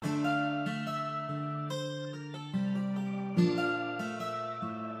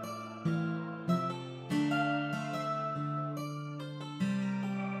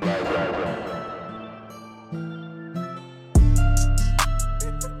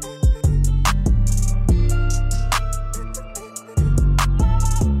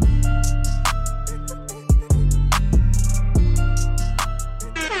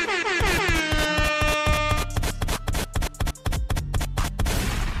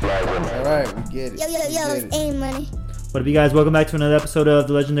Alright, we get it. Yo, it's A Money. What up, you guys? Welcome back to another episode of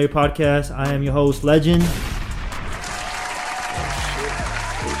the Legendary Podcast. I am your host, Legend.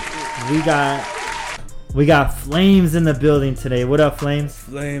 We got Flames in the building today. What up, Flames?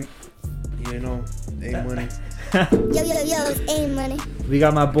 Flame. You know, A Money. Yo, it's A Money. We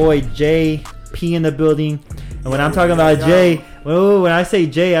got my boy Jay P in the building. And when I'm talking about Jay, when I say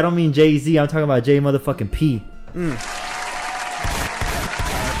Jay, I don't mean Jay-Z. I'm talking about Jay motherfucking P.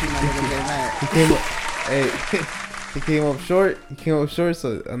 He came up short.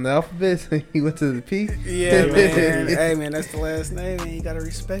 So on the alphabet, he went to the P. Yeah, man. Hey, man, that's the last name, man. You gotta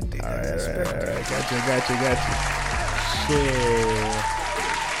respect it. All right. Got you. Shit.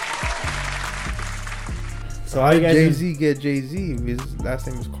 So how you guys Jay-Z get Jay-Z. His last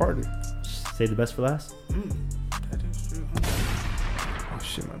name is Carter. say the best for last? That is true. Oh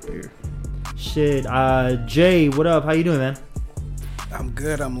shit, my beard. Shit. Jay, what up? How you doing, man? I'm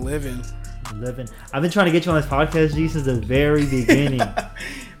good. I'm living. I've been trying to get you on this podcast, G, since the very beginning.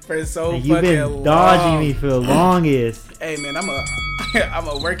 For so and fucking you've been dodging long. me for the longest. Hey, man, I'm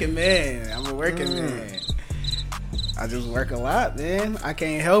a working man. Man. I just work a lot, man. I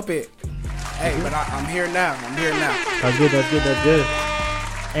can't help it. Hey, but I'm here now. That's good.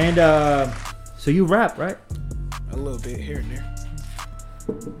 And so you rap, right? A little bit here and there.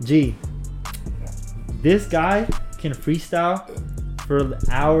 G, this guy can freestyle for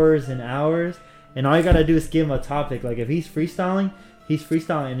hours and hours, and all you gotta do is give him a topic. Like if he's freestyling,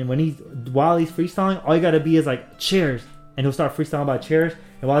 and then while he's freestyling, all you gotta be is like chairs, and he'll start freestyling about chairs.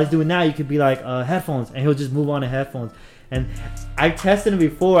 And while he's doing that, you could be like headphones, and he'll just move on to headphones. And I tested him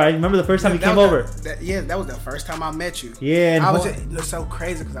before. I remember the first time he came over. That was the first time I met you. Yeah, and it's so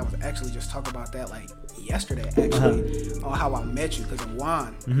crazy because I was actually just talking about that like yesterday, actually, on how I met you because of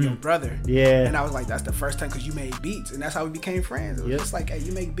Juan, your brother. Yeah. And I was like, that's the first time because you made beats, and that's how we became friends. It was just like, hey,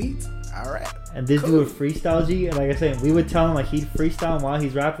 you make beats, all right. And this dude would freestyle, G, and like I said, we would tell him like he'd freestyle, and while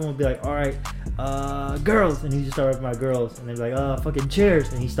he's rapping, we'd be like, all right, girls, and he'd just start rapping about girls, and they'd be like, fucking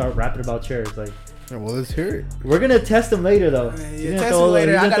chairs, and he'd start rapping about chairs, like. Well, let's hear it. We're gonna test him later, though. Yeah, test him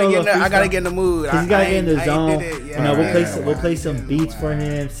later. I gotta get in the mood. He's gotta get in the zone. Yeah, we'll play some beats for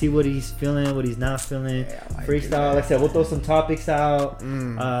him. See what he's feeling, what he's not feeling. Freestyle. Like I said, we'll throw some topics out.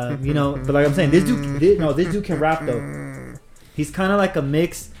 But like I'm saying, this dude can rap though. He's kind of like a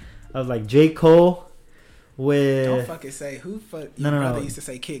mix of like J. Cole with. Don't fucking say who fuck. Your brother used to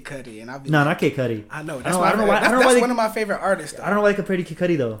say Kid Cudi, and I'll be not Kid Cudi. I know. That's one of my favorite artists. I don't know why they compare to Kid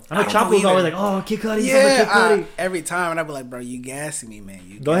Cudi though. I know Chopper was always like, "Oh, Kid Cudi." Yeah, Kid Cudi. Every time, and I'd be like, "Bro, you gassing me,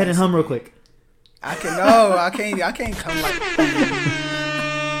 man." Go ahead and hum real quick. I can't come like.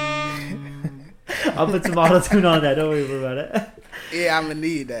 I'll put some auto tune on that. Don't worry about it. Yeah, I'm gonna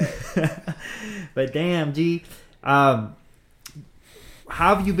need that. But damn, G. How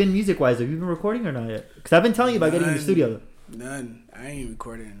have you been music-wise? Have you been recording or not yet? Because I've been telling you about getting in the studio. None. I ain't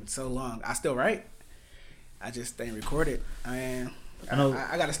recorded in so long. I still write. I just ain't recorded. I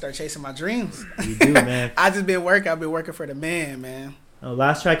gotta start chasing my dreams. You do, man. I just been working. I've been working for the man.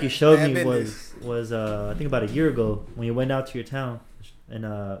 Last track you showed me was I think about a year ago when you went out to your town in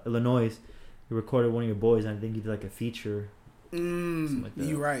Illinois. You recorded one of your boys, and I think you did like a feature. Like that.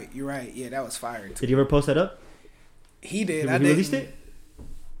 You're right. Yeah, that was fire too. Did you ever post that up? He did. He released it?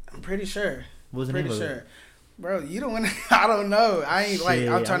 I'm pretty sure. What was the name of it? Bro, you don't want to. I don't know. I ain't like.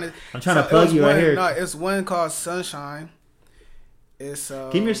 I'm trying to plug you right here. No, it's one called Sunshine. It's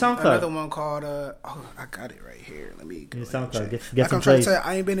give me your SoundCloud. Another one called I got it right here. Let me. Give me your SoundCloud. Get like some I'm trying plays. to tell you,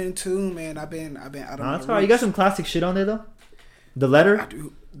 I ain't been in tune, man. I've been out of. No, that's alright. You got some classic shit on there though. The Letter. I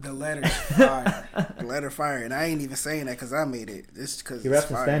do. The Letter's fire. The Letter fire, and I ain't even saying that because I made it. This because he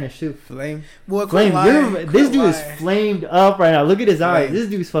raps in Spanish too. Flame. Well, Flame. This dude is flamed up right now. Look at his eyes. This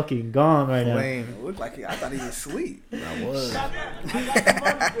dude's fucking gone right now. It looked like I thought he was asleep. I was.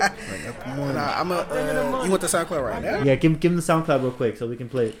 You want the SoundCloud right now? Yeah, give him the SoundCloud real quick so we can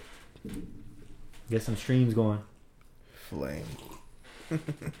play it. Get some streams going. Flame.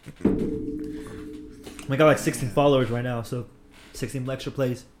 We got like 16 followers right now, so 16 extra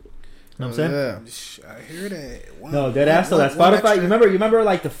plays. You know what I'm saying? I hear that. No, dead ass though. That Spotify. You remember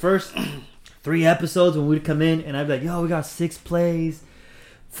like the first 3 episodes when we'd come in and I'd be like, "Yo, we got 6 plays,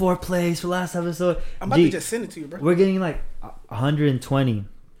 4 plays for last episode." I'm about to just send it to you, bro. We're getting like 120.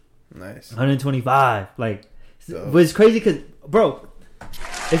 Nice. 125. Like, but it's crazy because, bro,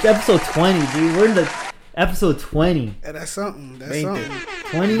 it's episode 20, dude. We're in the episode 20. Yeah, that's something.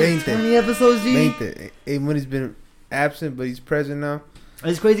 20 episodes, G. A Money's been absent, but he's present now.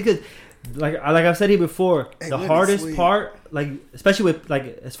 It's crazy because, like I've said here before, the hardest part, like especially with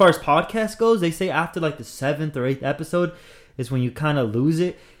like as far as podcast goes, they say after like the 7th or 8th episode, is when you kind of lose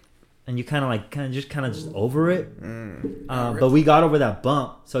it and you kind of just over it. But we got over that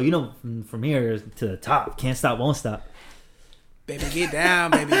bump. So from here to the top, can't stop, won't stop. Baby, get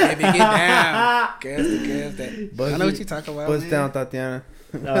down, baby, get down. Girls, that. I know what you talking about. Bust down, Tatiana.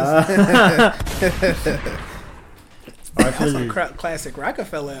 That's some classic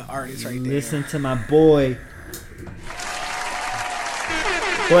Rockefeller artist right there. Listen to my boy.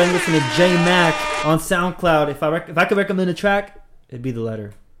 Go ahead and listen to J Mac on SoundCloud. If I could recommend a track, it'd be The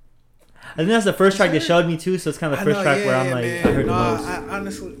Letter. I think that's the first track they showed me too, so it's kind of the first track where I'm like, man. I heard the most.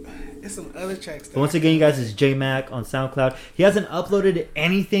 Honestly, it's some other tracks. But once again, you guys, it's J Mac on SoundCloud. He hasn't uploaded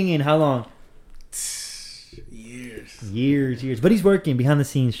anything in how long? Years. But he's working behind the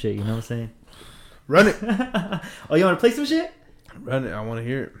scenes shit, you know what I'm saying? Run it. Oh, you want to play some shit? Run it. I want to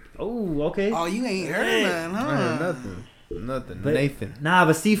hear it. Oh, okay. Oh, you ain't heard none, huh? I heard nothing. But, Nathan. Nah,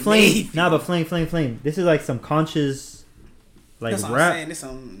 but see, Flame. Nathan. Nah, but Flame. This is like some conscious, like That's what rap. I'm saying. This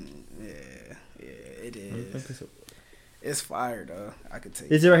some, yeah, it is. It's fire though. I could tell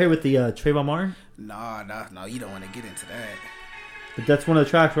you. Is it right here with the Trayvon Martin? No. You don't want to get into that. But that's one of the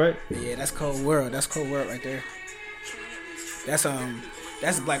tracks, right? Yeah, that's Cold World. That's Cold World right there.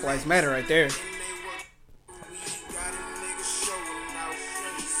 That's Black Lives Matter right there.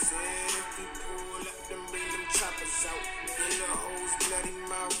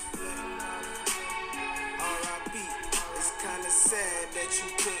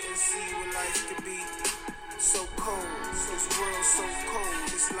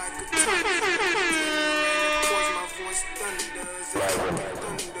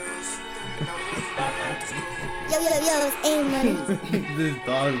 Yo, it's A-Money. This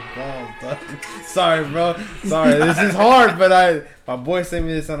dog is bomb, dog. Sorry, bro. Sorry, this is hard, but my boy sent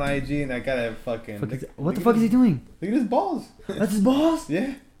me this on IG, and I gotta fucking. What the fuck is he doing? Look at his balls. That's his balls?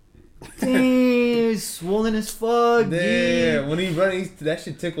 Yeah. Damn, he's swollen as fuck. Yeah, when he runs, that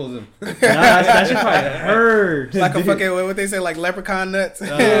shit tickles him. That shit probably hurts. Like a fucking, what they say, like leprechaun nuts. The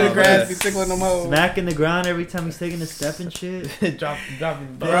grass be tickling them hoes. Smacking the ground every time he's taking a step and shit.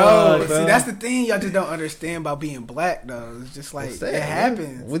 dropping Bro, see, that's the thing y'all just don't understand about being black, though. It's just like, it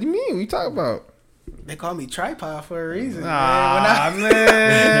happens. What do you mean? What you talking about? They call me tripod for a reason. Ah,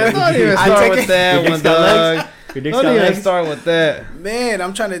 man. Don't even I start take with it- that one, dog. Your dick's Don't got even legs? start with that. Man,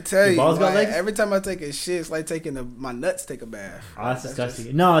 I'm trying to tell you. balls got like, legs? every time I take a shit, it's like taking my nuts take a bath. Oh, that's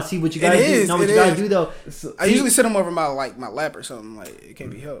disgusting. No, see what you gotta It do. is, No, what it you gotta is. do though. I usually sit them over my lap or something. Like, it can't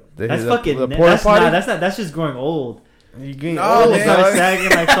be helped. That's The fucking. porta That's potty? not. That's not. That's just growing old. You getting No, old, It's man. dog. like sagging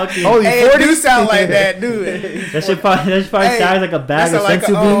like fucking. Holy Hey, it 40? do sound like that, dude. That shit probably Hey, sounds like a bag of that's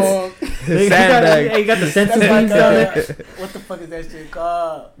sensu like beans. You Sandbag. got the sensu That's beans like down there. what the fuck is that shit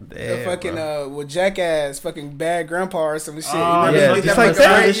called? The Damn, fucking bro. with Jackass, fucking bad grandpa or some shit. Oh, You know, yeah, they just get like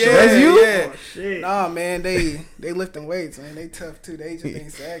fucking that? weight. Yeah, That's you? Yeah. Shit. Nah, man, they lifting weights, man. They tough too. They just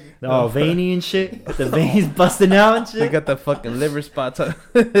ain't sagging. Oh, veiny and shit. The veins busting out and They shit. got the fucking liver spots.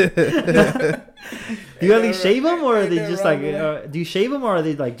 Do you at least shave them, or are they Ain't just that like? wrong, Do you shave them, or are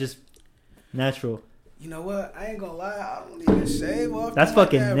they like just natural? You know what? I ain't gonna lie. I don't even shave off. That's like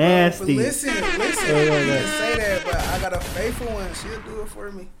fucking that, bro. nasty. But listen. Yeah, You can say that, but I got a faithful one. She'll do it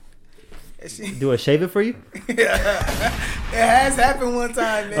for me. And she, Do I shave it for you? it has happened one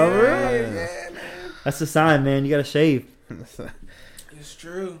time, man. Oh, really? Yeah, man. That's the sign, man. You gotta shave. It's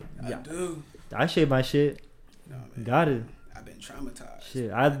true. Yeah. I do. I shave my shit. No, man. Got it. I've been traumatized. Shit,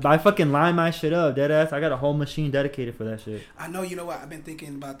 I fucking line my shit up, dead ass. I got a whole machine dedicated for that shit. I know. You know what? I've been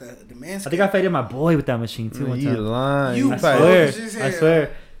thinking about the manscape. I think I faded my boy with that machine too one You time. lying. You I probably- swear, bogus as I hell.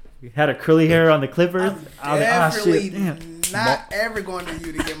 swear. Had a curly hair on the clippers. I'm I was like, definitely oh shit, not ever going to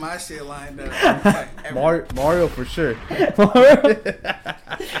you to get my shit lined up. Ever. Mario for sure. damn.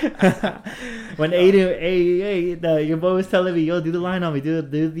 When your boy was telling me, yo, do the line on me, do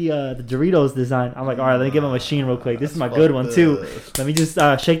the Doritos design. I'm like, all right, let me get my machine real quick. This is my good one too. Let me just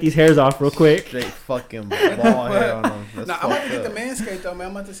shake these hairs off real quick. Straight fucking ball hair on them. That's Nah, I'm about to fucked get the up. manscape though, man.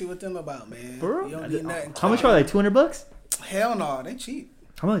 I'm about to see what them about, man. Bro, You don't need nothing. how much are they? $200? Hell no, they cheap.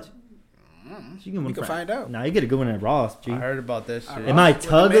 How much? You You can find out. Nah, you get a good one at Ross, G. I heard about that shit. It might With the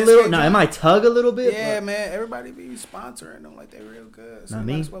tug a little. Manscaped Nah, it joint? might tug a little bit. Yeah, but man. Everybody be sponsoring them like they real good. So Not you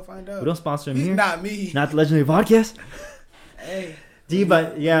me. might as well find out. we don't sponsor him here. Not me. Not the Legendary Podcast. Hey. G,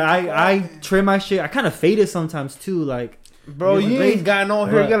 but yeah, I trim my shit. I kind of fade it sometimes too. Like, Bro, You you get ain't got no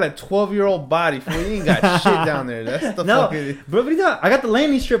hair. What? You got a 12-year-old body. Fool. You ain't got shit down there. That's the no, fucking... bro, what are you doing? I got the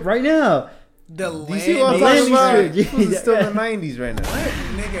landing strip right now. The Do you see what I'm Landing talking about? strip. This is still the 90s right now. What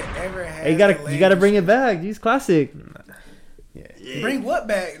nigga ever had? Hey, you gotta bring it back. It's classic. Bring what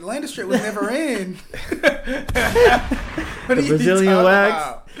back? Landing strip was never in. What The are you Brazilian talking wax,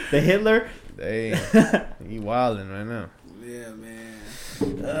 about? the Hitler. Hey, you wildin' right now. Yeah,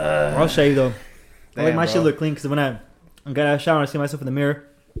 man. I'll shave though. I like Damn, my bro. shit look clean because when I got out of the shower and I see myself in the mirror,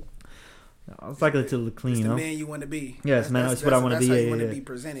 I was like it to look clean, It's you the know. man you want to be. Yes, man, that's what I wanna be, That's how yeah, you want to yeah. be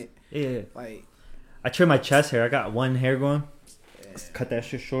presented. Yeah. Like, I trim my chest hair. I got one hair going. yeah. Cut that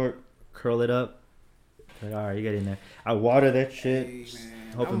shit short. Curl it up. Like, all right, you get in there. I water that shit. Hey, man.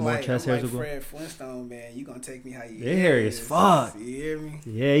 Hoping I'm more like, chest I'm hairs like will go. Fred Flintstone, man. You gonna take me how you You're hairy as fuck. You hear me?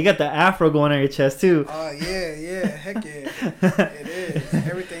 Yeah, you got the afro going on your chest too. Oh yeah, heck yeah, it is.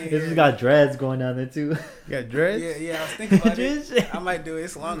 Everything. This has here. got dreads going down there too. You got dreads? Yeah, I was thinking about Just- it. I might do it.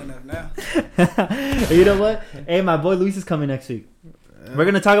 It's long enough now. You know what? Hey, my boy Luis is coming next week. We're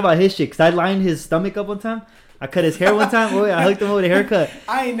gonna talk about his shit because I lined his stomach up one time. I cut his hair one time. Wait, I hooked him up with a haircut.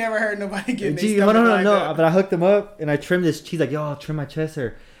 I ain't never heard nobody get Gee, their hold stomach on, like no, that. but I hooked him up and I trimmed his. He's like, yo, I'll trim my chest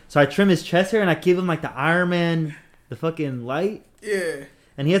hair. So I trim his chest hair and I give him like the Iron Man, the fucking light, Yeah.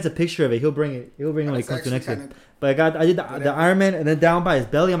 and he has a picture of it. He'll bring it. He'll bring it when he That's comes to actually next week. kinda- But I did the Whatever. Iron Man, and then down by his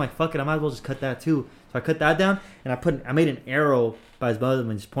belly, I'm like, fuck it, I might as well just cut that too. So I cut that down, and I made an arrow by his belly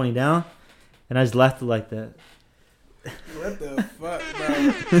and just pointing down, and I just left it like that. What the fuck, bro?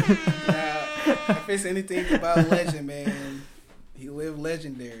 Now, if it's anything about Legend, man, he lived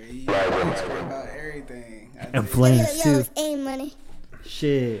legendary. He speaks about everything. I And think- flames Yo, too. it's A-Money.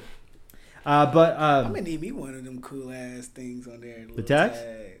 Shit. I'm gonna need me one of them cool ass things on there. The tags?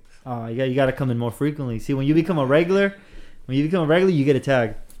 You got to come in more frequently. See, when you become a regular, you get a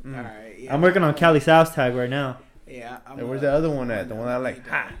tag. Mm. All right. Yeah, I'm working on Cali South's tag right now. Yeah. Hey, where's the other one at? The one I like.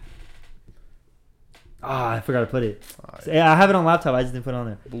 Ha. I forgot to put it. Oh, Yeah, I have it on laptop. I just didn't put it on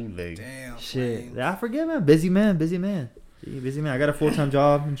there. bootleg. Damn. Shit. Flames. I forget, man. Busy man. Gee, busy man. I got a full-time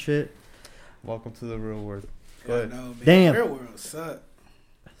job and shit. Welcome to the real world. Go I ahead. know, man. Damn. Real world suck.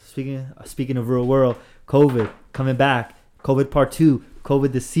 Speaking of real world, COVID coming back. COVID part 2.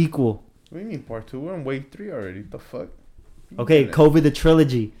 COVID the sequel. What do you mean part 2? We're on wave 3 already. What the fuck? Okay, COVID the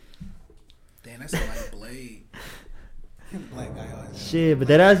trilogy. Damn, that's like Blade. Black guy. always- Shit, but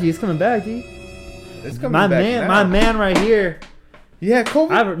that ass is coming back, G. It's coming My back man, now. my man right here. Yeah,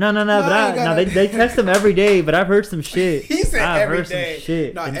 COVID. They test him every day, but I've heard some shit. He said I've every heard some day.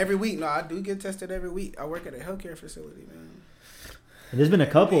 shit. No, And every week. No, I do get tested every week. I work at a healthcare facility, man. there's been a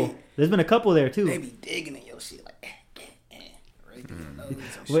every couple. day. There's been a couple there They too. be digging in your shit like, right through your nose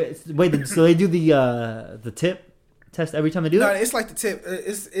and shit. Wait, so they do the tip test every time they do No, it? it's like the tip.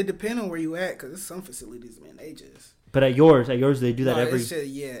 It depends on where you at, cause some facilities, man, they just. But at yours they do that No, every. it's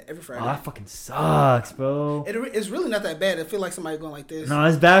just, every Friday. Oh, that fucking sucks, bro. It's really not that bad. I feel like somebody going like this. No,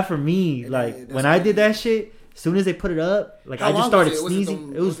 it's bad for me. It Like is. when That's I what did it that is. shit, as soon as they put it up, like How I just long started was it? Was it sneezing.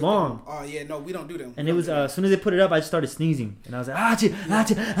 them- It was was it long. them- Oh yeah, no, we don't do them. And We it was don't do as soon as they put it up, I just started sneezing, and I was like, achoo,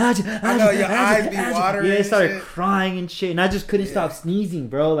 achoo, achoo, I know, your achoo, eyes be achoo. watering Yeah, I and started shit. crying and shit, and I just couldn't Yeah. stop sneezing,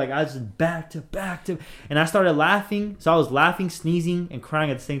 bro. Like I was just back to, and I started laughing. So I was laughing, sneezing, and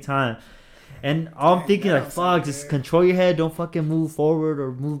crying at the same time. And all I'm Dang, thinking that like, don't sound fuck, just good. control your head. Don't fucking move forward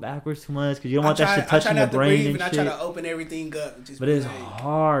or move backwards too much because you don't want that shit I try touching your not to brain breathe, and I shit. try to open everything up. Just But be it's like,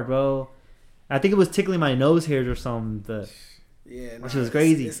 hard, bro. I think it was tickling my nose hairs or something. But yeah, Which was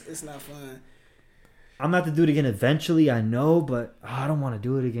crazy. It's not fun. I'm about to do it again eventually. I know, but I don't want to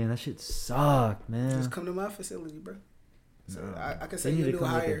do it again. That shit sucked, man. Just come to my facility, bro. So I can They say need you to do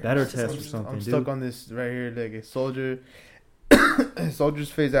come with a higher. better test or something. I'm dude. stuck on this right here, like a soldier. Soldier's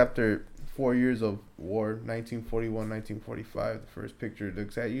phase after 4 years of war, 1941, 1945. The first picture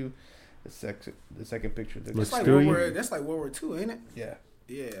looks at you. The second picture looks Looks That's like screw World you. War. That's like World War II, ain't it? Yeah.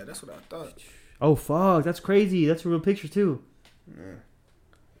 Yeah, that's what I thought. Oh fuck, that's crazy. That's a real picture too. Yeah.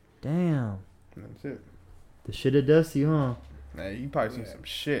 Damn, That's it. the shit it does to you, huh? Man, you probably seen Yeah. some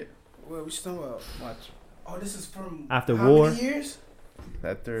shit. What you talking about? Watch. Oh, this is from After how war? many years?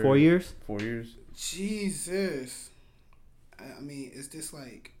 After 4 years. 4 years. Jesus. I mean, is this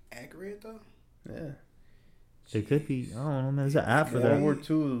like accurate though? Yeah. It could be. I don't know, man. There's an app for World that. War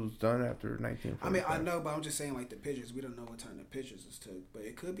II was done after 1945. I mean, I know, but I'm just saying like the pictures. We don't know what time the pictures is took, but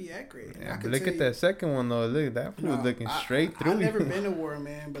it could be accurate. And I Yeah, can but look tell at that second one though. Look, that fool was No, looking straight through. I've never you. been to war,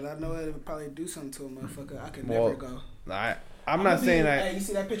 man, but I know it would probably do something to a motherfucker. I could Well, never go. I'm not saying Hey, that. you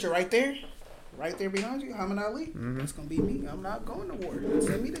see that picture right there? Right there behind you, Muhammad Ali. Mhm. That's gonna be me. I'm not going to war.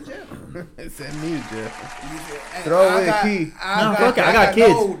 Send me to jail. Send me to jail. Hey, Throw I away the got- key. No, fuck it, I got kids.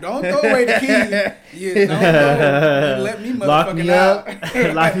 No, don't throw away the key. You don't know. You let me Lock motherfucking me out.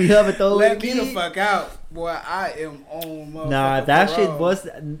 up. Lock me up and throw away Let the me the key. fuck out. Boy, I am on motherfucking Nah, if that shit parole. was.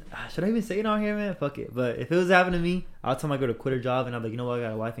 Should I even say it on here, man? Fuck it. But if it was happening to me, I'll tell my girl to quit her job and I'm like, you know what? I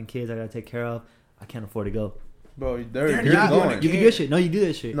got a wife and kids I gotta take care of. I can't afford to go. Bro, They're you're not going. gonna You can do that shit. No, you do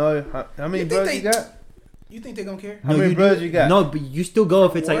that shit. No, how many You think brothers they- you got? You think they gonna care? How many brothers you got? No, but you still go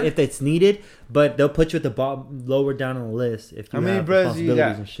if it's like War? if it's needed, but they'll put you at the bottom, lower down on the list if you How many have brothers you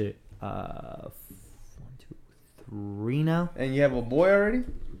responsibilities got? and shit. 1, 2, 3 now. And you have a boy already,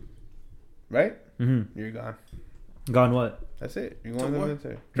 right? Mm-hmm. You're gone. Gone what? That's it. You're To going to the war?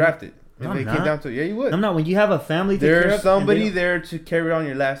 military. Drafted. No, And I'm they came not. down to yeah, you would. I'm not. When you have a family, to take care There's of, and they somebody don't- there to carry on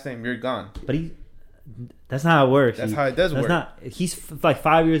your last name. You're gone. But that's not how it works. That's how it does That's work. not. He's like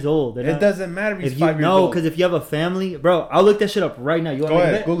 5 years old. They're It not- doesn't matter if he's If you 5 years know, old. because if you have a family, bro, I'll look that shit up right now. You want Go me to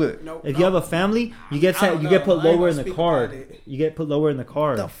ahead, bet? Google it. No. If you have a family, you get I don't you get know. put I ain't lower gonna in the speak card. about it. You get put lower in the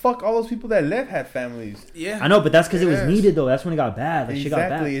card. The fuck, all those people that left had families. Yeah. I know, but that's because it was Yes. needed though. That's when it got bad. That shit got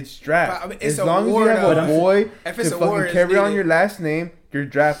Exactly, bad. it's draft. But, I mean, it's as a long as war, you have though. a boy If to it's a war, fucking it's carry on needed. your last name, you're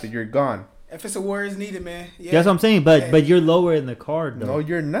drafted. You're gone. If it's a war, it's needed, man. Yeah. That's what I'm saying. But Hey. but you're lower in the card though. No,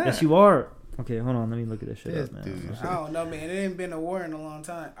 you're not. Yes, you are. Okay, hold on. Let me look at this shit This up, man. dude. I don't know, man. It ain't been a war in a long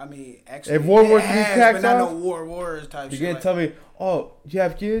time. I mean, actually, If World it War III has, cracks but not off, no wars type You're shit. gonna like, tell me, oh, you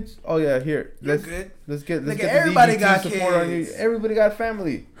have kids? Oh yeah, here. You're Let's good. let's Nigga, get everybody the DBT got support on you. kids. Everybody got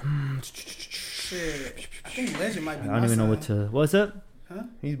family. Shit. I think Legend might be. I don't even know what to. What's up?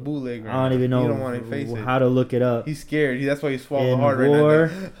 He's bootleg right I don't now. even know You don't want to face it. how to look it up. He's scared. That's why he's swallowing In hard right war,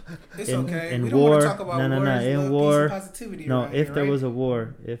 now. It's in- okay. in we don't want war- to talk about no, wars. in love, war- peace, and positivity. No, around if here, there right? was a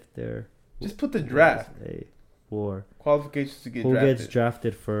war, if there Just put the draft was a war, qualifications to get who drafted. gets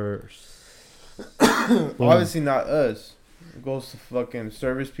drafted first? Boom. Obviously not us. It goes to fucking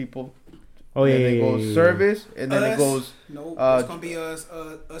service people. Oh yeah, and yeah, then it yeah, goes yeah. service, and then it Us? goes No, uh, it's gonna be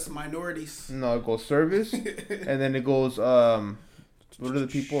us minorities. no, it goes service, and then it goes what are the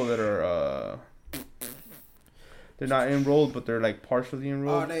people that are they're not enrolled but they're like partially Oh,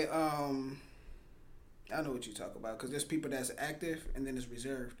 enrolled? they I know what you talk about because there's people that's active and then it's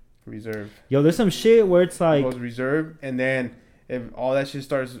reserved. Reserve. Yo, there's some shit where it's It like, goes reserve, and then if all that shit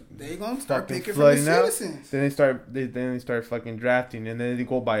starts, They gonna start Fucking picking from the flooding out. citizens. then they start fucking drafting, and then they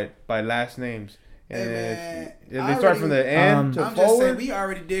go by last names. And Hey, then man, if I they start already- from the end Um, to I'm just saying forward. we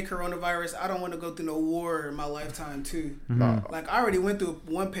already did coronavirus. I don't want to go through no war in my lifetime too. No, Like I already went through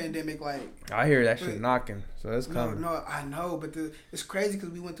one pandemic. Like I hear that shit Wait. knocking, so that's no, coming. no, I know, but it's crazy because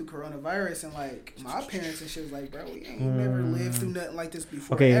we went through coronavirus and like my parents and shit was like, bro, we ain't never lived through nothing like this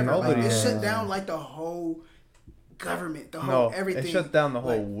before. Okay, ever. Like, nobody it has. shut down like the whole government, the No, whole everything. it shut down the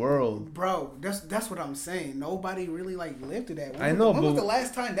whole Like, world. Bro, that's what I'm saying. Nobody really like lived through that. I know, When was but- the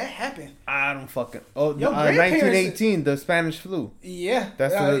last time that happened? I don't fucking. Oh, Your grandparents- 1918, the Spanish flu. Yeah,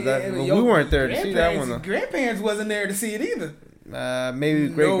 That's we your weren't there to see that one, though. Grandparents wasn't there to see it either. Maybe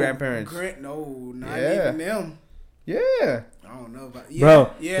great grandparents. No, not Yeah. even them. Yeah. I don't know about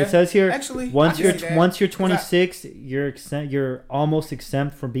bro, Yeah, it says here, actually, once I you're can see that. once you're 'Cause I- 26, you're exempt. You're almost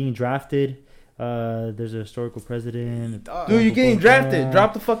exempt from being drafted. There's a historical president. Dog. Dude, you're getting drafted. Boom.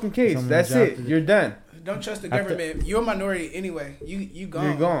 Drop the fucking case. Someone That's it. drafted. You're done. Don't trust the After- government. You're a minority anyway. You gone.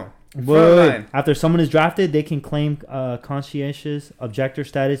 You're gone. Wait, Frontline. after someone is drafted, they can claim conscientious objector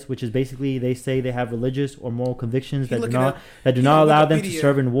status, which is basically they say they have religious or moral convictions You that do looking not up- that do you not look allow them to Wikipedia.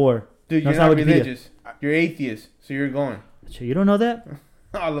 serve in war. Dude, That's you're not not Wikipedia. religious. You're atheist, so you're going. Shit, you don't know that?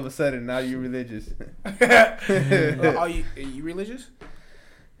 All of a sudden, now you're religious. Are you religious?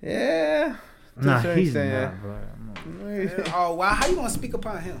 Yeah. To a Nah, certain he's not, extent, bro. yeah. Oh wow, how you gonna speak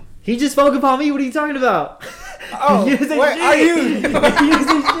upon him? He just spoke upon me. What are you talking about? Oh, You say what shit. are you? You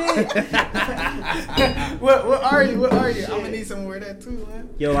say shit. What are you? What are you? I'm gonna need somewhere that too, man.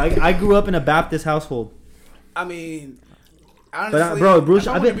 Yo, I grew up in a Baptist household. I mean, honestly, But, bro, Bruce,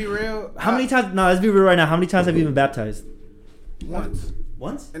 I I've want to been- be real. How many times? No, let's be real right now. How many times have you been baptized? Once,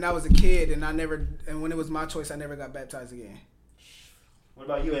 Once. and I was a kid, and I never. And when it was my choice, I never got baptized again. What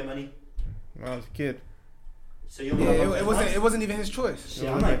about you, Money? When I was a kid. So you Yeah, it wasn't even his choice. It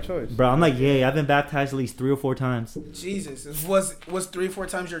I'm was my like, choice. bro, I'm like, yeah, I've been baptized at least 3 or 4 times. Jesus, was 3-4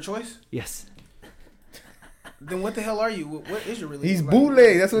 times your choice? Yes. Then what the hell are you? What is your religion? He's Like-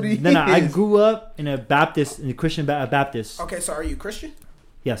 bootleg. That's what he No, is. no, I grew up in a Baptist, in a Christian Baptist. Okay, so are you Christian?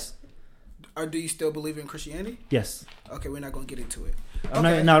 Yes. Or do you still believe in Christianity? Yes. Okay, we're not gonna get into it. I'm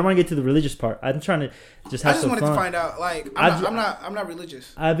Okay. not, no, I don't want to get to the religious part. I'm trying to just I have just some wanted fun. to find out. Like, I ju- I'm not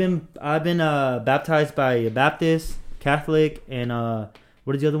religious. I've been baptized by a Baptist, Catholic, and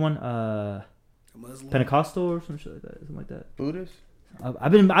what is the other one? A Muslim. Pentecostal or some shit like that, something like that. Buddhist?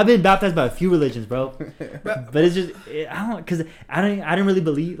 I've been baptized by a few religions, bro. But it's just I don't because I didn't really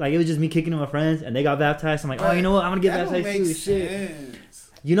believe, like, it was just me kicking to my friends and they got baptized. I'm like, oh, you know what? I'm gonna get That don't baptized too. make Shit. sense.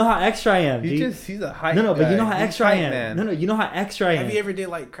 You know how extra I am, He dude. he's a hype No, but you know guy. how He's extra I hype am. man. No, you know how extra I am. Have you ever did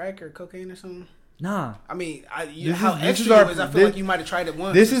like crack or cocaine or something? Nah. I mean, This how is- this extra is our- you is, I feel this- like you might have tried it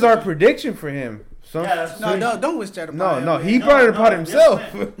once. This or is our something. prediction for him. Yeah, that's- No, don't wish that upon No, him, no, man. he brought it upon no, himself.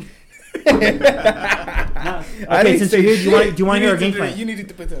 yes, Nah, I okay, didn't since say you're here, do you shit. want to hear our game You plan? needed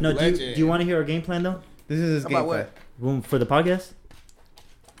to put the No, legend. do you want to hear our game plan though? This is his About game what? plan. For the podcast?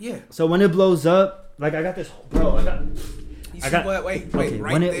 Yeah. So when it blows up, like I got this, bro. You I see got- what? Wait, okay,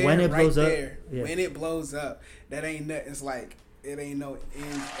 right when it- there, when it blows right up, there. yeah. When it blows up, that ain't nothing. It's like it ain't no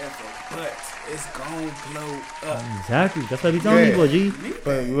end effort, but it's gonna blow up. Exactly. That's what I be telling Yeah. people, G.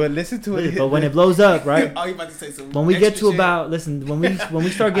 But listen to it. But when it blows up, right? Oh, you about to say something? When we get to about, listen, when we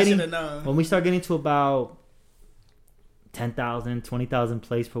start getting, known. when we start getting to about 10,000, 20,000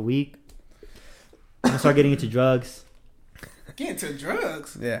 plays per week, I'm gonna start getting into drugs, Get into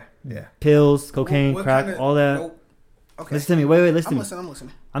drugs. Yeah. pills, cocaine, What crack, kind of- all that. Nope. Okay. Listen to me. Wait, listen I'm to me.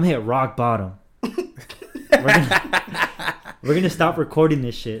 listening. I'm hit rock bottom. We're gonna stop recording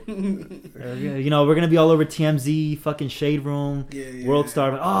this shit. You know, we're gonna be all over TMZ, fucking Shade Room, Yeah. World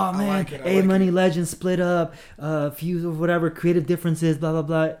Star. Oh I man, like it, I A like Money Legends split up, few of whatever creative differences, blah blah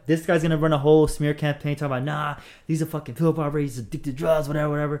blah. This guy's gonna run a whole smear campaign talking about nah, these are fucking pill poppers, he's addicted to drugs,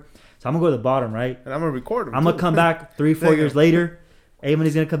 whatever. So I'm gonna go to the bottom, right? And I'm gonna record him. I'm gonna too. come back 3-4 years later. A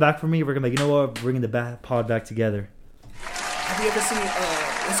Money's gonna come back for me. We're gonna be like, you know what? We're bringing the pod back together. Have you ever seen?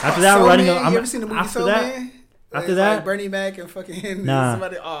 It's After called that, Soul we're running Man? a- I'm- You ever seen the movie after Soul that- Man? after It's that- like Bernie Mac and fucking Nah.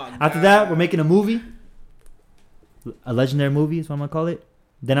 somebody. Oh, After God. that, we're making a movie. A legendary movie is what I'm gonna call it.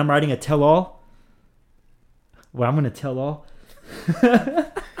 Then I'm writing a tell-all. Where I'm gonna tell all.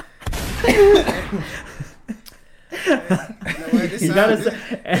 You know what? This, You gotta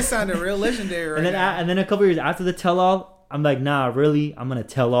this sounded real legendary right And then now. and then a couple years after the tell-all, I'm like, nah, really, I'm gonna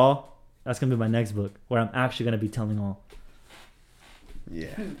tell all. That's gonna be my next book, where I'm actually gonna be telling all. Yeah.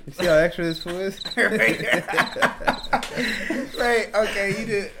 You see how extra this fool is? Right. Okay. You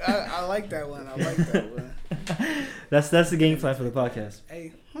did. I like that one. I like that one. That's the game plan for the podcast.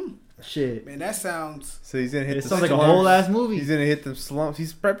 Hey, Shit, man, that sounds. So he's gonna hit. it the sounds like a slumps. whole ass movie. He's gonna hit the slumps.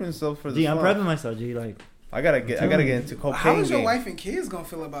 He's prepping himself for the. Gee, I'm slumps. prepping myself, G. Like, I gotta get into cocaine. How is your game. wife and kids gonna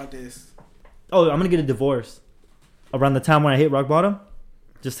feel about this? oh, I'm gonna get a divorce around the time when I hit rock bottom,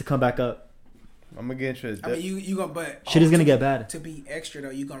 just to come back up. I'm gonna get into it. I mean, you gonna but Shit is gonna to- get bad. To be extra though,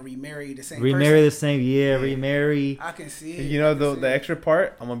 you gonna remarry the same Remarry person. the same, yeah, remarry. I can see it. You know I can see the it. extra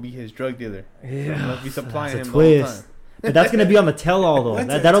part. I'm gonna be his drug dealer. I'm gonna be supplying That's him a the whole twist. time. But that's gonna be on the tell-all though. What's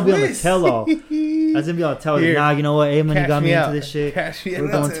That'll a be on the twist? tell-all. That's gonna be on the tell-all. Here, Nah, you know what? A Money Cash got me out. into this shit. Cash me We're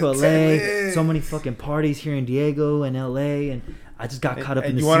out. going That's to a LA. twist. So many fucking parties here in Diego and LA, and I just got caught up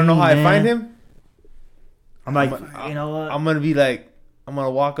in And the you scene. want to know how I man. find him? I'm like, I'm- you know what? I'm gonna be like, I'm gonna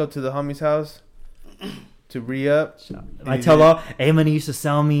walk up to the homie's house to re-up. I tell all. A Money used to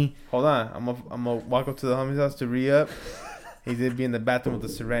sell me. Hold on, I'm gonna walk up to the homie's house to re-up. He's gonna be in the bathroom with the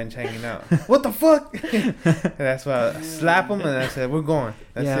syringe hanging out. What the fuck? And that's why I slap him and I said, "We're going."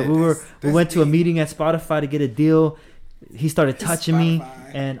 That's Yeah, it. we went to a deep. meeting at Spotify to get a deal. He started touching me,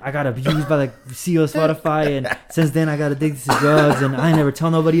 Spotify. and I got abused by the CEO of Spotify. And since then, I got addicted to drugs, and I ain't never tell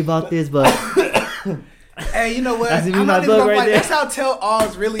nobody about this. But Hey, you know what? That's I'm my not even book gonna right lie. there. That's how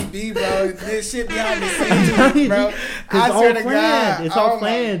tell-alls really be, bro. This shit behind the telling you, scenes, bro. Cause I it's swear all to planned. God. It's all Oh my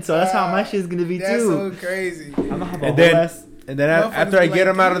planned. So that's how my God. shit's gonna be That's too. so crazy. I'm gonna have a And whole then- ass. And then Motherfuckers after I be get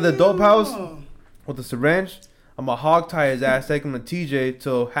like, him out of the dope house "Damn." with the syringe, I'm gonna hog tie his ass, take him to TJ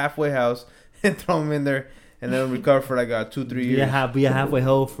till halfway house, and throw him in there, and then recover for like 2-3 years. Be a halfway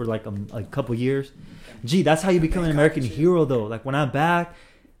hoe for like a couple years. Gee, that's how you become an American hero, though. Like when I'm back,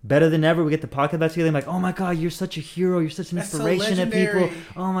 better than ever, we get the podcast back together. I'm like, oh my god, you're such a hero. You're such an That's so inspiration to people. legendary.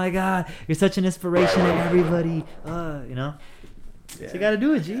 Oh my god, you're such an inspiration to everybody. You know, Yeah. so you gotta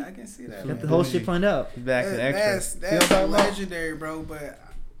do it, G. Yeah, I can see that. Got man. the whole shit planned out. He's back in extra. That's See what I'm talking about? legendary, bro. But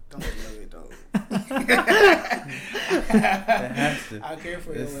don't do it though. It has to. I care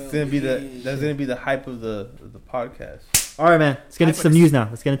for That's your gonna be well-being. that's gonna be the hype of the podcast. All right, man. Let's get into Hype some of news now.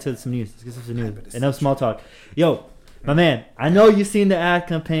 Let's get into some news. Hype of the Enough small talk. Yo, my man. I know you've seen the ad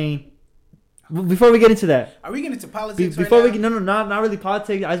campaign. Before we get into that, Are we getting into politics before right we now? get not really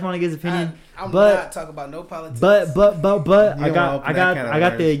politics. I just want to get his opinion. I'm but- not talking about no politics. But You I don't got open that can of I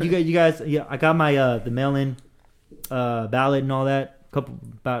got the worms. you guys yeah I got my the mail-in ballot and all that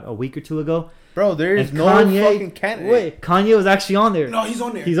about a week or two ago. Bro, there is And no Kanye- fucking candidate. Wait, Kanye was actually on there. no, he's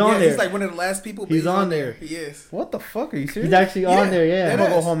on there. He's on Yeah, there. He's like one of the last people. But He's on there. He is. What the fuck? Are you serious? He's actually on there. I'm Yeah. gonna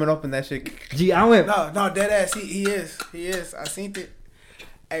go Deadass. home and open that shit. Gee, I went. No, dead ass. He is. He is. I seen it.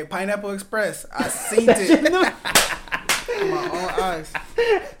 Hey, Pineapple Express. I seen it. With my own eyes.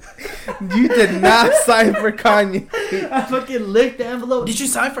 You did not sign for Kanye. I fucking licked the envelope. Did you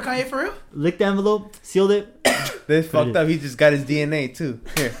sign for Kanye for real? Licked the envelope, sealed it. This fucked up. He just got his DNA too.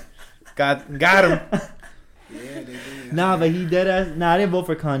 Here, got him. Yeah, they did. Nah, but he dead ass. Nah, I didn't vote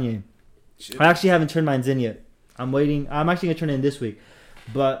for Kanye. Shit. I actually haven't turned mine in yet. I'm waiting. I'm actually gonna turn it in this week.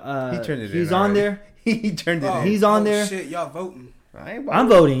 But He turned it he's in on already. there. He turned it Oh, in. He's on there. Shit, y'all voting? I ain't I'm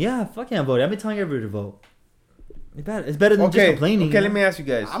voting. Yeah, fuck yeah, I'm voting. I've been telling everybody to vote. It's better than just complaining. Okay, let me ask you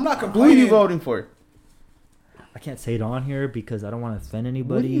guys. I'm not Who are complaining. you voting for? I can't say it on here because I don't want to offend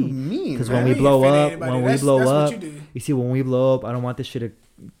What do you anybody. mean? Because man? when we I ain't blow offending up, anybody. when we That's blow what up, you do. you see, when we blow up, I don't want this shit to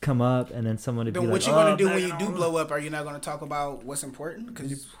come up and then someone to be Then like, what you oh, gonna do I'm when not you do gonna- blow up? Are you not gonna talk about what's important?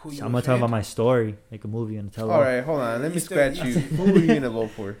 Because who you I'm gonna talk about my story, make a movie and tell. All right, hold on. Let me You still- scratch you. Who are you gonna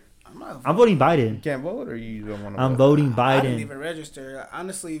vote for? I'm voting You Biden. can't vote, or you don't want to. I'm vote? voting I didn't Biden. even register.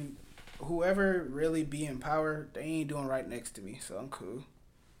 Honestly, whoever really be in power, they ain't doing right next to me, so I'm cool.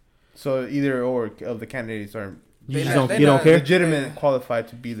 So either or of the candidates are You They just not- don't. they You don't not- care. legitimate, Yeah. qualified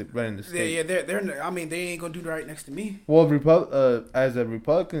to be running the Yeah, state. yeah, they're. I mean, they ain't gonna do right next to me. Well, as a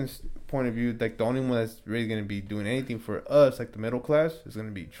Republican's point of view, like the only one that's really going to be doing anything for us, like the middle class, is going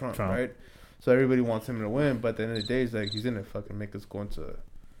to be Trump, right? So everybody wants him to win, but at the end of the day, it's like he's going to fucking make us go into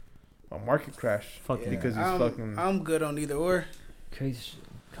a market crash Fuck because he's I'm, fucking. I'm good on either or. Crazy. Shit.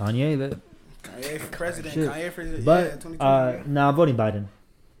 Kanye, that. Kanye for president. Shit. Kanye for But 2020. nah, I'm voting Biden.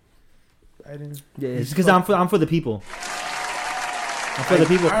 I didn't. Yeah, it's because I'm for the people. I'm for the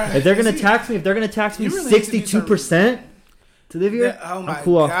people. Alright, If they're gonna see, tax me, you really need to do 62% to live here, Oh my I'm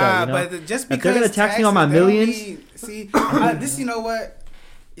cool off that. You know? But just If because they're gonna tax me on my taxes, they don't millions- mean- see, this you know what?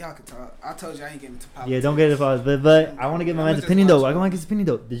 Y'all can talk. I told you I ain't getting into politics. Yeah, don't get it involved. But I want to get my I'ma man's just opinion though. watch I it. want to get his opinion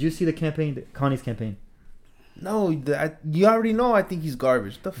though. Did you see the campaign, Connie's campaign? No, you already know. I think he's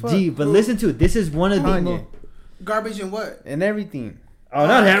garbage. The fuck. Gee, but listen to it. This is one of the. Kanye Garbage and what? and everything. Oh,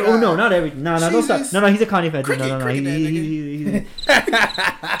 not my every. Oh no, God. not every. No, don't stop. Jesus. No, he's a Kanye fan. Cricket, No. cricket that nigga.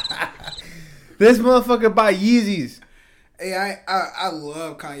 This motherfucker buy Yeezys. Hey, I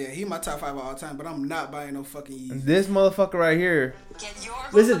love Kanye. He my top 5 of all time, but I'm not buying no fucking Yeezys. This motherfucker right here.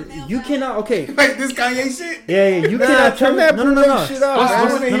 Listen, you cannot. Okay. Like this Kanye shit. Yeah, you Nah, cannot turn tell me. that No. bootleg shit off, Listen, man. I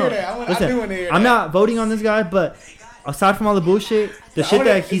wanna no, hear no. that. I Listen, do wanna hear I'm that. not voting on this guy, but aside from all the bullshit, the I shit wanna-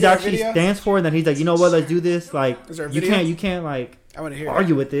 that is he's there a actually video? stands for, and that he's like, you know what, let's do this. Like, Is there a you video? can't like I want to hear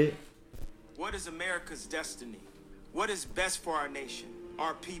argue with it. What is America's destiny? What is best for our nation,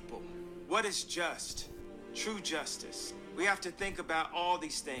 our people? What is just? True justice. We have to think about all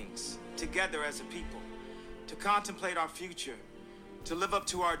these things together as a people. To contemplate our future, to live up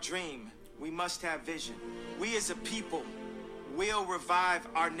to our dream, we must have vision. We as a people will revive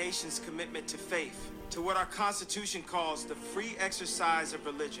our nation's commitment to faith, to what our Constitution calls the free exercise of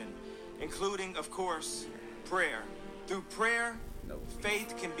religion, including, of course, prayer. Through prayer,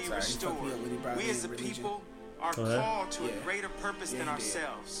 faith can be Sorry, he fucked me restored. up when he brought We me as a in religion. people are Oh, yeah? called to Yeah. a greater purpose Yeah, than he did.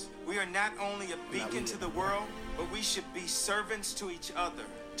 ourselves. We are not only a beacon to the world, but we should be servants to each other,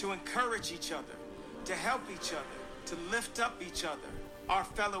 to encourage each other, to help each other, to lift up each other, our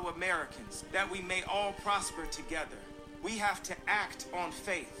fellow Americans, that we may all prosper together. We have to act on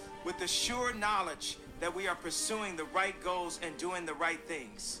faith with the sure knowledge that we are pursuing the right goals and doing the right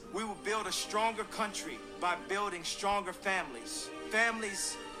things. We will build a stronger country by building stronger families.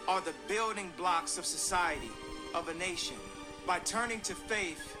 Families are the building blocks of society, of a nation. By turning to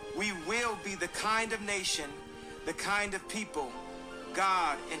faith, we will be the kind of nation, the kind of people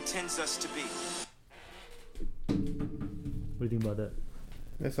God intends us to be. What do you think about that?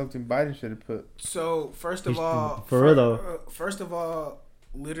 That's something Biden should have put. So first of He's- all, for real though. First of all,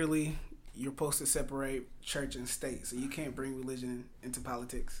 literally, you're supposed to separate church and state, so you can't bring religion into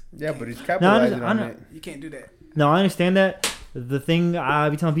politics. Yeah, but he's No, capitalizing I on know. it. You can't do that. No, I understand that. The thing I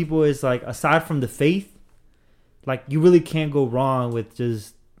be telling people is like, aside from the faith, like you really can't go wrong with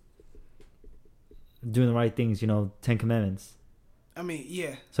just doing the right things. You know, 10 Commandments. I mean,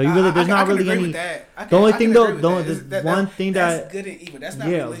 yeah. So you really- there's not I can really agree any- with that. I the only I thing can though, agree with the that. Is one thing that's that good and evil. That's not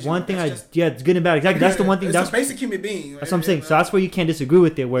yeah, religion. one thing That's just- it's good and bad. Exactly, that's the one thing. It's That's a basic human being. That's what I'm saying. So that's where you can't disagree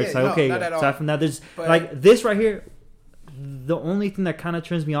with it. Where it's Yeah, like, no, okay, not at all. aside from that, there's But- like this right here. The only thing that kind of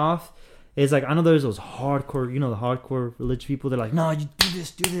turns me off is like, I know there's those hardcore, you know, the hardcore religious people. They're like, no, you do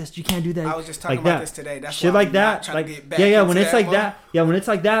this, you can't do that. I was just talking like about that. this today. That's shit why like I'm that. not trying Like to get back yeah, into when it's that like one. that, yeah, when it's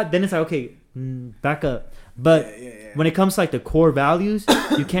like that, then it's like, okay, back up. But Yeah. when it comes to like the core values,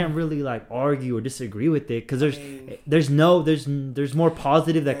 you can't really like argue or disagree with it because there's more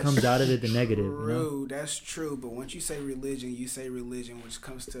positive that comes out of it than negative. You know? True, that's true. But once you say religion, which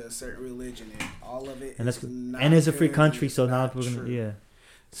comes to a certain religion, and all of it. And that's is not and it's a free good, country, it's so now not we're gonna true. yeah.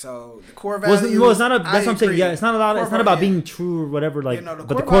 So the core Well, values. it's not a. That's I what I'm saying. agree. Yeah, it's not a lot. It's not Core about value- being true or whatever. Like, Yeah, no,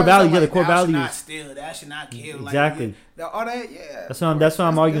 but the core values, are yeah, the like, core thou should values. not steal. Thou should not kill. Exactly. Like, all that. Yeah. That's what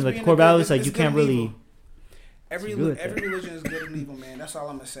I'm arguing. Like the core values, like you can't really. Every agree with every that. religion is good and evil, man. That's all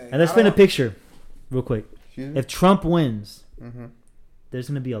I'm gonna say. And let's I paint a don't- picture, real quick. Excuse me? If Trump wins, Mhm. there's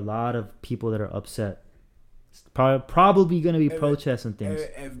gonna be a lot of people that are upset Probably going to be If- protests and things.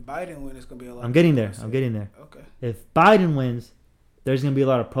 If Biden wins, it's gonna be a lot. I'm of getting there. protests. I'm getting there. Okay. If Biden wins, there's going to be a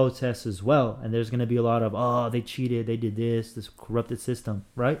lot of protests as well. And there's going to be a lot of, oh, they cheated. They did this corrupted system,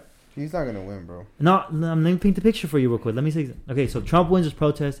 right? He's not gonna win, bro. No, let me paint the picture for you real quick. Let me say, okay, so Trump wins his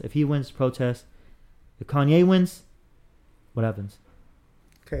protest. If he wins, protest. If Kanye wins, what happens?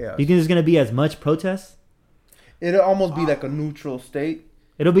 Chaos. Do you think there's going to be as much protests? It'll almost be like a neutral state.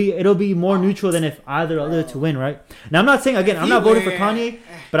 It'll be more neutral than if either other to win, right? Now I'm not saying again, I'm He not voting for win. Kanye,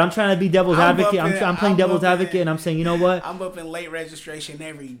 but I'm trying to be devil's I'm advocate. up in- I'm playing I'm devil's up in- advocate, and I'm saying, you know what? I'm up in late registration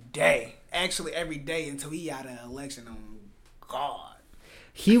every day. Actually, every day until he out of election. On God.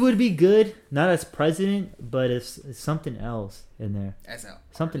 He would be good, not as president, but it's something else in there. That's out.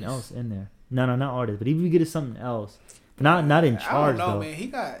 Something else in there. No, not artist, but he would be good at something else. But not in charge I don't know, though. man. He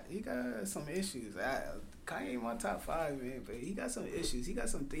got some issues. Kanye ain't my top 5, man, but he got some issues. He got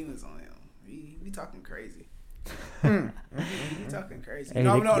some demons on him. He talking crazy. he talking crazy. Hey,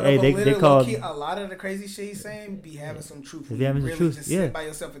 no, they but literally, called- low-key, a lot of the crazy shit he's saying be having some truth. Be having some really truth, just yeah. sit by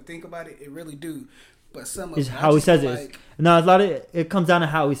yourself and think about it. It really do. But some of It's them, I how he just says feel it. No, a lot of it comes down to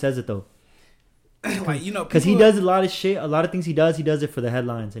how he says it though. like you know, Because he people- does a lot of shit. A lot of things he does it for the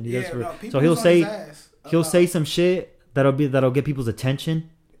headlines, and he does Yeah, for. no, people So he'll was on his say ass he'll about- say some shit that'll get people's attention.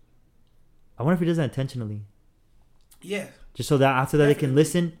 I wonder if he does that intentionally, Yeah. just so that after that they can Definitely.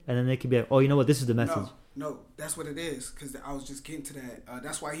 listen, and then they can be like, oh, you know what, this is the message. No, that's what it is. Because I was just getting to that.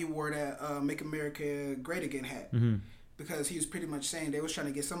 That's why he wore that "Make America Great Again" hat. Mm-hmm. Because he was pretty much saying they was trying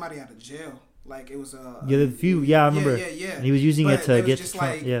to get somebody out of jail. Like it was Yeah, the few. Yeah, I remember. Yeah. And he was using But it they to was get just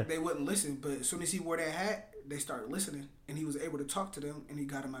Trump. like Yeah. they wouldn't listen. But as soon as he wore that hat, they started listening, and he was able to talk to them, and he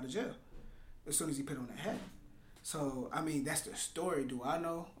got him out of jail. As soon as he put on that hat. So I mean, that's the story. Do I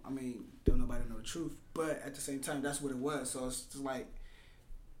know? I mean, don't nobody know the truth. But at the same time, that's what it was. So it's just like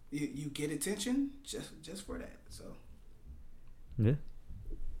you get attention just for that. So. Yeah.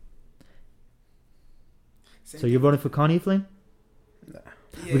 Same So you're voting for Kanye, Flame? Yeah,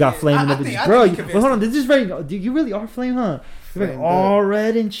 We got yeah. Flame in I the think- bro. I You, think he wait, hold on. convinced This is very. Dude, you really are Flame, huh? You're like Flame all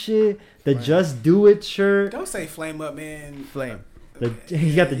red and shit. The Flame. Just Do It shirt. Don't say flame up, man. Flame.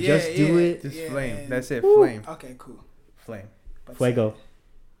 He got the Just Do It. Just Yeah, flame. man. That's it. Woo. Flame. Okay, cool. Flame. But Fuego.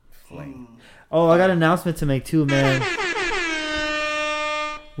 Flame. Oh, I got an announcement to make too, man.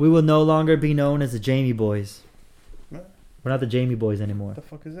 We will no longer be known as the Jamie Boys. What? We're not the Jamie Boys anymore. What the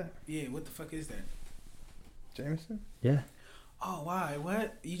fuck is that? Yeah, what the fuck is that? Jameson? Yeah, Oh, why?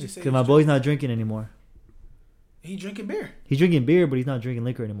 What? You just said because my boy's not drinking anymore. he drinking beer. He's drinking beer, but he's not drinking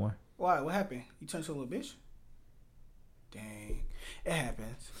liquor anymore. Why? What happened? You turned to a little bitch? Dang. It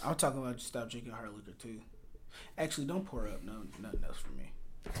happens. I'm talking about just stop drinking hard liquor too. Actually, don't pour up nothing else for me.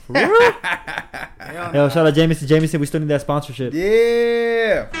 For real? Hell Yo, nah. shout out Jameson. Jameson, we still need that sponsorship.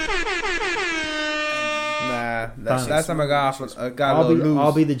 Yeah. Fine. Last time I got off, got a I'll little be- loose.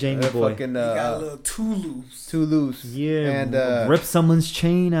 I'll be the Jamie boy. Fucking, You got a little too loose. too loose. Yeah, And rip someone's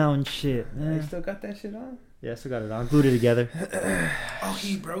chain out and shit. you Eh. still got that shit on? Yeah, I still got it on. Glued it together. Oh,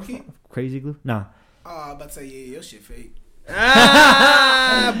 he broke it? Crazy glue? Nah. Oh, I'm about to say, yeah, your shit fake.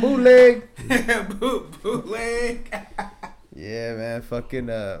 Ah, bootleg. Bootleg. Yeah, man. Fucking.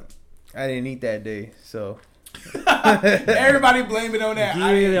 I didn't eat that day, so. Everybody blame it on that. Yeah,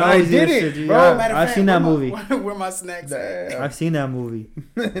 I didn't- they I always do did that it, shit, dude. bro. Yeah, Matter of I've fact, seen that where movie. Where my snacks at? Damn. I've seen that movie.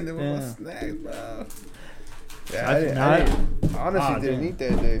 Them were my Yeah. snacks, bro. Yeah, I- I didn't, I- I didn't, honestly Ah, didn't damn. eat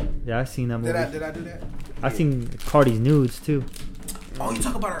that day. Yeah, I've seen that movie. Did I do that? I've seen Cardi's nudes too. Oh, you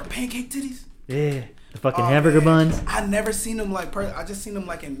talk about our pancake titties? Yeah, the fucking Oh, hamburger man. buns. I never seen them like. I just seen them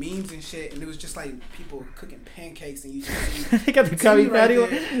like in memes and shit, and it was just like people cooking pancakes, and you just see. They got the See Cardi right Fatty one.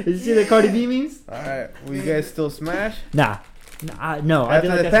 there. Did you see the Cardi B memes? All right, will you guys still smash? Nah, no. I've After been like the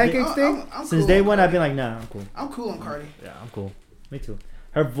that since pancakes day- thing? I'm since cool day on one. Cardi. I've been like, nah, I'm cool. I'm cool on Cardi. Yeah, I'm cool. Me too.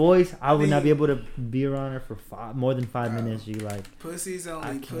 Her voice, I would not be mean- able to be around her for more than 5 minutes. You like, Pussy's I only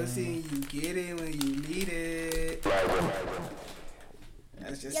can't. pussy, and you get it when you need it.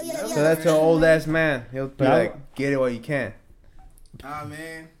 That's just. Yo, yo, another yo. So that's an man. old ass man. He'll be But I- like, get it while you can. Ah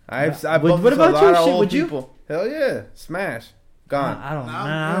man. I've What bumped about into a you? lot of Shit, old would you? people. Hell yeah, smash, gone, I don't, Nah, nah,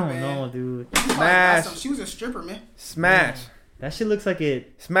 I I'm don't good, man. know, dude. She probably got Smash. some- She was a stripper, man. smash, That shit looks like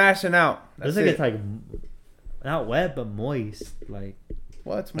it. smashing out. Looks That's like it. it's like not wet but moist,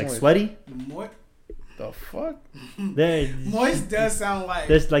 What's like moist? sweaty. Moist, The fuck? There, moist does sound like.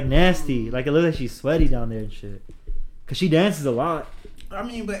 There's like nasty. Like it looks like she's sweaty down there and shit. Cause she dances a lot. I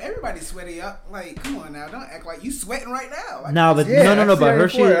mean, but everybody's sweaty up. Like, come on now, don't act like you sweating right now. Like, Nah, but Yeah, no. I've But seen her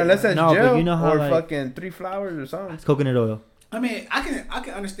it before, shit. unless that's no, gel but you know how or like fucking 3 flowers or something. it's coconut oil. I mean, I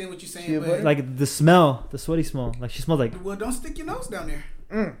can understand what you're saying, Yeah, but but- Like the smell, the sweaty smell. Like she smells like. well, don't stick your nose down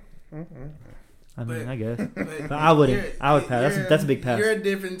there. Mm. I mean, But- I guess. But But I wouldn't. you're- I would pass. you're- That's a big pass. You're a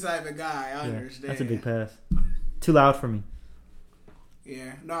different type of guy. I Yeah, understand. that's a big pass. Too loud for me.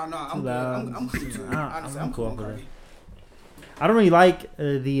 Yeah. No, I'm Too good. loud. I'm cool too. Honestly, I'm I'm cool cool on with Cardi. I don't really like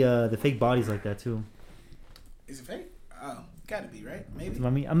the fake bodies like that too. Is it fake? Oh, gotta be right. Maybe.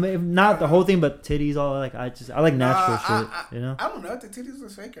 I mean, not the whole thing, but titties. All like I like natural shit. You know, I don't know if the titties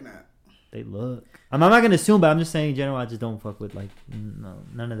was fake or not. they look. I'm not gonna assume, but I'm just saying in general. I just don't fuck with like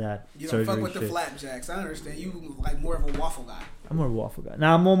none of that You don't surgery fuck with shit. the flapjacks. I understand. You like more of a waffle guy. I'm more of a waffle guy.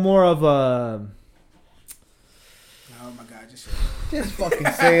 Now I'm more of a. Oh my god, just Just fucking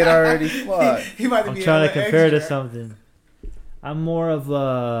say it already. Fuck. he about to I'm be trying to hella compare to extra. something. I'm more of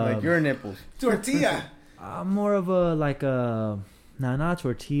a. Like your nipples. Tortilla. I'm more of a like a. Nah, not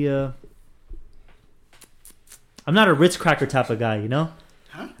tortilla. I'm not a Ritz cracker type of guy, you know.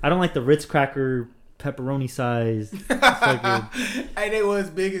 Huh? I don't like the Ritz cracker pepperoni size. Fucking, Hey, they was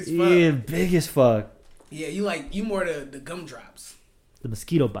big as fuck. yeah, big as fuck. Yeah, you more the gumdrops. The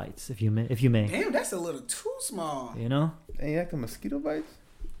mosquito bites, if you may. Damn, that's a little too small. You know, Hey, you like the mosquito bites?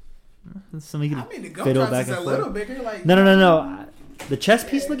 some you I can mean, the fiddle gumdrops back is and a little forth. bigger. Like No. The chest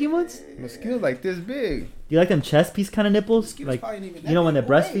piece looking ones. Mosquitoes like this big. You like them chest piece kind of nipples? Mosquitoes Like probably ain't even you know when they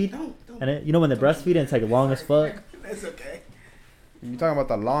that big. breastfeed, Don't. and you know when they breastfeed and it's like long as fuck. That's okay. You talking about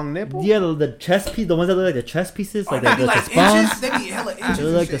the long nipple? Yeah, the chest piece, the ones that look like the chest pieces, like Oh, they be the like spawns. inches. They be hella inches. They look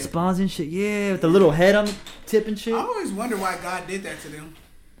and like the shit. spawns and shit. Yeah, with the little head on the tip and shit. I always wonder why God did that to them.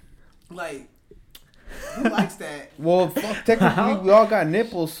 Like, who likes that? Well, fuck, technically we all got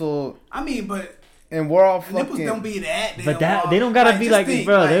nipples, so I mean, but and we're all nipples fucking. don't be that. But that- they don't gotta be just like,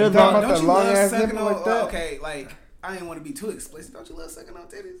 bro, they're don't- long- Don't about you the long love ass sucking nipple on? like that? Okay, like I didn't want to be too explicit. Don't you love sucking on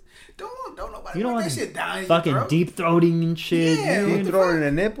titties? Don't nobody You don't want want that shit down in your fucking throat. deep throating and shit. Yeah, dude. what You the throw it fuck? in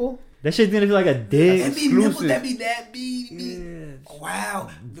a nipple? That shit's gonna feel like a That dick. be nipples exclusive. that be Yeah. wow.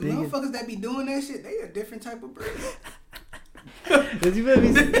 The Big- motherfuckers that be doing that shit, they a different type of breed. Does you feel me?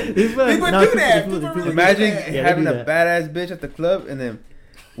 People do that. People really Imagine Yeah, they having do a that. badass bitch at the club and then,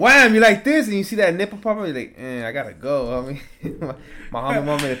 wham, you like this, and you see that nipple pop up, you're like, I gotta go. I mean, my homie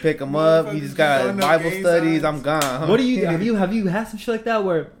want me to pick him up. He just got Motherfuckers Bible going up studies. gay I'm gone. What do you have you had some shit like that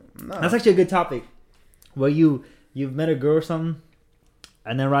where No. that's actually a good topic where you've met a girl or something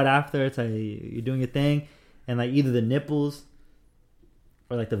and then right after it's like you're doing your thing and like either the nipples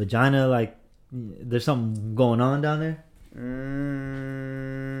or like the vagina like there's something going on down there.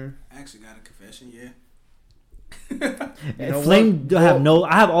 I actually got a confession, yeah. know Flame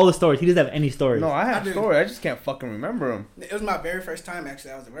what? I have all the stories. He doesn't have any stories. No, I have I do. story. I just can't fucking remember them. It was my very first time,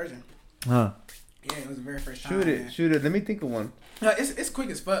 actually. I was a virgin. Huh. Yeah, it was the very first time. Shoot man. it, shoot it. Let me think of one. No, it's quick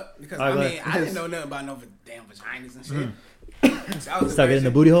as fuck because All right, I go mean ahead. I didn't know nothing about no damn vaginas and shit. So I was a Stuck it in the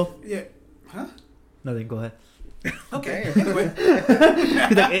virgin. booty hole? Yeah. Huh? Nothing, go ahead. Okay. Damn. Anyway.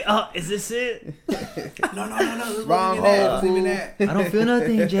 He's like, hey, is this it? No. This Wrong wasn't even that. It hole, wasn't even that. I don't feel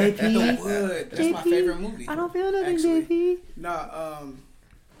nothing, The JP. Wood. That's my JP, favorite movie. I don't feel nothing, Actually. JP. No,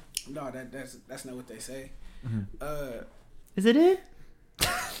 that's not what they say. Mm-hmm. Is it it?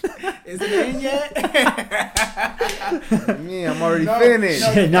 Is it in yet? Me, I'm already No, finished.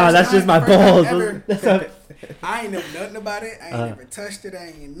 no. No, that's just my First time balls. ever. That's how- I ain't know nothing about it. I ain't Uh-huh. never touched it. I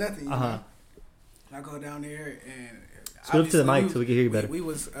ain't nothing. You Uh-huh. know? I go down there and Scoot up to the obviously mic so we can hear you better. We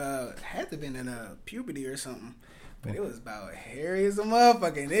was had to been in a puberty or something, but it was about hairy as a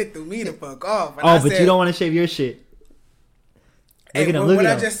motherfucker, and it threw me the fuck off. And Oh, I but said, you don't want to shave your shit. Hey, Look at him, what look what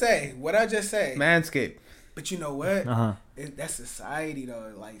at I him. just say? What I just say? Manscaped. But you know what? Uh-huh. That's society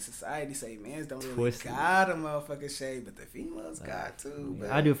though. Like society say, mans don't really Twisted. got a motherfucking shave, but the females got too.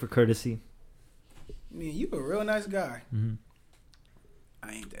 But I do it for courtesy. I mean, you a real nice guy. Mhm.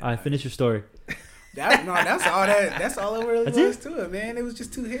 I ain't that. All right, nice. finish your story. That's all that. That's all it really That's was it? to it, man. It was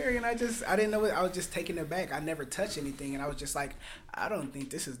just too hairy, and I didn't know it. I was just taking it back. I never touched anything, and I was just like, I don't think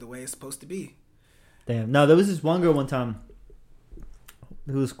this is the way it's supposed to be. Damn. No, there was this one girl one time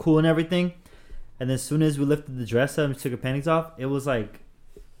who was cool and everything, and then as soon as we lifted the dress up and took her panties off, it was like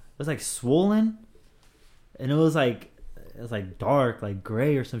swollen, and it was like dark, like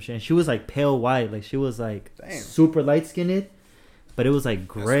gray or some shit. And she was like pale white, like she was like Damn. super light skinned, but it was like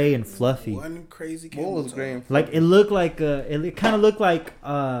gray and fluffy. One crazy. What camel was toe. gray and Like it looked like it kind of looked like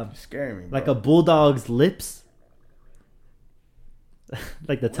scaring me, bro. like a bulldog's lips,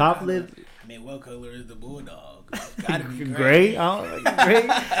 like the top lip. I mean, what color is the bulldog? Gotta be gray. Gray? I don't know, gray.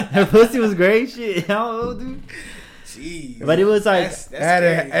 Her pussy was gray. Shit, I don't know, dude. Jeez. But it was like, That's It had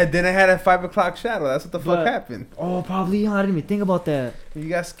scary. and then it had a 5 o'clock shadow. That's what the fuck But- happened. oh, probably. I didn't even think about that. You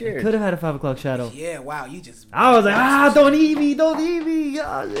got scared. Could have had a 5 o'clock shadow. Yeah, wow, you just. I was like, don't eat me, don't eat me.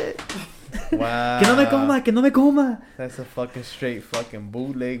 Oh, shit. Wow. Que no me coma. That's a fucking straight fucking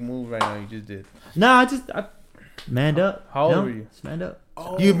bootleg move right now. You just did. Nah, I manned up. How old No, were you? Just manned up.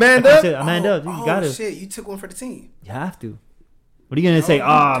 Oh, You manned up? I manned up. You gotta. Shit, you took one for the team. You have to. What are you gonna say? you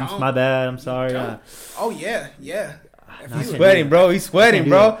Oh, don't. my bad. I'm sorry. Don't. Oh yeah. If Nah, I you- can't Sweating, bro. He's sweating, do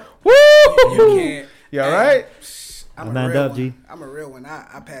bro. you Woo! can't. You alright? I'm I a manned real up, one. G. I'm a real one.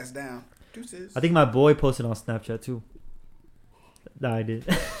 I passed down. Deuces. I think my boy posted on Snapchat too. Nah, I did.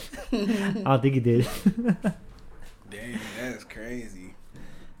 I don't think he did. Damn, that's crazy.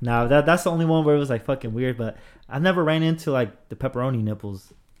 Nah, that's the only one where it was like fucking weird. But I never ran into like the pepperoni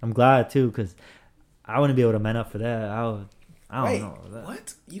nipples. I'm glad too, because I wouldn't be able to man up for that. I don't Wait, know. That.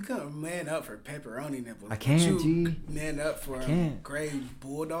 what? You couldn't man up for pepperoni nipples. I can't, But you G. Man up for a can't. gray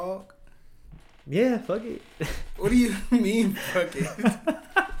bulldog? Yeah, fuck it. What do you mean, fuck it?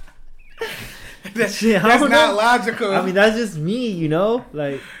 Shit, I That's don't not know. logical. I mean, that's just me, you know.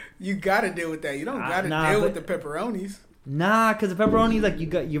 Like, you gotta deal with that. You don't gotta nah, deal but- with the pepperonis. nah, because the pepperoni, like, you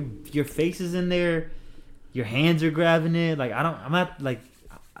got your face is in there, your hands are grabbing it. Like,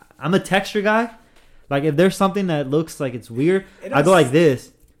 I'm a texture guy. Like, if there's something that looks like it's weird, It I go does- like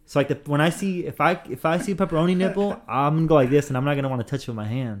this. So like if I see a pepperoni nipple, I'm gonna go like this, and I'm not gonna want to touch it with my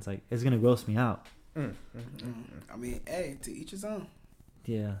hands. Like, it's gonna gross me out. I mean, hey, to each his own.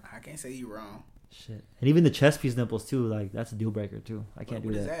 Yeah, I can't say you wrong. shit. And even the chest piece nipples too. Like, that's a deal breaker too. I can't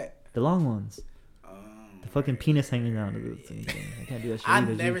What do is that. that? The long ones, the fucking right. penis hanging out of the thing. I can't do that shit. I've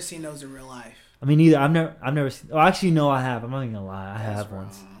either, G. never seen those in real life. I mean, either I've never seen. Oh, actually, no, I have. I'm not even gonna lie. I That's have wrong.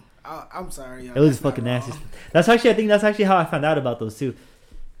 once. I'm sorry, y'all. It was That's not fucking wrong. nasty. I think that's actually how I found out about those too.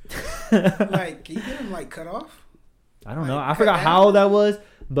 Like, can you get them like cut off? I don't know. like, I cut forgot down? how that was,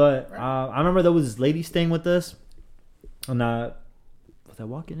 but Right. I remember there was this lady staying with us, and was I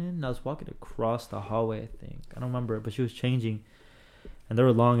walking in? I was walking across the hallway. I think I don't remember, but she was changing, and they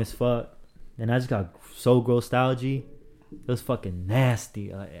were long as fuck. And I just got so grossed out. G. It was fucking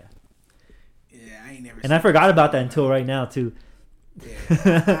nasty. Yeah. Yeah, I ain't never. And I forgot about that until right now too.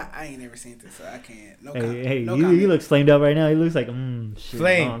 Yeah, I ain't never seen this, so I can't. No comment. Hey, no you comment. look flamed up right now. He looks like shit,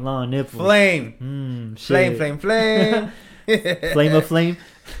 Flame. long nipples. Flame. Shit. Flame. Flame of flame.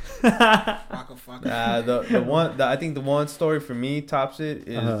 Waka fuck. I think the one story for me tops it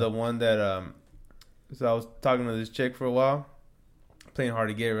is Uh-huh. the one that so I was talking to this chick for a while, playing hard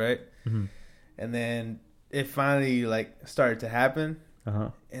to get, right? Mhm. And then it finally like started to happen, Uh-huh.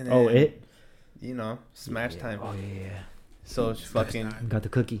 and then, Oh, it. you know, smash Yeah. time. Oh yeah. So she fucking time. Got the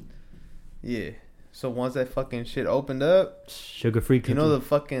cookie. yeah. So once that fucking shit opened up, Sugar free cookie. you know the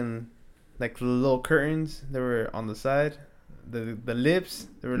fucking like the little curtains that were on the side, the lips,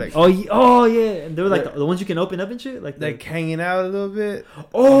 they were like Oh yeah. And they were like the ones you can open up and shit. Like hanging out a little bit.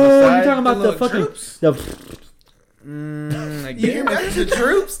 oh, on the you're side. talking about the little fucking droops? the I You hear guess. me? The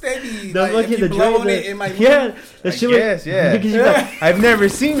droops, they be the like, if fucking you the blow on the- it, it might yeah. move. The I shit guess, yeah. because you like, I've never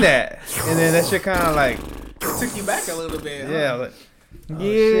seen that, and then that shit kind of like Took you back a little bit. Huh? yeah, like oh,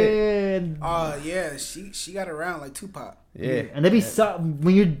 shit. yeah. Oh yeah, she got around like Tupac. Yeah. And they be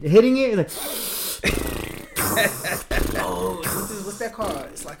when you're hitting it, it's like Oh, what's that called?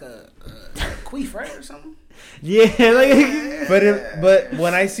 It's like a queef, right, or something? yeah, like But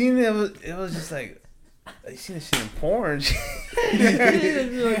when I seen it, it was just like I seen this shit in porn.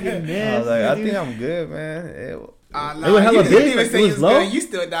 I was like, I think I'm good, man. It was hella you didn't big, even like, say it you was was low? good. You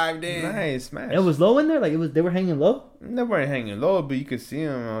still dived in. Nice, smash. it was low in there. Like they were hanging low. They weren't hanging low, but you could see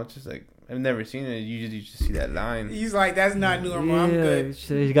them. I was just like, I've never seen it. You just see that line. He's like, that's not normal. I'm good.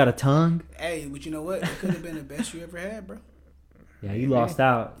 shit, you got a tongue. Hey, but you know what? It could have been the best you ever had, bro. Yeah, you lost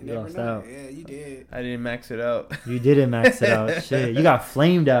out. You You never lost know. out. Yeah, you did. I didn't max it out. You didn't max it out. Shit, you got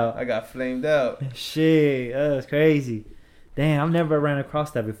flamed out. I got flamed out. Shit, that's crazy. Damn, I've never ran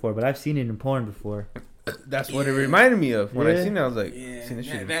across that before, but I've seen it in porn before. That's what it Yeah. reminded me of. When I Yeah. seen it, I was like, Yeah, seen this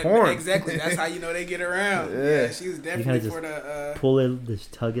shit in that- porn. exactly. That's how you know they get around. Yeah. Yeah, she was definitely just for the. Pull it,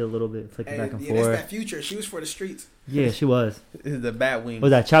 just tug it a little bit, flick it back and Yeah, that's forth. that future. She was for the streets. Yeah, she was. This is the bat wing. What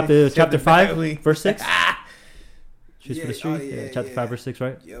was that chapter She had the bat 5, wing. verse 6? She was for Yeah, the street. oh, yeah, Chapter yeah. 5, verse 6,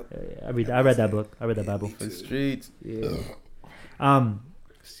 right? Yep. Yeah, I read that book. I read that Bible. For the streets. Yeah.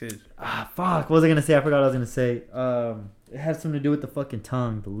 Shit. Fuck. What was I gonna say? I forgot what I was gonna say. It has something to do with the fucking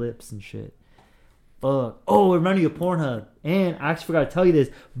tongue, the lips, and shit. Fuck. Oh, it reminded me of Pornhub, and I actually forgot to tell you this,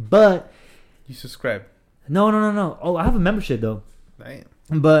 but You subscribe. no. Oh, I have a membership though. Damn.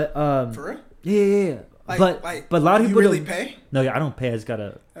 But For real? yeah. Like, but a lot of you people really don't- pay? No, yeah, I don't pay. I just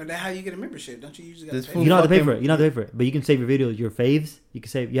gotta. Or that how you get a membership? Don't you usually This gotta fool- pay? You don't have to pay fucking- for it. You don't have to pay for it. But you can save your videos, your faves. You can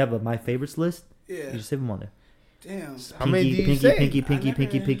save. You have a my favorites list. You Yeah. just save them on there. Damn. How many do you Pinky, say? pinky, I pinky, never-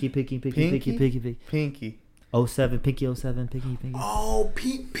 pinky, pinky, pinky, pinky, pinky, Pinky? pinky, pinky. Pinky. 07, Pinky 07, Pinky. Oh,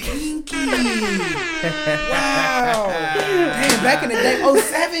 Pinky. Wow. Damn, back in the day,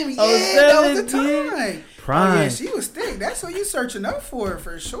 07. Yeah, that was the time. Prime. Oh, yeah, she was thick. That's what you searching up for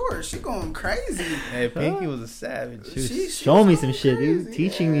sure. She going crazy. Hey, Pinky was a savage. She was showing me some shit, dude. crazy.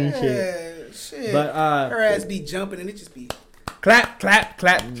 Teaching me and shit. Yeah, shit. But, her ass be jumping and it just be... Clap,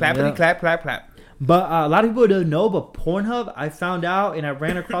 clappity, clap. But a lot of people don't know, but Pornhub, I found out and I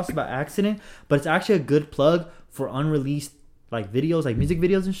ran across it by accident, but it's actually a good plug for unreleased like videos, like music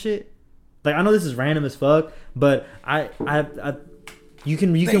videos and shit. Like I know this is random as fuck, but you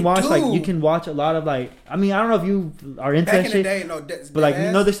can watch like you can watch a lot of like I mean I don't know if you are into Back that in shit, the day, no, but like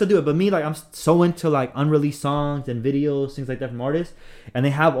you know they still do it. But me like I'm so into like unreleased songs and videos, things like that from artists, and they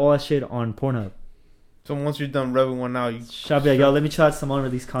have all that shit on Pornhub. So once you're done rubbing one out, you shall be like, yo, let me try some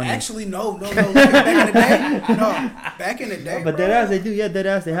unreleased content. Actually, no. Back in the day, but bro. deadass they do, yeah,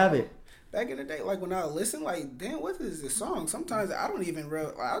 deadass they have it. Back in the day, like when I listen, like, damn, what is this song? Sometimes I don't even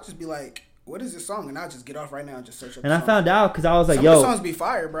I'll just be like, what is this song? And I'll just get off right now and just search up. And the I song. found out because I was like, Some yo, of the songs be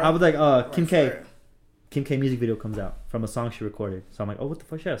fire, bro. I was like, Kim K. Fire. Kim K music video comes out from a song she recorded. So I'm like, oh, what the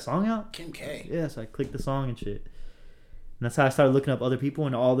fuck? She had a song out? Kim K. Yeah, so I clicked the song and shit. And that's how I started looking up other people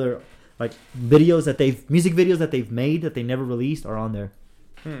and all their like music videos that they've made that they never released are on there.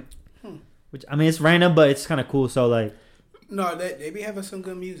 Which I mean, it's random, but it's kind of cool. So like, no, they be having some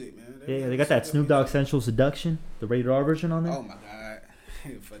good music, man. they got that Snoop Dogg Sensual Seduction, the rated R version on there. Oh my god,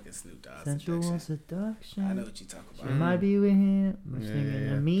 fucking Snoop Dogg Sensual Seduction. I know what you talk about. She might be with him. I'm thinking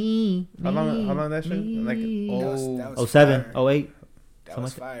of me. How long that shit? Like That was 07, fire. 08. That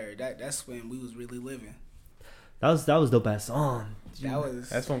was fire. That's when we was really living. That was dope ass song.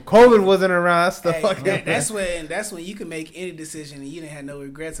 That's when COVID wasn't around. That's the fucking. That's when you can make any decision and you didn't have no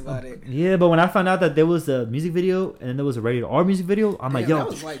regrets about it. Yeah, but when I found out that there was a music video and then there was a rated R music video, I'm like, yo, that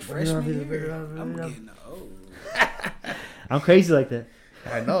was like freshman year. I'm getting old. I'm crazy like that.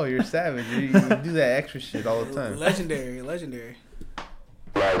 I know you're savage. You do that extra shit all the time. Legendary.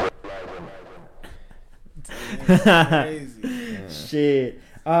 Crazy. Shit.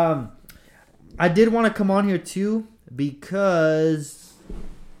 I did want to come on here too because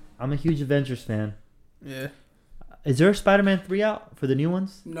I'm a huge Avengers fan. Yeah. Is there a Spider-Man 3 out for the new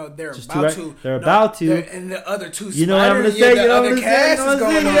ones? No, they're Just about two, to. They're about to. And the other two. You know what I'm gonna say? The You know what other I'm gonna cast say? is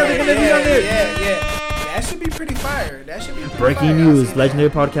going on. Yeah, they're gonna be on there. Yeah. That should be pretty fire. Breaking fire. news, Legendary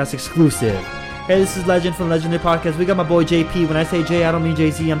Podcast exclusive. Hey, this is Legend from Legendary Podcast. We got my boy JP. When I say J, I don't mean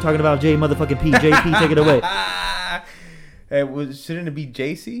Jay-Z. I'm talking about J motherfucking P. JP, take it away. Hey, shouldn't it be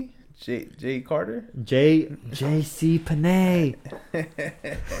JC? J Carter? JC Panay. That's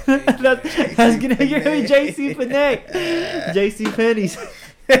gonna hear me, JC Panay. JC Pennies.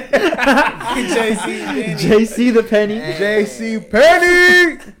 JC the Penny. JC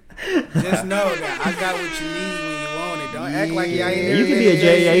Penny. Just know that I got what you need when you want it. Don't act like y'all ain't there. You can be a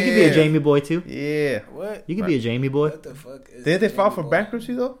J. Yeah, you can be a Jamie boy too. Yeah. What? You can be a Jamie boy. What the fuck? Did they file for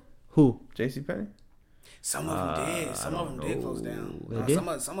bankruptcy though? Who? JC Penny. Some of them did. Some of them did close down. They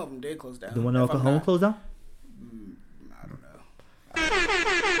did? Some of them did close down. The one in Oklahoma closed down? I don't know.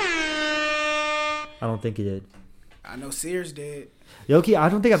 I don't think it did. I know Sears did. Yoki, I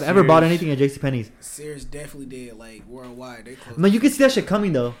don't think I've ever bought anything at JCPenney's. Sears definitely did. Like worldwide, they closed. I mean, you can see that shit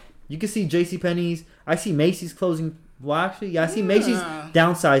coming though. You can see JCPenney's. I see Macy's closing. Well, actually, yeah, I see Macy's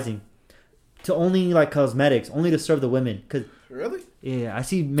downsizing to only like cosmetics, only to serve the women. Cause really? Yeah, I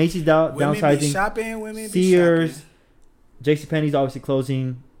see Macy's Women downsizing. be shopping. Women Sears, be JCPenney's obviously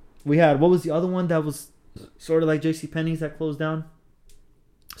closing. We had, what was the other one that was sort of like JCPenney's that closed down?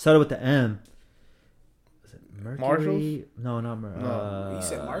 Started with the M. Was it Mercury? Marshalls? No, not No. You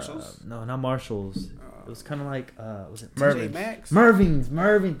said Marshalls? No, not Marshalls. It was kind of like, was it TJ Maxx? Mervyn's.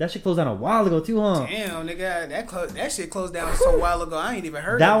 That shit closed down a while ago too, huh? Damn, nigga, that shit closed down so a while ago. I ain't even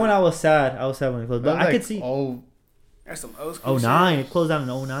heard That of one it. I was sad. I was sad when it closed. But I could see. Oh, That's some old school 09. shit. It closed down in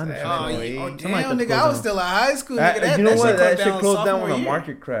 09 or Oh, something. damn, like that nigga, I was closed still in high school, nigga. you know what? That shit closed down sophomore when the year.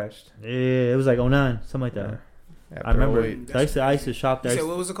 market crashed. Yeah, it was like 09, something like that. Yeah, I remember. wait. I used to shop You there. said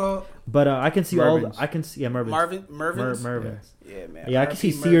what was it called? But I can see Mervyn's. I can see Mervyn's. Mervyn's? Mervyn's. Yeah, man. Yeah, I can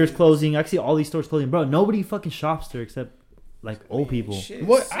see RP Sears Mervyn's. closing. I can see all these stores closing. Bro, nobody fucking shops there except like old people. Shit,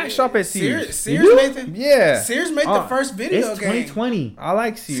 What? I shop at Sears. Sears You do? made the Yeah. Sears made the first video It's game. 2020. I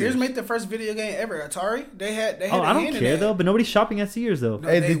like Sears. Sears made the first video game ever. Atari. They had. Oh, a I don't hand in care that. though. But nobody's shopping at Sears though. No,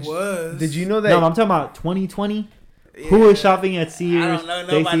 Hey, they did you know that? No, I'm talking about 2020. Yeah. Who is shopping at Sears? I don't know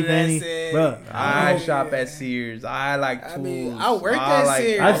nobody that JCPenney? said- Bro, I Oh, shop yeah. at Sears. I like tools. I mean, I worked at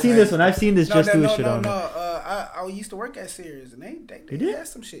Sears. I've seen this one. I've seen this just do shit on it. I used to work at Sears, and they You did? had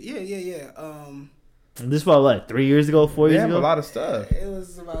some shit. Yeah. And this was what 3 years ago, 4 They years have ago. a lot of stuff. It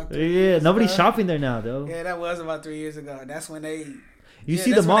was about 3 Yeah, years nobody's ago. shopping there now, though. Yeah, that was about 3 years ago. That's when they. You yeah, see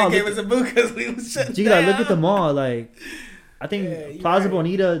the that's when mall. They gave Look, us a boot because we was shut gee, down. like, look at the mall. Like, I think Yeah, you Plaza right.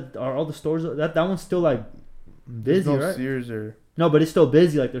 Bonita are all the stores. That one's still like There's busy, no right? Sears or No, but it's still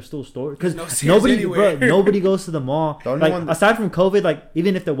busy. Like there's still stores because No Sears nobody, anywhere. bro, nobody goes to the mall. The only Like one- aside from COVID, like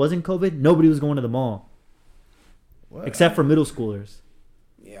even if there wasn't COVID, nobody was going to the mall what? except for middle schoolers.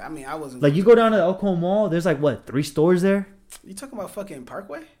 Yeah, I mean, I wasn't. Like you go down to the Elkhorn Mall, there's like what 3 stores there. You talking about fucking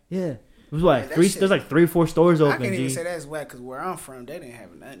Parkway? Yeah, it was what Yeah, that 3. shit- There's like 3 or 4 stores I open. can't even G. say that's whack because where I'm from, they didn't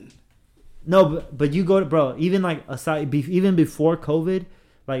have nothing. No, but you go to bro. Even like aside, even before COVID,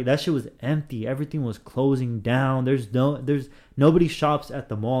 like that shit was empty. Everything was closing down. There's nobody shops at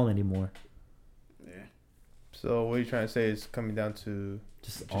the mall anymore. Yeah. So what are you trying to say is coming down to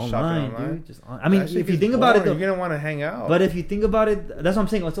Just shopping online, online? dude. Just I mean, That shit if you gets think about it, boring. though, You're gonna want to hang out. but if you think about it, that's what I'm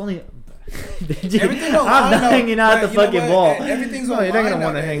saying. It's only Everything I'm online, not though. hanging out at But the you know fucking what? mall. Everything's no, online. you're not gonna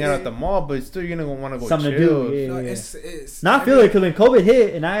want to nowadays. hang out at the mall, but still you're gonna want to go Something to chill. do, yeah. No, it's Not feel it because when COVID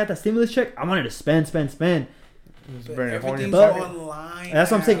hit and I got that stimulus check, I wanted to spend. It's but very horny. everything's But- online. And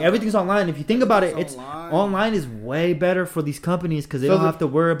that's what I'm saying. now. Everything's online. If you think about it, Everything's it's online. online is way better for these companies because they So don't the- have to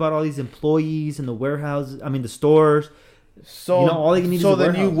worry about all these employees in the warehouses. I mean, the stores. So You know, all you need is so a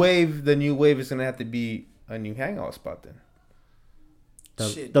the new warehouse. wave is gonna have to be a new hangout spot then.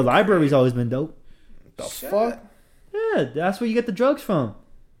 Shit, The library's always been dope. The Shut fuck? up. Yeah, that's where you get the drugs from.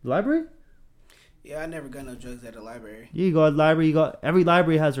 The library. Yeah, I never got no drugs at the library. You go to the library. You got every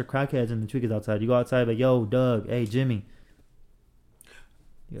library has their crackheads and the tweakers outside. You go outside like, yo, Doug, hey, Jimmy.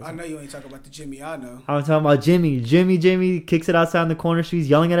 You got I some- know you ain't talking about the Jimmy I know. I'm talking about Jimmy. Jimmy kicks it outside in the corner. She's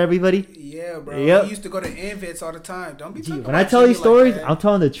yelling at everybody. Yeah, bro. Yep. He used to go to Invets all the time. Don't be Gee, talking when I about tell Jimmy these stories, like that. I'm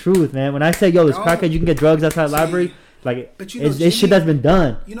telling the truth, man. When I say, yo, this Don't- crackhead, you can get drugs outside the Gee, library, like, but you know it's shit Jimmy- that's been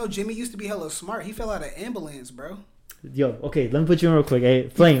done. You know, Jimmy used to be hella smart. He fell out of ambulance, bro. Yo, okay, let me put you in real quick. Hey,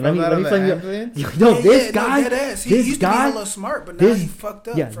 Flame, let me Fell out of flame the you. ambulance? Yo, Yeah, this yeah, guy, no, deadass. He this used guy, to be hella smart, but now this- he fucked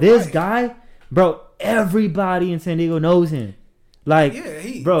up. yeah, for this life. guy, bro, everybody in San Diego knows him. Like,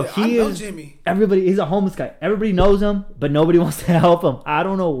 Yeah, bro, I he know is. Jimmy. Everybody, he's a homeless guy. Everybody knows him, but nobody wants to help him. I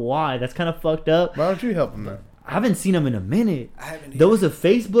don't know why. That's kind of fucked up. Why don't you help him then? I haven't seen him in a minute. I haven't. There was a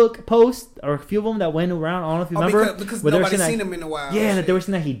Facebook post or a few of them that went around. I don't know if you remember. because where they were nobody's saying seen that- him in a while. Yeah, that Shit. they were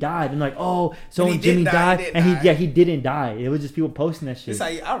saying that he died. And like, oh, so And when he Jimmy didn't die, died, he didn't and die. he didn't die. It was just people posting that shit. This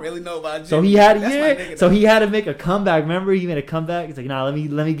how I really know about Jimmy. So he had That's my yeah. nigga, So though. he had to make a comeback. Remember, he made a comeback. He's like, nah, let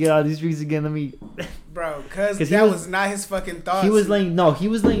me get out of these streets again. Let me. Bro, because 'Cause he that was- was not his fucking thoughts. He was laying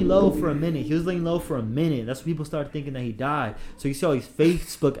low for a minute. That's when people started thinking that he died. So you see all these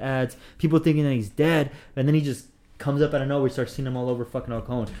Facebook ads, people thinking that he's dead, and then he just comes up out of nowhere. You start seeing him all over fucking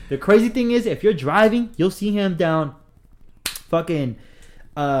Alcone. The crazy thing is, if you're driving, you'll see him down, fucking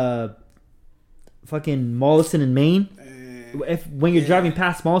Mollison in Maine. When you're Yeah. driving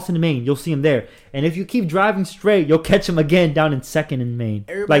past Mollison in Maine, you'll see him there. And if you keep driving straight, you'll catch him again down in Second in Maine.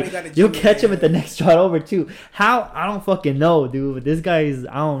 Everybody Like got a you'll Jimmy catch him in at the there. next shot over too. How I don't fucking know, dude. But this guy is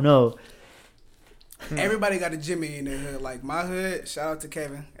I don't know. Everybody got a Jimmy in their hood. Like my hood, shout out to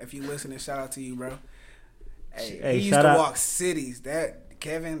Kevin. If you listening, shout out to you, bro. Hey, he used shout to out- walk cities. That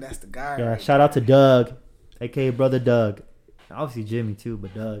Kevin, that's the guy. Yeah, right? shout out to Doug, aka brother Doug. Obviously Jimmy too,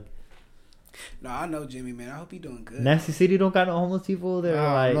 but Doug. No, I know Jimmy, man. I hope he doing good. Nasty City don't got no homeless people there.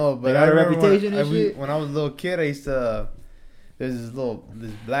 I Like don't know, they but got I a remember reputation and shit. when I was a little kid, I used to. There's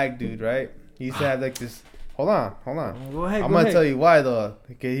this black dude, right? He used to have like this. Hold on. Go ahead, I'm go gonna ahead. tell you why though.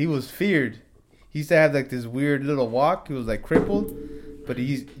 Okay, he was feared. He used to have like this weird little walk. He was like crippled, but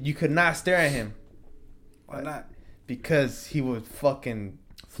you could not stare at him Why not? because he would fucking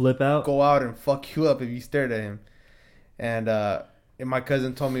Flip out. go out and fuck you up if you stared at him. And my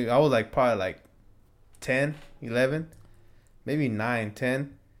cousin told me I was like probably like 10, 11, maybe 9,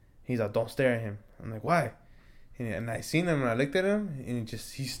 10. He's like, don't stare at him. I'm like, why? And I seen him and I looked at him and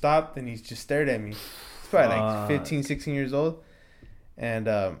he stopped and he just stared at me. He's probably like 15, 16 years old. And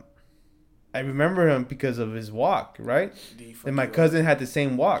I remember him because of his walk, right? And my cousin had the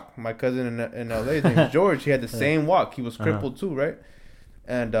same walk. My cousin in LA, his name is George. He had the same walk. He was crippled too, right?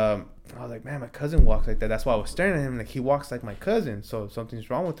 And I was like, man, my cousin walks like that. That's why I was staring at him. Like, he walks like my cousin. So something's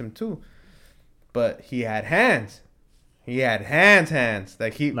wrong with him too. But he had hands. He had hands.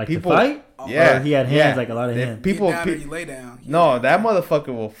 Like people to fight. Yeah, Or he had hands like a lot of The hands. People, Get down or you lay down. no, that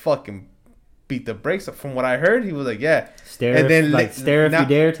motherfucker will fucking beat the brakes up. From what I heard, he was like, yeah. Stare And then, like like, stare if now- you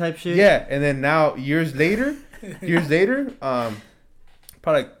dare type shit. Yeah, and then now years later,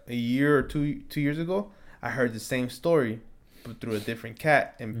 probably like a year or 2 years ago, I heard the same story, but through a different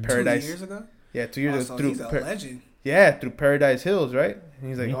cat in Paradise. 2 years ago? Yeah, 2 years Oh, ago so through he's a legend. Yeah, through Paradise Hills, right? And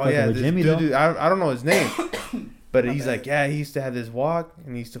he's like, He oh fucking yeah, with this Jimmy, dude, though. I don't know his name, but My he's bad. like, yeah, he used to have this walk,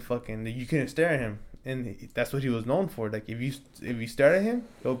 and he used to fucking, you couldn't stare at him, and that's what he was known for. Like if you stare at him,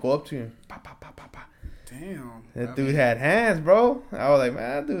 he'll go up to you, pa pa pa pa pa. Damn. That dude had hands, bro. I was like,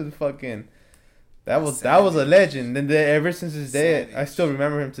 man, that dude's fucking. That was Savage. a legend. And then ever since his day, I Savage. still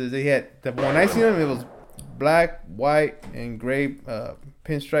remember him to this day. He had when I seen him, it was black, white, and gray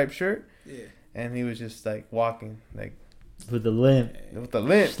pinstripe shirt, Yeah. and he was just like walking like With the limp. with the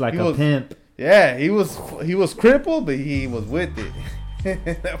limp. Just like he a was, pimp. Yeah, he was crippled, but he was with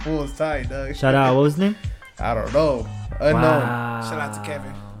it. That fool was tight, dog. Shout out. What was his name? I don't know. Unknown. Wow. Shout out to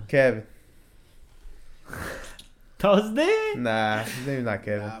Kevin. Kevin. That was his name? Nah, his name's not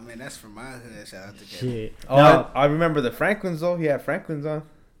Kevin. Nah, man, that's from my hood. Shout out to Kevin. Shit. Oh, Now, I remember the Franklins though. He had Franklins on.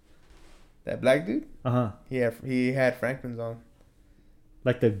 That black dude. uh-huh. He had Franklins on.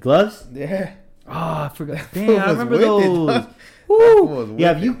 Like the gloves? Yeah. Oh, I forgot. fool Damn, I was remember with it, those. dog. That fool Woo. was with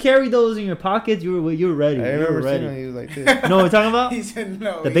Yeah, if you it. carry those in your pockets, you were ready. I You were remember seeing him. ready. He was like this. You know what we're talking about? He said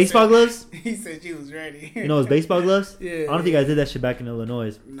no. The he baseball said, gloves? He said you was ready. You know those baseball gloves? Yeah. I don't think I did that shit back in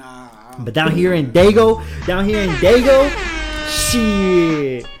Illinois. Nah. But down here in Dago,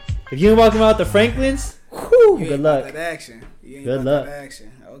 shit. If you ain't walking around with the Franklins, whew, You good ain't luck. about that action. You ain't Good about luck. That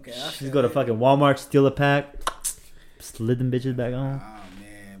action. Okay. I Just feel go to it. fucking Walmart, steal a pack, slid them bitches back Oh on.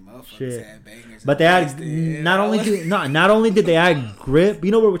 man, motherfuckers Shit. had bangers. But they in had place then. not only did they add grip.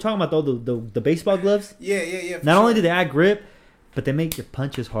 You know what we're talking about though, the baseball gloves. Yeah. for Not only sure. did they add grip, but they make your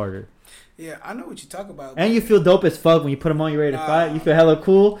punches harder. Yeah, I know what you talk about. And you feel dope as fuck when you put them on. You ready to Nah. fight. You feel hella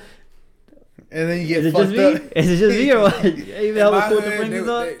cool. And then you get Is it just fucked me? up. Is it just me or what? You feel In hella my cool with the hood, Franklins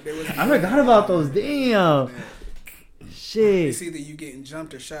on? they was- I forgot about those. Damn. Man, Shit. It's either you getting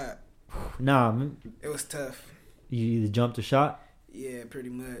jumped or shot. Nah, man. It was tough. You either jumped or shot. Yeah, pretty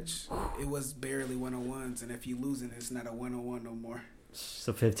much. It was barely 1-on-1s, and if you losing, it's not a 1-on-1 no more.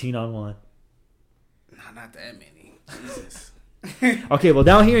 So 15 on 1. Nah, not that many. Jesus. Okay, well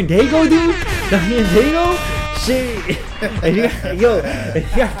down here in Dago, dude. Down here in Dago, shit.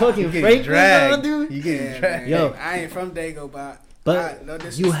 If you got fucking You get Franklins dragged. on, dude. You get Yeah, dragged. man. Yo. I ain't from Dago, but But no you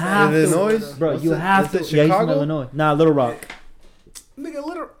disrespect. have to, Illinois? bro. What's You it- have what's to. it, Yeah, he's from Chicago? Illinois. Nah, Little Rock.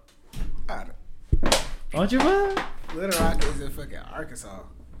 Nigga, Aren't you, bro? Little Rock is in fucking Arkansas.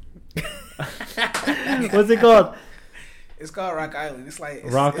 What's it called? It's called Rock Island. It's like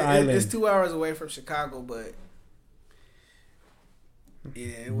Rock Island. It's 2 hours away from Chicago, but yeah,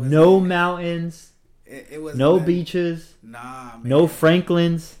 it was No mountains, It was no beaches, Nah, man. no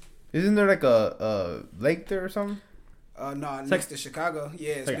Franklins. Isn't there like a lake there or something? No, It's next to Chicago. Yeah,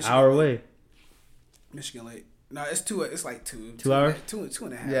 It's like an Michigan hour Lake. away. Michigan Lake. No, it's two. It's like two. 2 hours? Two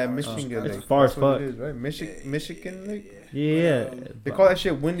and a half. Yeah, hours from Michigan Chicago. Lake. It's far as That's what fuck. it is, right? Michigan Lake. Yeah. But, They call that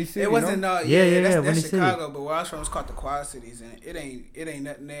shit Windy City. It wasn't. no? Yeah, yeah, that's, Windy that's City. Chicago, but where I was from, it's called the Quad Cities, and it ain't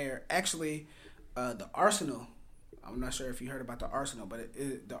nothing there. Actually, the Arsenal. I'm not sure if you heard about the Arsenal, but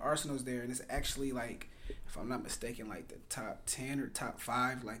the Arsenal's there, and it's actually like, if I'm not mistaken, like the top 10 or top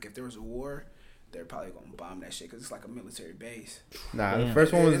 5. Like if there was a war, they're probably gonna bomb that shit because it's like a military base. Nah, Damn. the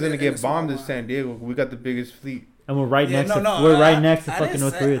first one was In gonna a get small bombed in line. San Diego. We got the biggest fleet. And we're right Yeah, next to no, we're I- right next to I fucking didn't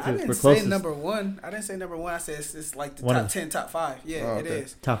North say- Korea I too. didn't We're say closest. number one. I didn't say number one. I said it's like the One top of- 10, top 5. Yeah, Oh, it okay.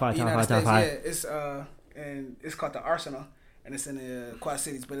 is. Top five, The top United five, top States, five. Yeah, and it's called the Arsenal, and it's in the Quad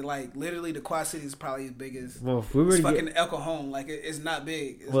Cities. But like literally, the Quad Cities is probably as big as Well, if we were it's to fucking get, El Cajon. Like it's not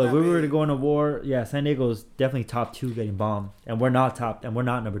big. It's well, if not we were to big. go into war, yeah, San Diego's definitely top 2 getting bombed, and we're not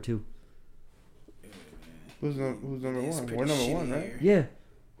number 2. Who's number It's one? pretty We're number shitty 1, right? here. Yeah,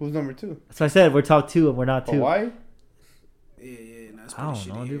 Who's number 2? so I said we're top 2 and we're not 2. Hawaii. Yeah, no, it's I pretty don't shitty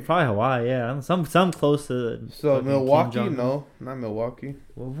know, here. dude. Probably Hawaii. Yeah, some close to. So fucking Milwaukee? Kim Jong-un. No, not Milwaukee.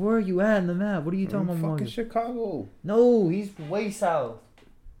 Well, where are you at in the map? What are you talking about? Fucking Milwaukee? Chicago. No, he's way south.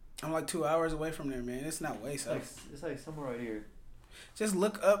 I'm like 2 hours away from there, man. It's not way south. It's like somewhere right here. Just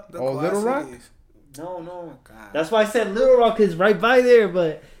look up the Oh, Quad Little Rock? Cities. No, Oh God. that's why I said Little Rock is right by there.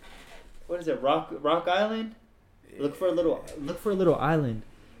 But what is it? Rock Island. Look for a little island.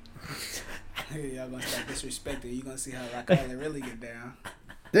 Y'all gonna start disrespecting. You gonna see how Rock Island really get down.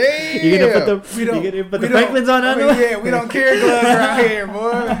 Damn. You're gonna put the We don't- you gonna put we the don't- Franklins on I that? mean, yeah, we don't carry gloves around here,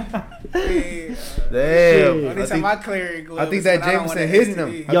 boy. Yeah. Damn. Shit. Only time I carry gloves. I think is that when I don't want Jameson an hitting him.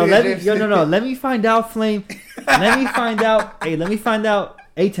 STD. I Yo, think let it's me no. Let me find out, Flame. Let me find out. Hey, let me find out.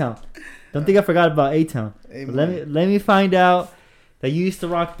 A-Town. Don't think I forgot about A-Town. Hey, But let man. me find out that you used to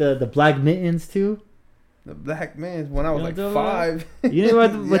rock the black mittens too. The black man when I was You like know what I'm 5. You know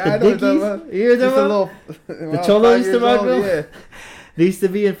what with Yeah, I the know what you're talking dickies? about. You know Just what a I'm little. The Cholo used to rock them? Yeah. They used to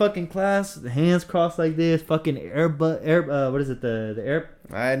be in fucking class, the hands crossed like this, fucking what is it, the air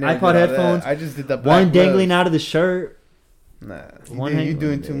I never iPod did all headphones. that. I just did the black one dangling gloves. out of the shirt. Nah, One you hand-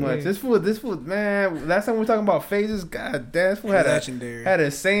 doing too much. This fool, man. Last time we were talking about phases, god damn, this fool Legendary. had the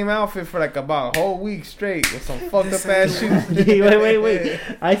same outfit for like about a whole week straight with some fucked up ass same shoes. wait.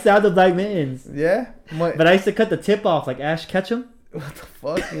 I used to have the black mittens, Yeah, but I used to cut the tip off like Ash Ketchum. what the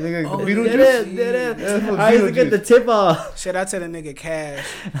fuck? You look like Oh, Beetlejuice. dead That's what I used to get the Beetlejuice. tip off. Shout out to the nigga Cash.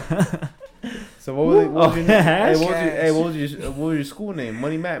 So what was, what was your name? Cash. What was your school name?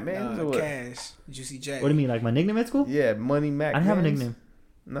 Money Mac Man? or what? Cash. Juicy J. What do you mean, like my nickname at school? Yeah, Money Mac. I didn't have a Mans. nickname.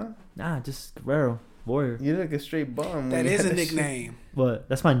 No, Nah, just Guerrero, Warrior. you look like a straight bum. That when you is had a that shit. nickname. But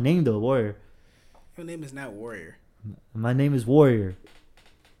that's my name though, Warrior. Your name is not Warrior. My name is Warrior.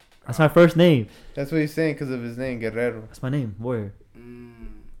 That's my first name. That's what he's saying because of his name, Guerrero. That's my name, Warrior.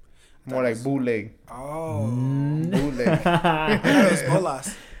 More like bootleg. Oh. Bootleg. I thought it was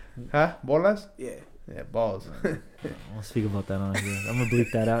Bolas. Huh? Bolas? Yeah. Yeah, balls. I won't speak about that on here. I'm gonna bleep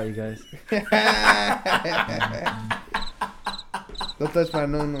that out, you guys. Don't touch my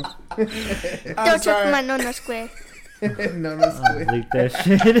no. Don't touch my nonna square. no, I'm gonna squid. bleep that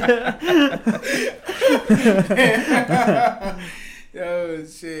shit. Yo,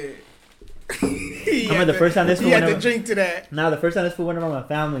 shit. I remember the first time this He fool had went to over. drink to that. Nah, the first time this fool went around my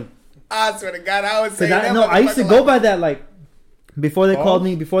family. I swear to God, I was Cause saying that. no, I used to motherfucker go like- by that like before they Balls?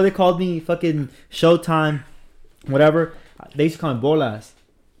 called me fucking Showtime, whatever. They used to call me Bolas,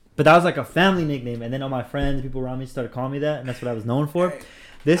 but that was like a family nickname. And then all my friends, people around me started calling me that, and that's what I was known for. Hey,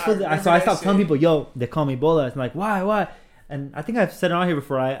 This I was remember so I that stopped telling shit. people, yo, they call me Bolas. I'm like, why? And I think I've said it on here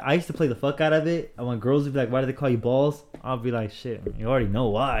before. I used to play the fuck out of it. And when girls would be like, why do they call you balls? I'll be like, shit, you already know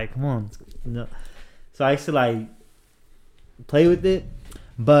why. Come on. No. So I used to like play with it.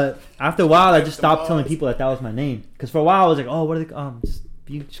 But after a while, I just stopped telling people that was my name. Because for a while, I was like, oh, what are they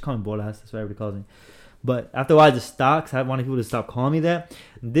you just call me Bolas. That's what everybody calls me. But after a while, I just stopped. 'Cause I wanted people to stop calling me that.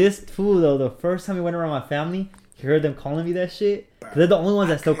 This fool, though, the first time he went around my family, he heard them calling me that shit. 'Cause they're the only ones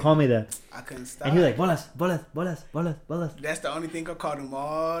that still call me that. I couldn't stop. And he was like, Bolas, Bolas, Bolas, Bolas, Bolas. That's the only thing I called him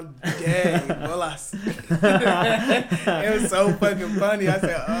all day. Bolas. It was so fucking funny. I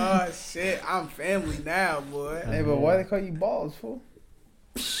said, oh shit, I'm family now, boy. Hey, but why they call you balls, fool?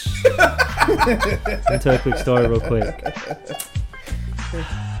 I'll tell a quick story real quick.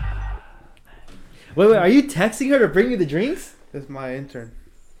 Wait, are you texting her to bring you the drinks? That's my intern.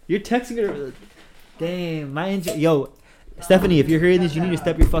 You're texting her. Damn, my engine. Yo, Stephanie, if you're hearing this, you need to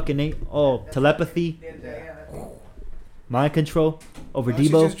step your fucking name. Oh, telepathy, mind control over Why don't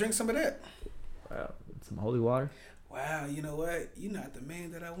you Debo. just drink some of that? Some holy water. Wow, you know what? You're not the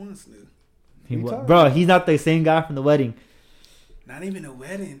man that I once knew. You talking Bro, he's not the same guy from the wedding. Not even a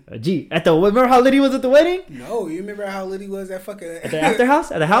wedding. Gee, remember how lit he was at the wedding? No, you remember how lit he was at fucking At the after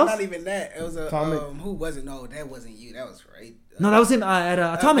house? At the house? Not even that. It was a Atomic. who was it? No, that wasn't you. That was right. No, that was him at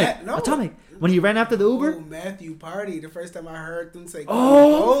Atomic. Matt, no. Atomic. When he ran after the Uber? Oh, Matthew Party. The first time I heard them say,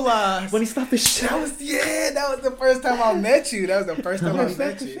 Oh, Bolas. when he stopped the shit. That was the first time I met you. That was the first time I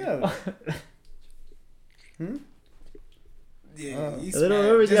met you. Yeah, you A little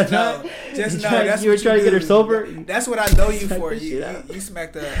smacked. over, Just know, just know. That's you were what trying to get her do. sober. That's what I know you Smack for. the shit out. You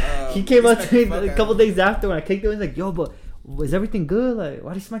smacked the. He came you up smacked to me the fuck a out couple of her. days after when I kicked him. He's like, "Yo, but was everything good? Like,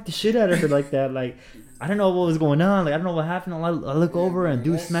 why did he smack the shit out of her like that? Like, I don't know what was going on. Like, I don't know what happened. I look over and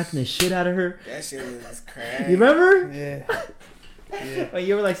dude smacking the shit out of her. That shit was crazy. You remember? Yeah. When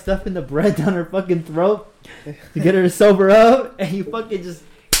you were like stuffing the bread down her fucking throat to get her to sober up, and you fucking just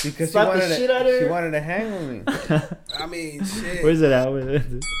Because she slap the wanted, shit out of her. she wanted to hang with me. I mean, shit. Where's it at? Where's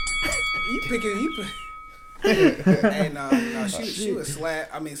it? You picking? Hey, no. She was slap.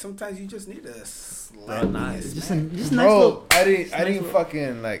 I mean, sometimes you just need a slap. Nice. Just nice Bro, little. I didn't little-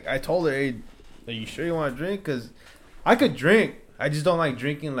 fucking like. I told her, hey, are you sure you want to drink? Cause I could drink. I just don't like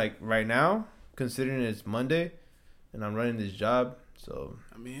drinking like right now, considering it's Monday, and I'm running this job. So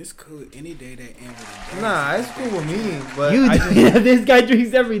I mean, it's cool any day that end with a day. nah, it's cool with me. But You, I just, this guy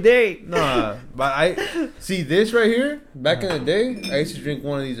drinks every day. nah. But I see this right here. Back in the day, I used to drink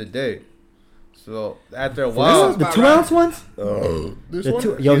one of these a day. So after a while, The about 2 right. ounce ones? this The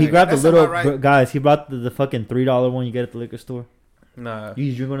one, yo, he grabbed the That's little about right. guys. He brought the fucking $3 one you get at the liquor store. nah. You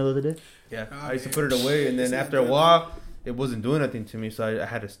used to drink one of those a day? Yeah, Oh, I used to man. put it away, and It's then not after a good. while, it wasn't doing nothing to me, so I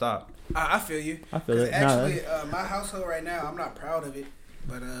had to stop. I feel you. I feel 'Cause it. Nah, actually, my household right now, I'm not proud of it,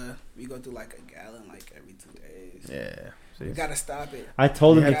 but we go through like a gallon like every 2 days. Yeah. See? We gotta stop it. I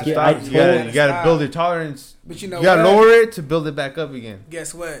told him You to have get. to I stop. told You gotta stop. build your tolerance. But you know You gotta what? lower it to build it back up again.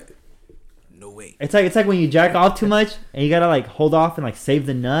 Guess what? no way. It's like when you jack off too much and you gotta like hold off and like save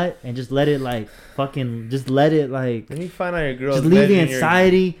the nut and just let it like fucking just let it like When you find out your girl, just leave the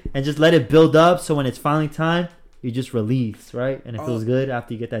anxiety and just let it build up. So when it's finally time, you just release, right? And it feels good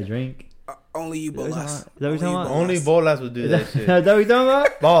after you get that drink. Only you bolas. Is that what you're talking about? Only bolas would do that shit. Is that what you're talking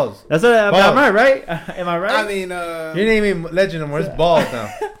about? Balls. That's what am Balls. I right? Am I right? I mean, Your name ain't legend anymore. It's balls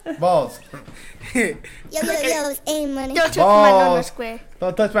now. Balls. Yo, it's A money. Don't Don't touch my Nona Square.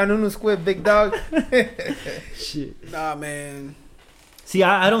 Don't touch my Nunu Squid, big dog. Shit. nah, man. See,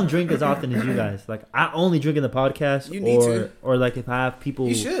 I don't drink as often as you guys. Like, I only drink in the podcast, You need to. or like if I have people,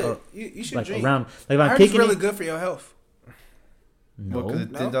 You should. or, You should like drink. around. Like if I I'm heard it's taking really it, good for your health. no Because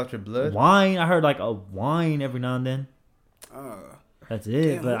it thins out your blood. wine. I heard like a wine every now and then. That's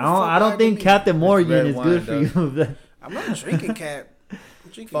it. Damn, But who the I fuck don't lied think to me? Captain Morgan red is wine, good for you. I'm not drinking Cap. I'm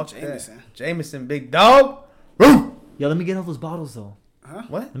drinking Fuck Jameson. that. Jameson, big dog. Yo, let me get all those bottles though.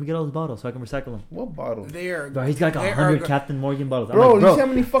 What? Let me get all those bottles so I can recycle them. What bottle? Bro, he's got like 100 Captain Morgan bottles. I'm Bro, like, you see how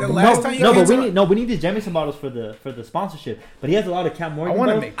many fucking The last bottles? time you No, got but into we need the Jameson bottles for the sponsorship. But he has a lot of Captain Morgan I want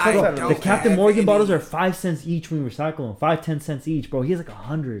to bottles. make I cups out of don't The this. Captain have Morgan any. bottles are 5 cents each when we recycle them. 5-10 cents each, bro. He has like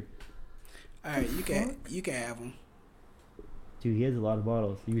 100. All right, you can have them. Dude, he has a lot of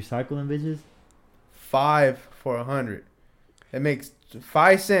bottles. You recycle them, bitches? 5 for 100. It makes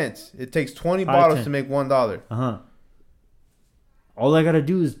 5 cents. It takes 20 5 bottles cents. to make $1. Uh-huh. All I gotta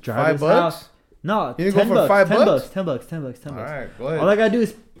do is drive $5 this house. No, You 10 didn't go for bucks, 5 10 bucks? bucks, 10 bucks, 10 bucks, 10 All bucks. right, go ahead. All I gotta do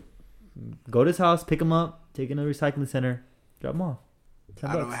is go to his house, pick him up, take him to the recycling center, drop him off. 10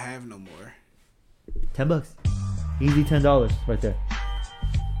 I bucks. don't have no more. 10 bucks. Easy $10 right there.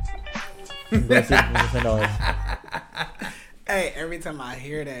 $10. Hey, every time I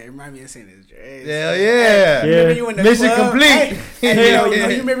hear that, it reminds me of San Andreas. Hell yeah. Remember you in the Mission club? complete. Hey, Hell you yeah.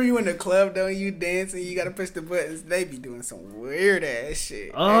 remember you in the club, don't you dance and you gotta push the buttons? They be doing some weird ass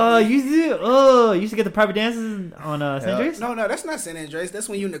shit. Oh, you used to get the private dances on San Andreas? No, that's not San Andreas. That's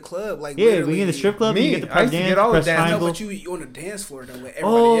when you in the club, like Yeah, when literally. you're in the strip club, Me, you get the I used private to dance, get all the press dance. No, triangle. but you on the dance floor though with everybody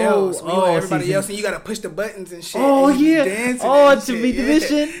Oh, else. When you with everybody see, else, and you gotta push the buttons and shit. Oh, and you be yeah. dancing Oh, and to shit. meet the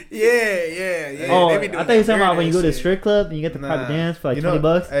mission? Yeah. Oh, They I be doing thought you were talking that about when you go to the weird ass strip club and you get the private dance for like You know,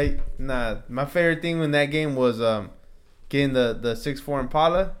 $20. Hey, my favorite thing in that game was getting the 6'4"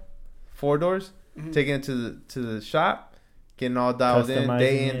 Impala, 4 doors, taking it to the shop, getting all dialed in, Customizing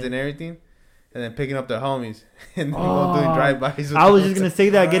day ins it. and everything, and then picking up their homies and go doing drive-bys. I was just going to say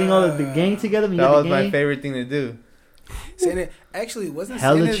that, getting all the gang together. When you That get was the my gang. favorite thing to do. Actually, wasn't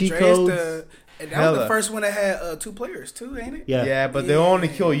Hella San cheat Andreas codes. that was Hella. the first one that had 2 players too, ain't it? Yeah. Yeah, but they only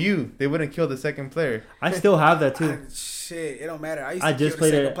kill you. They wouldn't kill the second player. I still have that too. Shit, it don't matter. I used I to just kill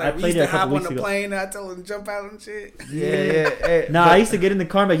the played second it- player. I We played used it a to hop couple on the weeks ago. plane and I tell them to jump out and shit. Yeah. Hey, Nah, I used to get in the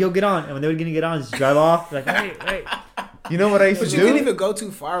car and be like, yo, get on. And when they were going to get on, just drive off. Like, hey. You know what I used But to you do? can't even go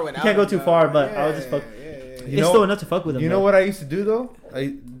too far without. You can't go too them, far, though. but I was just fuck. You It's know- still enough to fuck with them. You know though. what I used to do though?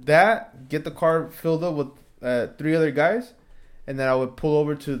 Get the car filled up with 3 other guys, and then I would pull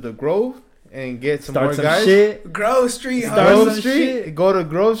over to the Grove and get some Start more some guys. shit. Grove Street, Start huh? some Grove Street, shit. go to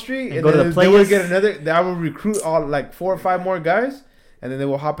Grove Street, And and, go to then the they would Playas. get another. I would recruit all like 4 or 5 more guys, and then they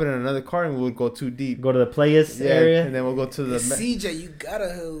will hop in another car and we would go too deep. Go to the Playas area. and then we'll go to the. CJ, you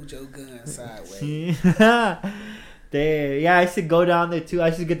gotta hold your gun sideways. Damn. Yeah, I used to go down there too. I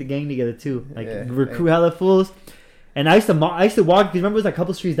used to get the gang together too, like Yeah. recruit hella fools. And I used to walk. Because remember, it was like a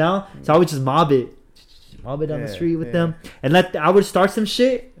couple streets down, so I would just mob it down the street with them, and I would start some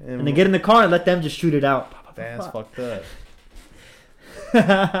shit, and then get in the car and let them just shoot it out. That's fucked up.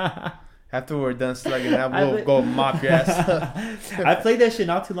 After we're done slugging that, we'll go mop your ass up. I played that shit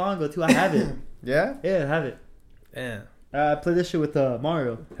not too long ago too. I have it. Yeah? Yeah, I have it. Yeah. I played this shit with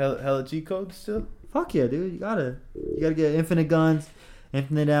Mario. Hella G code still? Fuck yeah, dude! You gotta get infinite guns,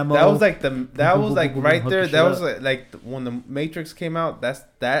 infinite ammo. That was like right hook there. your That shit was like when the Matrix came out.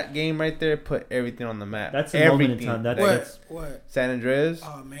 That game right there put everything on the map. That's a moment in time. That's What? San Andreas.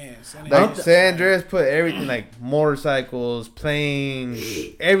 Oh man, Like San Andreas put everything like motorcycles, planes,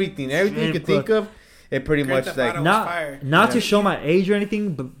 everything you could think of. It pretty Grand much Theft like Auto. fire. not to Yeah. show my age or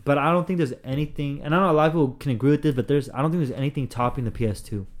anything, but I don't think there's anything, and I know a lot of people can agree with this, but I don't think there's anything topping the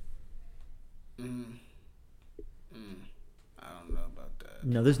PS2. I don't know about that.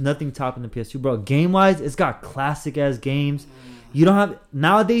 No, there's nothing topping the PS2, bro. Game wise, it's got classic ass games. You don't have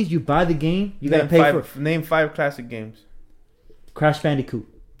nowadays. You buy the game, you gotta pay for name 5 classic games. Crash Bandicoot,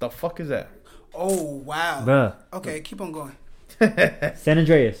 The fuck is that? Oh wow. bruh. Okay, keep on going. San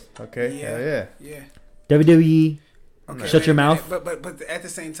Andreas, Okay, Yeah. hell yeah. Yeah. WWE. Okay. Shut your mouth. But at the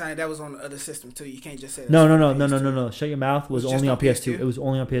same time, that was on the other system too. You can't just say that. No. Shut Your Mouth was It was only on just PS2. on PS2? It was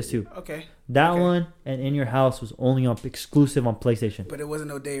only on PS2. Okay. That Okay. one and In Your House was only on exclusive on PlayStation. But it wasn't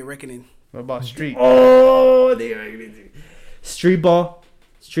no Day of Reckoning. What about Street? Oh, Street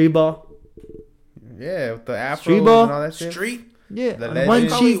Ball. Yeah, with the afros Street Ball? and all that shit. Street. Yeah, The one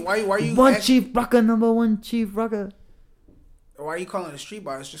legend. chief. Why you One act- chief rocker, number one chief rocker. Why are you calling it street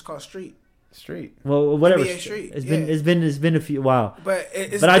bar? It's just called street. Street. Well, whatever. NBA Street, It's yeah. been a few while. But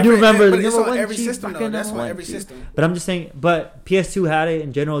it's But I do different, remember But the it's number on one every chief system though. fucking That's number on one every chief. system. But I'm just saying. But PS2 had it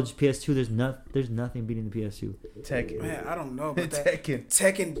in general. Just PS2. There's nothing beating the PS2. Tekken. Man, I don't know about that. Tekken.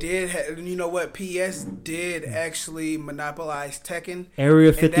 Tekken did. You know what? PS did actually monopolize Tekken. Area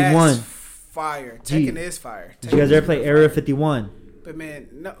And 51. that's fire. Gee. Tekken is fire. Did you guys Tekken ever is play fire. Area 51? But man,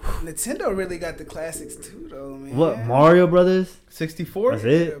 no, Nintendo really got the classics too, though, man. What Mario Brothers? 64? That's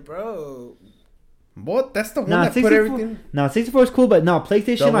Yeah, it. bro. What? That's the one Nah, that put 64. everything. Nah, 64 is cool, but no,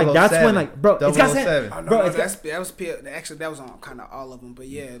 PlayStation like that's when 007. like bro, it's got 007. Oh, no, Bro, no, it's got- that was actually that was on kind of all of them, but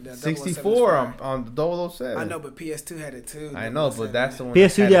yeah, the 64 007 was on the 007. fire. I know, but PS2 had it too. I know, but that's the one.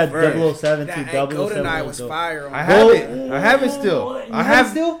 PS2 that yeah, had it first. 007 that to and 007. GoldenEye was dope. fire. On I that. have Oh, it. I have it still. you I have have it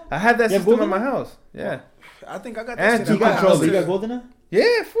still? I have that You have system in GoldenEye? my house. Yeah. I think I got And that shit. you at my control house, it. You got too. GoldenEye?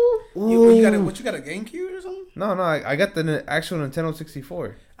 Yeah, fool. You got a GameCube or something? No, I got the actual Nintendo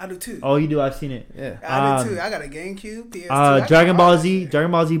 64. I do too. Oh, you do. I've seen it. Yeah. I do too. I got a GameCube, PS2. I got Dragon all Ball that Z, shit.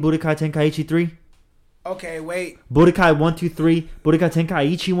 Dragon Ball Z, Budokai Tenkaichi 3, Okay, wait. Budokai 1, 2, 3, Budokai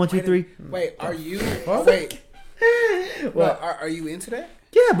Tenkaichi 1, 2, 3. Wait, are you? What? Wait. What? Are you into that?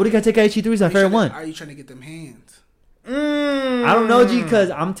 Yeah, Budokai Tenkaichi 3 is my favorite one. Are you trying to get them hands? I don't know, G, because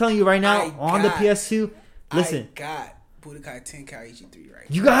I'm telling you right now, I on the got- PS2, listen, I got Budokai Tenkaichi 3 right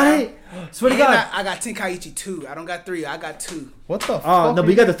you now. got it? Swear to And God. I got Tenkaichi 2. I don't got 3. I got 2. What the fuck? no, but are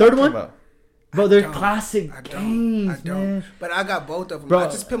you got the guys third talking one? about? Bro, they're don't. classic I games, don't. man. But I got both of them. Bro, I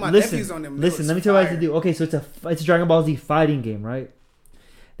just put my listen, nephews on them. listen, let me tell you what I used to do. Okay, so it's a Dragon Ball Z fighting game, right?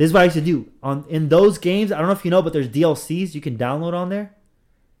 This is what I used to do. In those games, I don't know if you know, but there's DLCs you can download on there.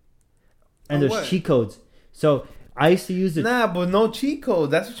 And On there's what? cheat codes. So I used to use the Nah, but no cheat code.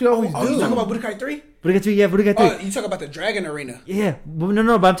 That's what you always Oh, do. you talking about Budokai 3? Budokai 3, yeah, Budokai 3. Oh, you talking about the Dragon Arena? Yeah, but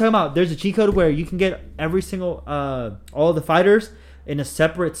no, but I'm talking about there's a cheat code where you can get every single all the fighters in a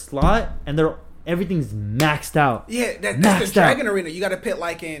separate slot, and everything's maxed out. Yeah, that's Maxed the Dragon out. Arena. You got to put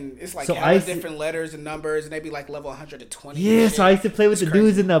like it's like So hella I used to- different letters and numbers, and they be like level 120. Yeah, and so I used to play with It's the crazy.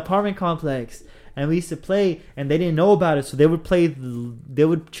 dudes in the apartment complex, and we used to play, and they didn't know about it, so they would play. They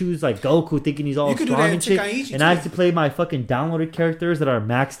would choose like Goku, thinking he's all You could do strong that in and shit. Tenkaichi, And I too. used to play my fucking downloaded characters that are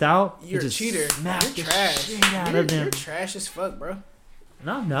maxed out. and You're a just cheater. smack You're the trash. shit out of them. You're trash as fuck, bro.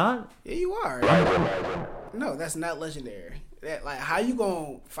 No, I'm not. Yeah, you are. No, that's not legendary. That like how you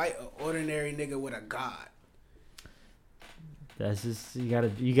gonna fight an ordinary nigga with a god? That's just you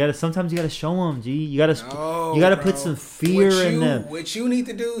gotta. Sometimes you gotta show them, G. You gotta No, you gotta bro. put some fear What in you- them. What you need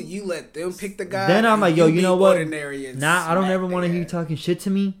to do, you let them pick the guy. Then I'm and like, yo, you be know what? ordinary and Nah, I don't smack ever want to their hear you ass. talking shit to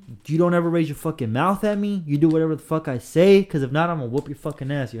me. You don't ever raise your fucking mouth at me. You do whatever the fuck I say, because if not, I'm gonna whoop your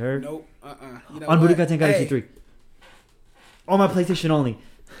fucking ass. You heard? Nope. You know On what? Budokai Tenkaichi Hey, 3. On my PlayStation only.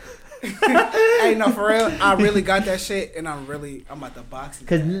 Hey, no, for real. I really got that shit, and I'm about to box. his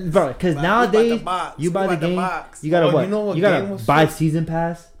Cause, ass. bro, cause We about nowadays to box. you We buy the about to game, box. you gotta Oh, what? you know what You gotta game was buy sick? season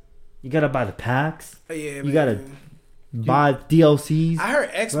pass. You gotta buy the packs. Yeah, You man. gotta buy DLCs. I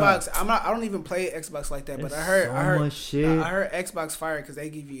heard Xbox. I don't even play Xbox like that, but There's I heard. so I heard. much shit. I heard Xbox fire because they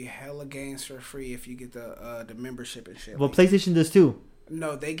give you hella games for free if you get the membership and shit. Well, Like, PlayStation does too.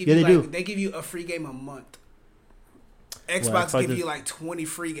 no, they give Yeah, you they like do. they give you a free game a month. Xbox Xbox give does- you like 20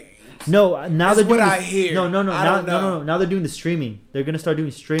 free games. No, now That's they're doing what this- I hear. No, I now, don't know. no. Now they're doing the streaming. They're gonna start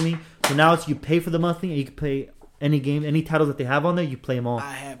doing streaming. So now it's you pay for the monthly, and you can play any game, any titles that they have on there. You play them all.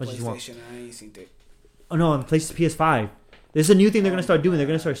 I have much as you want. PlayStation and I ain't seen it. Oh no, on PlayStation PS5. This is a new thing they're gonna start doing. They're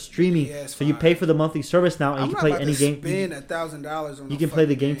gonna start streaming. PS5. So you pay for the monthly service now, and I'm you not can play about any to game. spend $1,000 on. You a can play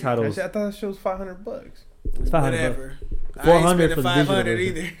the fucking game titles. Actually, I thought that shit was $500. It's 500, Whatever. I 400 ain't for spending the digital 500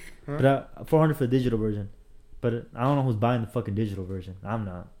 version. either. but 400 for the digital version. But I don't know who's buying the fucking digital version. I'm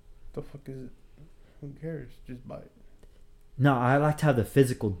not. The fuck is it? Who cares? Just buy it. No, I like to have the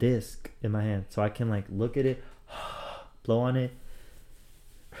physical disc in my hand so I can like look at it, blow on it,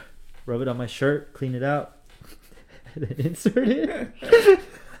 rub it on my shirt, clean it out, and then insert it.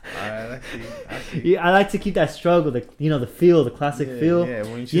 Alright, I see. Yeah, I like to keep that struggle, the feel, the classic Yeah, feel. yeah,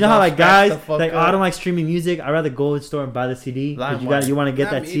 when You she's know how all like scratched guys the fuck like, oh, up. I don't like streaming music. I'd rather go in store and buy the CD. 'cause LimeWire. you want to get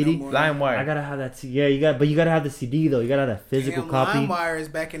Not that me CD. no more. LimeWire. I gotta have that. Yeah, you gotta have the CD though. You gotta have that physical Damn, copy. LimeWire is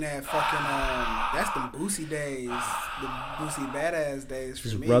back in that fucking that's the Boosie days, the Boosie badass days for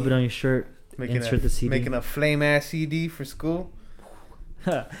Just me. rub it on your shirt. Insert the CD. Making a flame ass CD for school.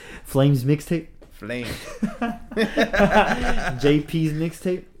 Flames mixtape. Flame. JP's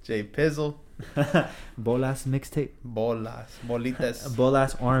mixtape. J Pizzle. Bolas mixtape. Bolitas.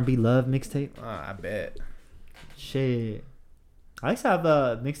 Bolas R&B love mixtape. I bet. Shit. I used to have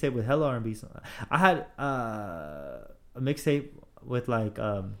a mixtape with hella R&B songs. I had a mixtape with like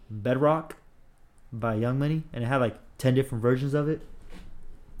Bedrock by Young Money, and it had like 10 different versions of it.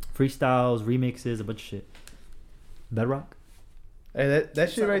 Freestyles, remixes, a bunch of shit. Bedrock. Hey,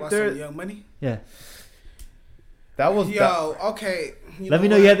 that shit right there. Young Money. Yeah. That was Okay. Let me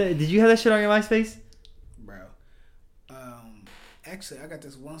know did you have that shit on your MySpace? Bro. Actually, I got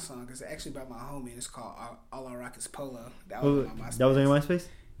this one song. It's actually by my homie. And it's called All I Rock Is Polo. That was on my MySpace. That was on your MySpace?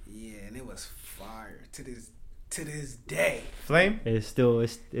 Yeah, and it was fire to this day. Flame. It's still To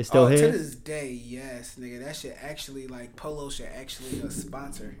here. this day, yes, nigga. That shit actually like Polo should actually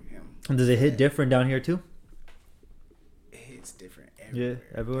sponsor him. And does it hit different down here too? It hits different everywhere.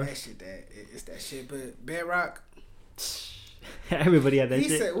 Yeah, everywhere. That shit, it's that shit. But Bedrock. Everybody had that He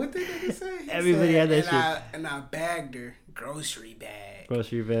shit. said, what did he say? Everybody had that shit. And I bagged her grocery bag.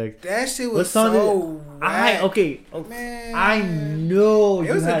 Grocery bag. That shit What was song so whack. Man. I know It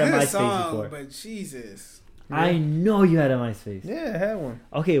you was had a a good MySpace song, before. but Jesus. I know you had a MySpace. Yeah, I had one.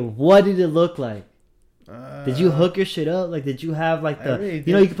 Okay, what did it look like? Did you hook your shit up? Like, did you have like the, really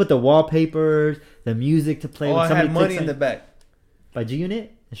you know, you could put the wallpapers, the music to play. Oh, when I somebody had money clicks in the on- back. by G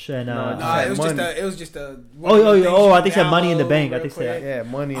Unit. And No, No, it was money. just a. I think it said Money in the Bank. I think so. said Yeah,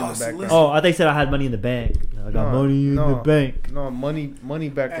 money in Oh, the so background. listen. Oh, I think said I had money in the bank. I got money in the bank. No, money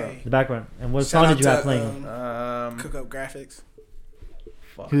background. Hey, The background. And what shout song out did you have to, playing? Cook Up Graphics.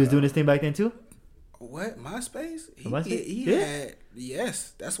 He was doing his thing back then too. What? MySpace? MySpace? He Yeah. had.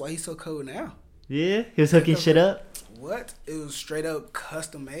 Yes, that's why he's so cold now. Yeah, he was hooking shit up. What? It was straight up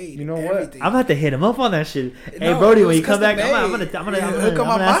custom made. You know what? everything. I'm about to hit him up on that shit. Hey, No, Brody, it when was you come back, custom I'm made. gonna Look on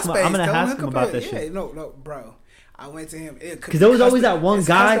my ask him. MySpace. I'm gonna Tell him ask hook him up about your- that shit. No, bro. I went to him Because there was always that one it's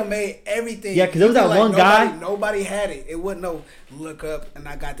guy- Custom made everything. Yeah, 'cause there was He that be one guy- Nobody had it. It wasn't no look up and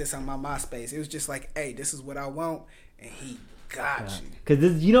I got this on my MySpace. It was just like, hey, this is what I want, and he got you.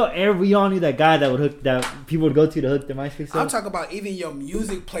 Because you know, we all knew that guy that would hook that people would go to hook their MySpace I'm up. talking about even your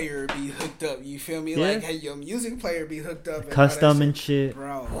music player be hooked up. You feel me? Yeah. Like, hey, your music player be hooked up. And all that Custom and shit.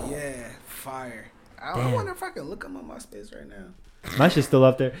 Bro, yeah, fire. I Damn. wonder if I can look on my MySpace right now. My shit's still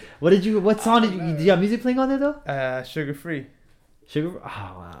up there. What song did you have music playing on there though? Sugar free. Sugar. Oh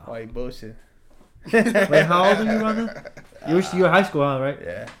wow. Oh, you bullshit. Wait, how old were you on there? You were high school, huh, right?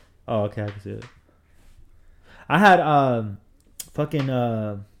 Yeah. Oh, okay, I can see it. I had fucking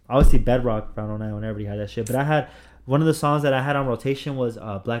obviously Bedrock Brown 09 when everybody had that shit, but I had one of the songs that I had on rotation was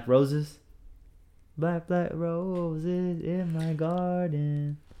Black Roses. Black roses in my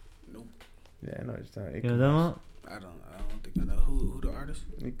garden. Yeah, I know it's not. You know that one? I don't think I know who the artist.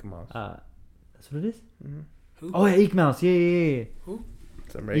 Mickey Mouse. That's what it is? Mm-hmm. Who? Oh yeah, Eek Mouse. Yeah. Who?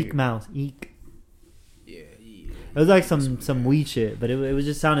 Some Eek reggae. Mouse. Eek. Yeah. It was like some weed shit, but it was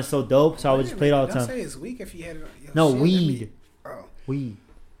just sounded so dope, so I would just play it all the Don't time. say it's weak if you had it on. Yo, No, shit, let weed. me- Oh. Weed.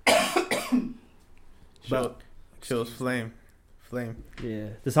 Chills Flame. Yeah,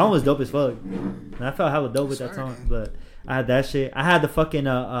 the song was dope as fuck, and I felt hella dope with that Sorry, song. man. But I had that shit. I had the fucking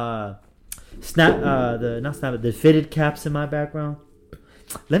the fitted caps in my background.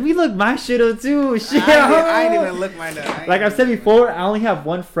 Let me look my shit up too. Shit, I ain't even look mine up. Like I've said before, I only have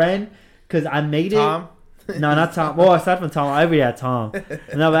one friend because I made it. Tom. No, not Tom. Well, aside from Tom, I already had Tom.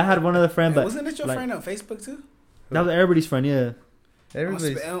 No, but I had one other friend. But wasn't it your like, friend on Facebook too? that was everybody's friend. Yeah.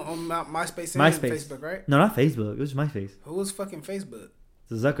 Everybody's. On MySpace and MySpace. Facebook, right? No, not Facebook. It was MySpace. Who was fucking Facebook?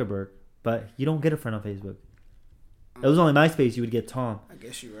 It's Zuckerberg. But you don't get a friend on Facebook. It was only MySpace. You would get Tom. I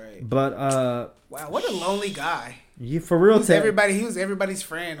guess you're right. But Wow, what a lonely guy. you for real. He was everybody's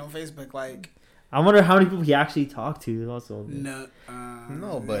friend on Facebook. Like, I wonder how many people he actually talked to. Also,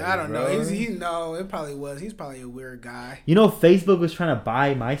 Nobody, I don't know. bro. It probably was. He's probably a weird guy. you know, Facebook was trying to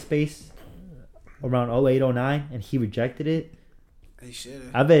buy MySpace around 08, 09, and he rejected it. He should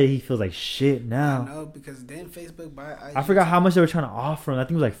have. I bet he feels like shit I now. know, because then Facebook buy IG. I forgot how much they were trying to offer him. I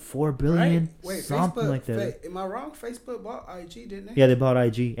think it was like $4 billion, Right? Wait, something Facebook, like that. Am I wrong? Facebook bought IG, didn't they? Yeah, they bought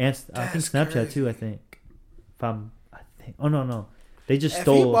IG and I think That's Snapchat crazy. too. I think. Oh no, they just If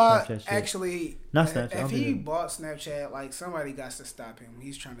stole he bought, Snapchat. Shit. Actually, Not Snapchat, I If don't he think- bought Snapchat, like somebody got to stop him.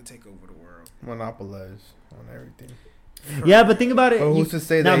 He's trying to take over the world. Monopolize on everything. Yeah, but think about it. But who's to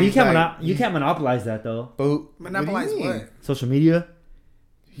say no, that you he's can't. like- You can't monopolize that though. But Monopolize what? do you mean? what? Social media,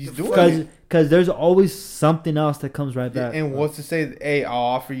 He's The doing fuck? it. because there's always something else that comes right back. And what's to say? Hey, I'll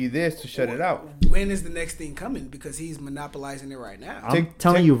offer you this to shut it out. When is the next thing coming? Because he's monopolizing it right now. I'm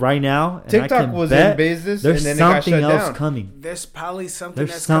telling you right now, and I TikTok can was bet in business, There's and then it got something shut else down. coming. There's probably something There's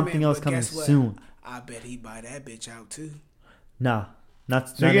that's something coming, else but coming guess what? soon. I bet he buy that bitch out too. Nah, not.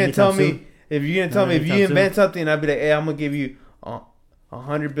 So you're gonna anytime tell me, soon. If you're gonna tell me if you invent something, I'd be like, hey, I'm gonna give you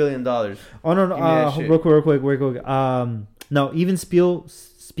 $100 billion. Oh no! Real quick. No, even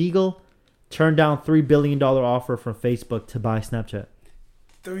Spiegel turned down $3 billion offer from Facebook to buy Snapchat.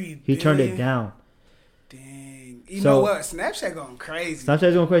 He turned it down. Dang. You know what? Snapchat going crazy.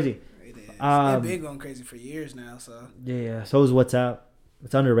 Snapchat's going crazy. It is. They've been going crazy for years now. So yeah. So is WhatsApp.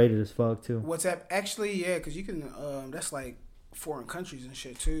 It's underrated as fuck too. WhatsApp, actually, yeah, because you can. That's like foreign countries and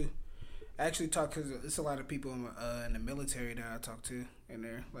shit too. I actually talk because it's a lot of people in the military that I talk to in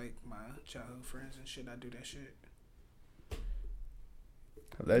there, like my childhood friends and shit. I do that shit.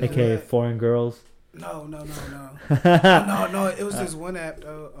 AKA foreign girls. No. No. It was this one app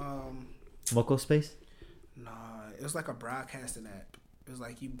though. Moco Space. Nah, it was like a broadcasting app. It was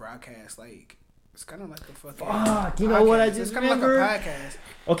like you broadcast like. It's kind of like a fucking. Fuck, you know what I just It's kind remember? of like a podcast.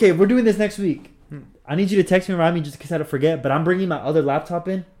 Okay, we're doing this next week. I need you to text me and remind me just in case I don't forget. But I'm bringing my other laptop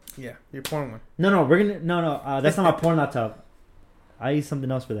in. Yeah, your porn one. No, we're gonna no. That's not my porn laptop. I use something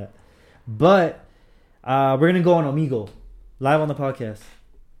else for that. But we're gonna go on Omegle live on the podcast.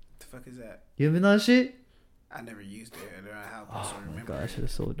 The fuck is that? You haven't done that shit? I never used it. I don't know how Oh to my remember. gosh,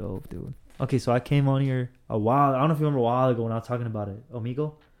 it's so dope, dude. Okay, so I came on here a while. I don't know if you remember a while ago when I was talking about it.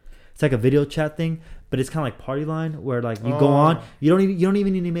 Omegle. It's like a video chat thing, but it's kind of like Party Line where like you go on. You don't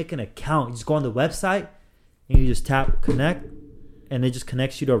even need to make an account. You just go on the website and you just tap connect, and it just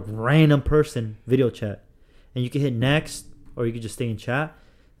connects you to a random person video chat, and you can hit next or you can just stay in chat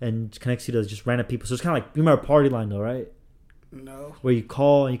and it connects you to just random people. So it's kind of like, you remember Party Line though, right? No. Where you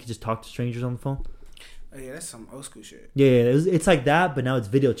call and you can just talk to strangers on the phone. Oh yeah, that's some old school shit. Yeah, it's like that, but now it's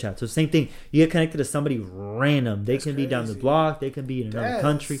video chat. So same thing. You get connected to somebody random. They can be down the block. They can be in another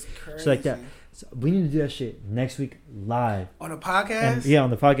country. So like that. So we need to do that shit next week live. On a podcast? And, yeah, on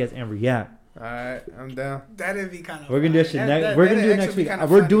the podcast and react. Alright, I'm down. That'd be kind of We're going to do that shit next We're going to do it next week.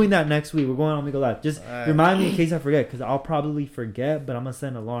 We're doing that next week. We're going on Omegle Live. Just remind me in case I forget, because I'll probably forget, but I'm going to set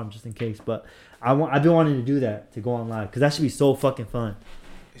an alarm just in case. But I've been wanting to do that, to go on live, because that should be so fucking fun.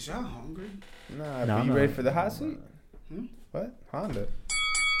 Is y'all hungry? Nah, but you ready for the hot seat? What? Honda.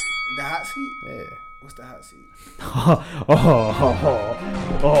 The hot seat? Yeah. What's the hot seat?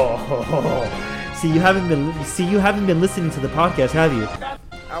 See, you haven't been listening to the podcast, have you?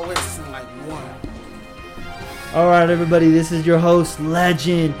 I went to some like one. All right, everybody, this is your host,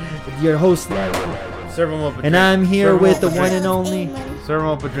 Legend. Serve him up a drink. And I'm here with the one and only. Serve him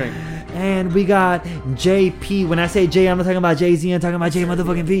up a drink. And we got JP. When I say J, I'm not talking about Jay-Z. I'm talking about J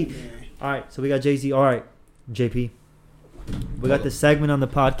motherfucking P. All right, so we got Jay-Z. All right, JP. We got this segment on the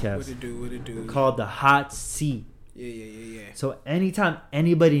podcast. What it do? Called the Hot Seat. Yeah. So anytime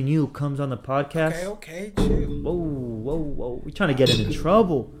anybody new comes on the podcast. Okay, chill. Whoa. We trying to get him in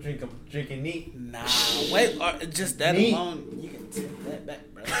trouble. Drinking neat. Nah, wait. Just that Neat. alone, you can take that back,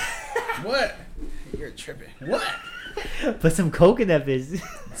 bro. What? You're tripping. What? Put some Coke in that bitch.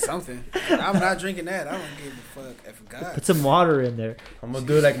 Something. I'm not drinking that. I don't give a fuck if God. Put some water in there. I'm gonna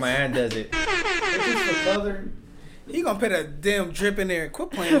do it like my aunt does it. He gonna put a damn drip in there and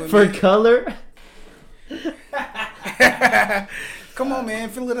quit playing with For me. color? Come on, man.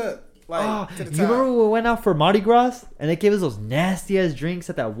 Fill it up. Like, to the you top. remember when we went out for Mardi Gras and they gave us those nasty ass drinks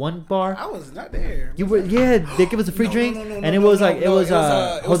at that one bar? I was not there. You were, yeah. They give us a free drink, and it was it was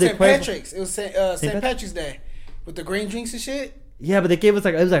Jose St. Cuervo. Patrick's. It was St. Pat- Patrick's Day with the green drinks and shit. Yeah, but they gave us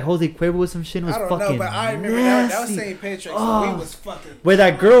it was like Jose Cuervo with some shit. It was I don't fucking know, but I remember nasty. that was St. Patrick's. Oh. So we was fucking. Where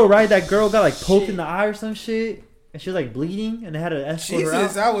that girl, right? That girl got like poked in the eye or some shit, and she was like bleeding, and they had to escort her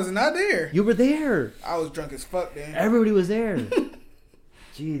Jesus, out. I was not there. You were there. I was drunk as fuck then. Everybody was there.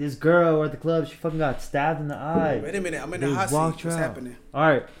 Gee, this girl at the club, she fucking got stabbed in the eye. Wait a minute, I'm in They the hot walked seat. her What's out. happening? All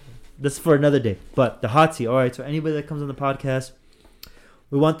right, this is for another day. But the hot seat. All right, so anybody that comes on the podcast,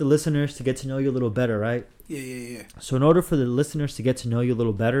 we want the listeners to get to know you a little better, right? Yeah. So in order for the listeners to get to know you a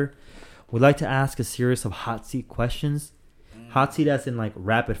little better, we'd like to ask a series of hot seat questions. Hot seat as in like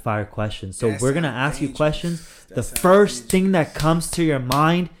rapid fire questions. So That we're going to sounds ask you dangerous. questions. That The sounds first dangerous. thing that comes to your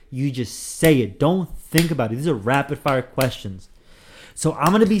mind, you just say it. Don't think about it. These are rapid fire questions. So I'm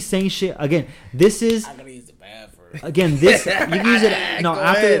going to be saying shit. Again, this is... I'm gonna use the bathroom. Again, this... You can use it... No, Go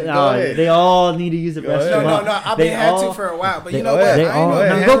after... ahead, go ahead. They all need to use the Go ahead. restroom. No. I've been had to for a while, but you know Go what? ahead. They I all... ain't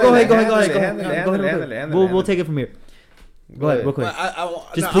No, gonna- go ahead. handle it, Go ahead. We'll take it from here. Go ahead, real quick.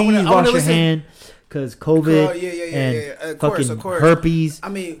 But Just please wash your hand, because COVID Oh, yeah. and Of course, fucking of course. herpes. I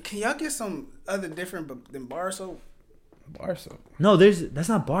mean, can y'all get some other different than bar soap? Bar soap. No, that's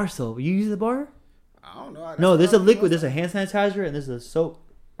not bar soap. You use the bar? I don't know. No, there's a liquid. There's a hand sanitizer and there's a soap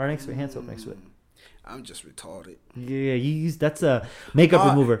right next to it. Hand soap next to it. I'm just retarded. Yeah, you use that's a makeup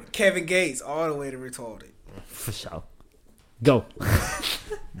remover Kevin Gates, all the way to retarded. for sure. Go.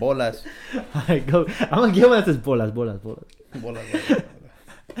 Bolas. Alright, go. I'm gonna give one that says bolas. Bolitas.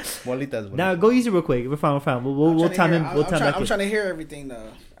 Bolitas. Now go use it real quick. We're fine. We'll time in. We'll time back I'm in. trying to hear everything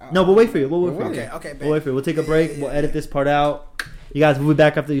though. No, we'll wait for you. We'll wait for you. Okay. We'll wait for you. We'll take a break. We'll edit this part out. You guys, we'll be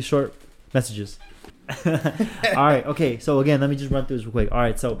back after these short messages. All right. Okay. So again, let me just run through this real quick. All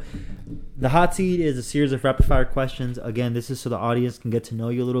right. So the hot seat is a series of rapid fire questions. Again, this is so the audience can get to know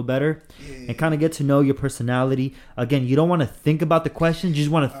you a little better and kind of get to know your personality. Again, you don't want to think about the questions. You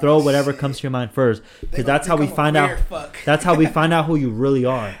just want to throw whatever comes to your mind first, because that's how we find out. That's how we find out who you really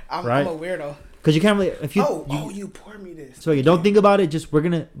are. Right? I'm a weirdo. Because you can't really if you you pour me this. So you don't think about it. Just we're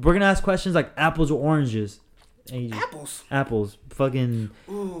gonna ask questions like apples or oranges. And apples, fucking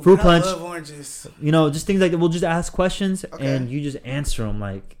fruit punch. I love oranges. You know, just things like that. We'll just ask questions and you just answer them.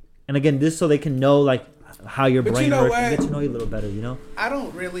 Like, and again, this so they can know like how your brain works and get to know you a little better. You know. I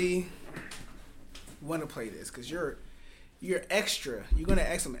don't really want to play this because you're extra. You're gonna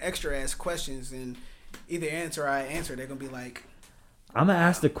ask some extra ass questions and either answer or I answer. They're gonna be like, I'm gonna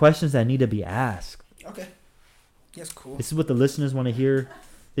ask the questions that need to be asked. Okay, that's cool. This is what the listeners want to hear.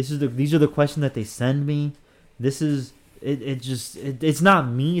 These are the questions that they send me. This is it's not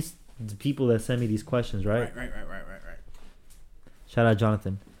me. It's the people that send me these questions, right? Right. Shout out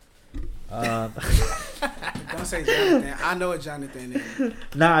Jonathan. Don't say Jonathan. I know what Jonathan is.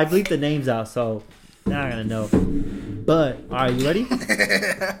 Nah, I bleeped the names out, so now I'm gonna know. But all right, you ready?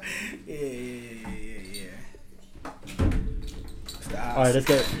 Yeah. All right, let's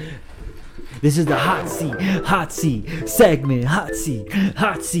go. This is the hot seat segment.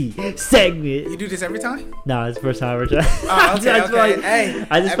 You do this every time? Nah, it's the first time I ever tried. Oh, okay. Hey,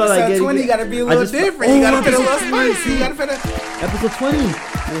 I just felt like episode 20 got to be a little different. You got to put a little spice. You got to put episode 20. You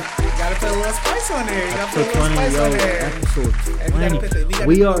got to put a little spice on there. You got to put a little spice on there. Episode 20.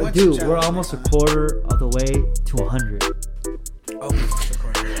 We are, dude, we're almost a quarter of the way to 100.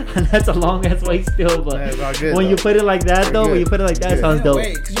 And that's a long ass way still, but when you put it like that, though, it sounds dope.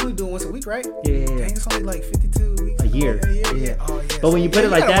 Wait, because you only do it once a week, right? Yeah. Dang, it's only like 52 weeks. A year. Yeah. Oh, yeah. But when you put it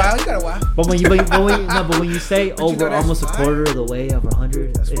like that, you got a while. But when you say, "Oh, we're almost a quarter of the way of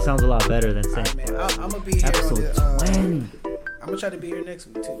 100," it sounds a lot better than saying. Right, man. I'm gonna be here episode 20. I'm gonna try to be here next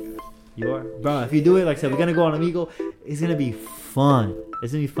week too, man. You are, bro. If you do it, like I said, we're gonna go on Amigo. It's gonna be fun.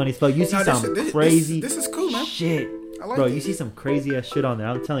 It's gonna be funny as fuck. You see some crazy. This is cool, man. Shit. Like bro, it. you see some crazy ass shit on there.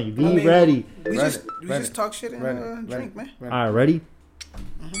 I'm telling you, be ready. We just talk shit and drink, man. All right, ready?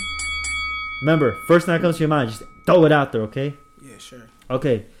 Remember, first thing that comes to your mind, just throw it out there, okay? Yeah, sure.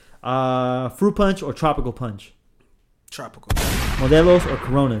 Okay, fruit punch or tropical punch? Tropical. Modelos or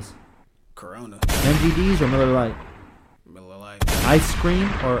Coronas? Corona. MGDs or Miller Lite? Miller Lite. Ice cream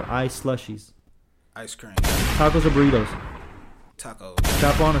or ice slushies? Ice cream. Tacos or burritos? Tacos.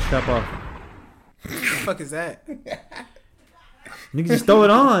 Strap on or strap off? What the fuck is that? Nigga, just throw it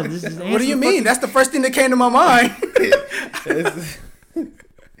on. What do you mean? That's the first thing that came to my mind.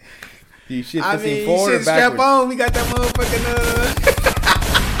 Do you shit this thing forward or backwards? Strap on. We got that motherfucking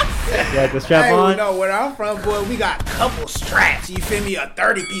Yeah, the strap on. No, where I'm from, boy, we got a couple straps. You feel me? A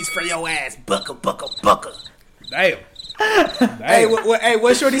 30 piece for your ass. Bucka. Damn. Hey,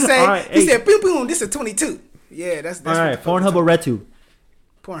 what Shorty say? Right, he said, boom, boom, this is 22. Yeah, that's all right. Pornhub or RedTube?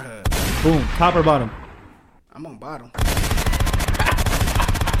 Pornhub. Boom. Top or bottom? I'm on bottom.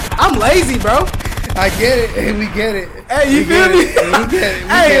 I'm lazy, bro. I get it. We get it. Hey, you feel me? We get it.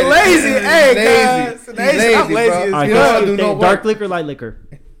 Hey, lazy. Hey, guys. Lazy. I'm lazy as All right, hell. dark liquor or light liquor?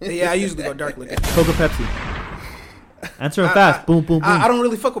 Yeah, I usually go dark liquor. Coke or Pepsi? Answer fast. Boom. I don't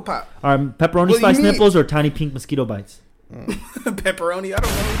really fuck with pop. All right, pepperoni spice nipples or tiny pink mosquito bites? Pepperoni, I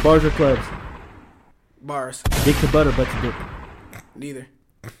don't know. Bars or clubs? Bars. Dick to butt or butt to dick? Neither.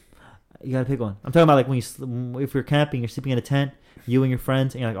 You gotta pick one. I'm talking about like if you're camping, you're sleeping in a tent, you and your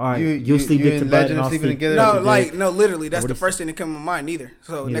friends, and you're like, all right, you sleep dick to butt, and I'll sleep together. No, literally, that's the first thing that comes to my mind. Neither.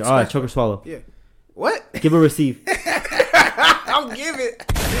 So next all right, choke or swallow. Yeah. What? Give or receive. I'll give it.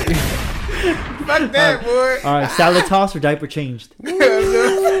 Fuck that, boy. All right, salad toss or diaper changed?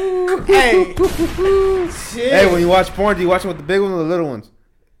 Hey. Shit. Hey, when you watch porn, do you watch it with the big ones or the little ones?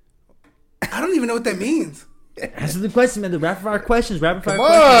 I don't even know what that means. Answer the question, man. The rapid fire questions. Come on.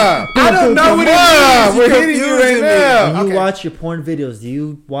 I don't know what it means. We're hitting you right now. When you watch your porn videos, do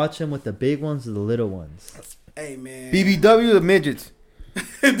you watch them with the big ones or the little ones? Hey, man. BBW or midgets?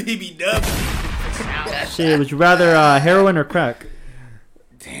 BBW. Shit, would you rather heroin or crack?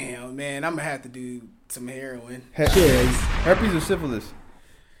 Damn, man. I'm going to have to do some heroin. Shit. Herpes or syphilis?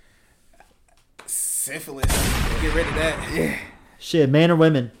 Syphilis. Get rid of that. Yeah. Shit, man or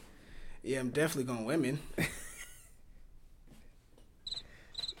women? Yeah, I'm definitely going women.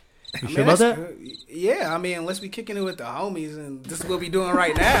 You sure about that? Yeah, I mean, unless we kicking it with the homies, and this is what we doing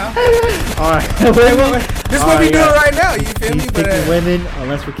right now. All right. This is what we doing right now. You feel He's me? But picking women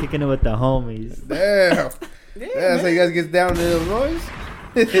unless we're kicking it with the homies. Damn. yeah, That's how you guys get down in Illinois.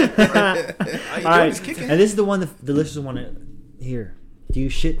 all you All doing right, is kicking. and this is the one the listeners want to hear. Do you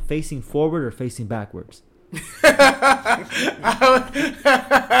shit facing forward or facing backwards? Who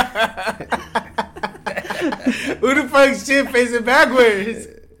the fuck shit facing backwards?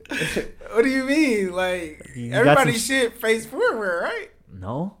 What do you mean? Like You got everybody some- shit face forward, right?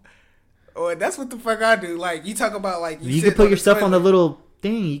 No. Oh, that's what the fuck I do. Like you talk about like You sit can put your the stuff on the toilet. little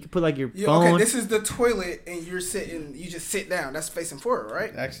thing. You can put like your Yeah, phone. okay, this is the toilet, and you're sitting. You just sit down. That's facing forward,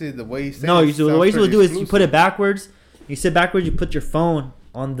 right? Actually, the way you say No, it the sounds way you're supposed to pretty do is you exclusive. put it backwards. You sit backwards. You put your phone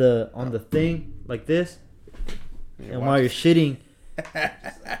on the thing like this, Yeah, and watch while you're shitting,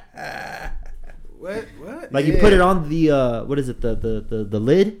 What? like you put it on the what is it the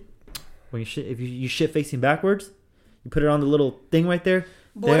lid when you shit. If you shit facing backwards, you put it on the little thing right there.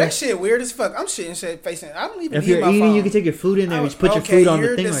 Boy, that shit weird as fuck. I'm shitting shit facing. I don't even If need you're my eating, phone. you can take your food in there. and just put your Okay, food on the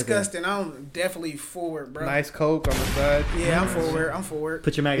you're thing disgusting. I'm definitely forward, bro. Nice Coke on the side. Yeah, I'm forward. I'm forward. right there.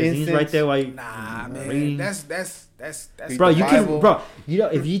 Put your magazines Incense. right there while you. Nah, reading. man. That's Bro, you can, Bible. bro. You know,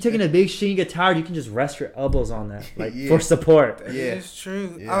 if you taking a big shit, you get tired. You can just rest your elbows on that, like Yeah. for support. That Yeah. is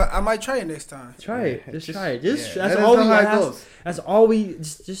true. Yeah. I might try it next time. Try it. Yeah, Just just- try it. Just yeah. that's Let us all know we how it ask. goes. That's all we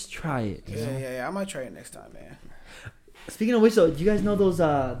just try it. you know? Yeah, I might try it next time, man. Speaking of which, though, do you guys know those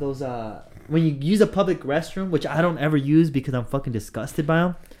when you use a public restroom, which I don't ever use because I'm fucking disgusted by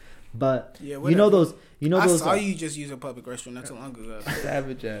them. But Yeah, you know whatever. those. You know I those. saw you just use a public restroom not too long ago.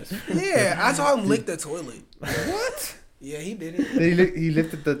 Savage ass. Yeah, I saw him lick the toilet. What? Yeah, he did it. He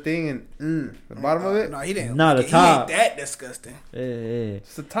lifted the thing and the bottom of it. No, he didn't. Nah, lick the it. top. He ain't that disgusting. Yeah.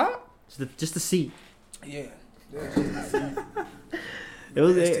 Just the top. Just the seat. Yeah.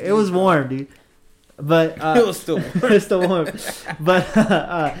 It was warm, dude. But It was still it's still warm.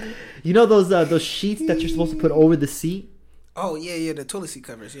 But you know those sheets that you're supposed to put over the seat, Oh yeah, the toilet seat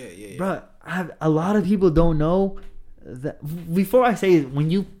covers. Yeah. bro. A lot of people don't know that. Before I say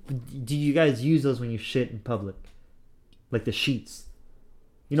it, do you guys use those when you shit in public, like the sheets?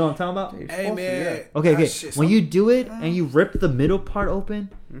 You know what I'm talking about? You're Hey supposed to, man. Okay. I shit When some- you do it and you rip the middle part open,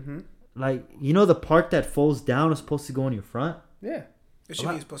 Mm-hmm. like you know the part that folds down is supposed to go in your front. Yeah. it should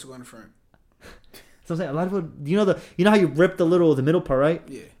be supposed to go in the front. So I'm saying a lot of people, you know how you rip the middle part, right?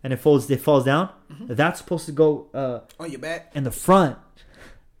 Yeah. And it falls down. That's supposed to go On your back. in the front.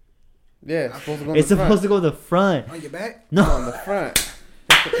 Yeah. It's supposed to go. It's supposed to go in the front. On your back. No, on the front.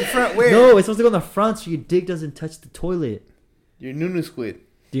 The front where? no, it's supposed to go in the front so your dick doesn't touch the toilet. Your Nunu squid.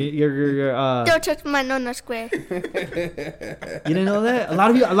 Your Don't touch my nonna square. you didn't know that? A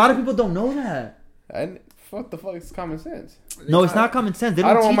lot of people don't know that. What the fuck is common sense? No, it's not common sense. They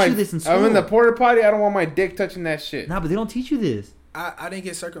I don't don't want teach my. you this in school. I'm in the porta potty. I don't want my dick touching that shit. Nah, but they don't teach you this. I didn't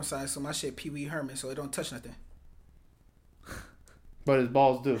get circumcised, so my shit Pee Wee Herman, so it don't touch nothing. But his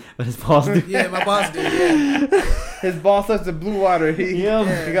balls do. But it's positive. Yeah, my boss did. Yeah. His balls touch the blue water. He got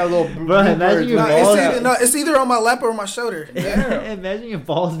a little. Bro, imagine your balls- It's either on my lap or on my shoulder. Yeah. Imagine your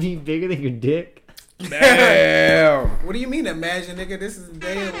balls being bigger than your dick. Damn. What do you mean? Imagine, nigga. This is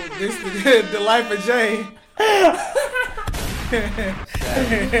the life of Jay.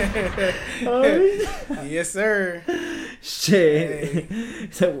 Yes, sir.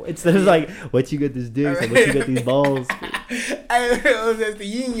 Shit. So instead of like, what you got this dick? So what you got these balls? That's the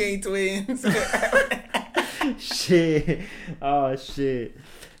Yin Yang twins. Shit. Oh shit.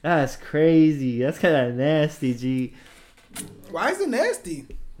 That's crazy. That's kind of nasty, G. Why is it nasty?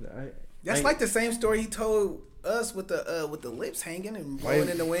 I- That's I- like the same story he told us with the lips hanging and blowing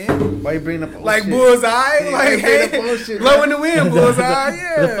in the wind. Why you bringing up Like bullshit? bullseye, Yeah, like you bring up hey, bullshit, blow in the wind, bullseye. The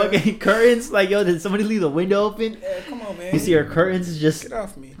Yeah. fucking curtains. Like, yo, did somebody leave the window open? Yeah, come on, man. You see our curtains just. Get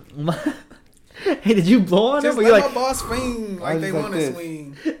off me. Hey, did you blow on Just them? let Or my you're boss swing like was they like want to this.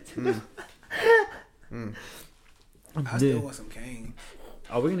 swing. I like, still dude. want some cane.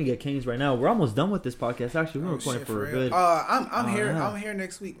 Oh, we're gonna get canes right now. We're almost done with this podcast. Actually, we're Oh, recording shit, for a real. good. I'm here. yeah. I'm here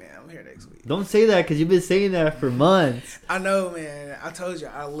next week, man. I'm here next week. Don't say that because you've been saying that for months. I know, man. I told you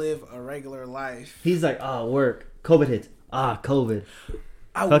I live a regular life. He's like, work. COVID hits. COVID.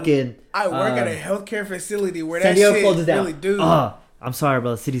 I Fucking. I work at a healthcare facility where San that Diego shit closes down. really do. I'm sorry,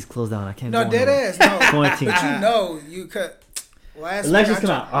 bro. The city's closed down. I can't. No, go dead nowhere. ass. No, Quarantine. but you know, you cut. Last week Elections I come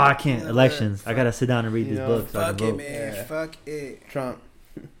out. tried- I can't. Elections. I gotta sit down and read You these know, books. So I Fuck can it, vote. man. Yeah. Fuck it. Trump,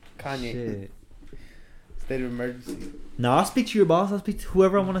 Kanye, Shit. state of emergency. No, I'll speak to your boss. I'll speak to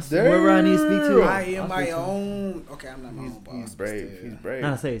whoever I want to. Whoever I need to speak to. I am I'll my speak to him. own. Okay, I'm not my own boss. He's but brave. still. He's brave.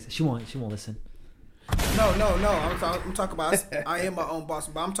 Nah, say it. She won't listen. I'm talking about. I am my own boss,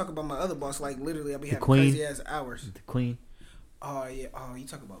 but I'm talking about my other boss. Like literally, I be having queen. crazy ass hours. The queen. Oh yeah. Oh, you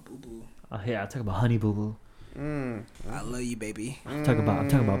talking about Boo Boo? Oh yeah, I talk about Honey Boo Boo. I love you, baby. I'm talking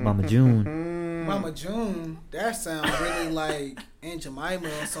about Mama June. Mama June. That sounds really like Aunt Jemima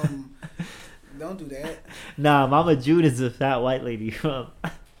or something. Don't do that. Nah, Mama June is the fat white lady from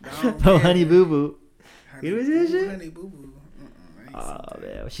No, Honey Boo Boo. You ever see that shit? Honey Boo Boo. Oh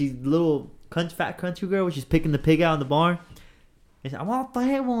man, she's little fat country girl. She's picking the pig out in the barn. And she's, I want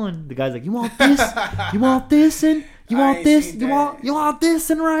that one. The guy's like, you want this? You want this and you I want ain't this? seen You that. want this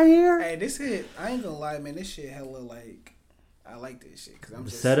and right here? Hey, this hit. I ain't gonna lie, man. This shit hella like. I like this shit because I'm The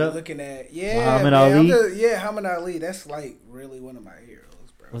just setup? looking at Muhammad man, Ali? Muhammad Ali. That's like really one of my heroes,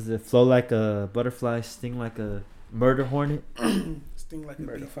 bro. Was it flow like a butterfly, sting like a murder hornet? Sting like a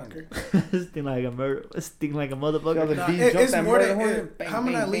Murder bee fucker. Sting like a Tell motherfucker. the Nah, bee it- jump it's that more murder than hornet. Bang,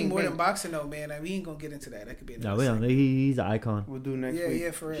 Muhammad bang, Ali bang, more bang. than boxing though, man. Like, we ain't gonna get into that. That could be No, another we don't. segment. He's an icon. We'll do next Yeah, week.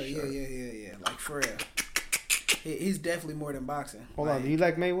 yeah, for real. Sure. Yeah. Like for real. He's definitely more than boxing. Hold like, on, do you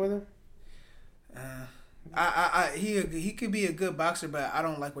like Mayweather? He could be a good boxer, but I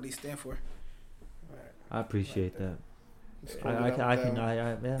don't like what he stand for. I appreciate that.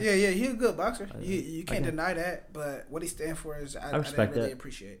 Yeah. Yeah, he a good boxer. I- You I can't can- deny that, but what he stand for is I respect didn't really that.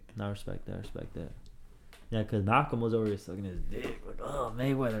 appreciate. No, I respect that. Yeah, because Malcolm was over here sucking his dick. Like, oh,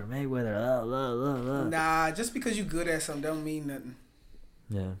 Mayweather. Nah, just because you good at something don't mean nothing.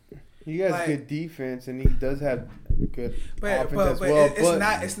 Yeah. He has Like- good defense and he does have good But offense as well.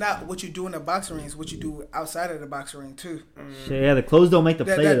 it's not what you do in the boxing ring. It's what you do outside of the boxing ring too. Shit, yeah, the clothes don't make the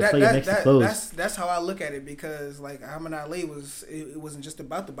player. The player makes the clothes. That's how I look at it because like Muhammad Ali it wasn't just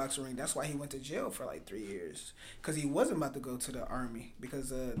about the boxing ring. That's why he went to jail for like 3 years because he wasn't about to go to the army because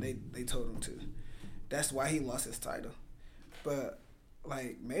they told him to. That's why he lost his title. But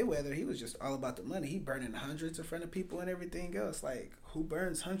like Mayweather, he was just all about the money. He burning hundreds in front of people and everything else. Like, who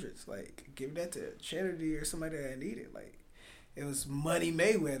burns hundreds? Like, give that to charity or somebody that need it. Like, it was money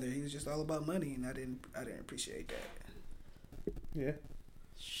Mayweather. He was just all about money, and I didn't appreciate that. Yeah.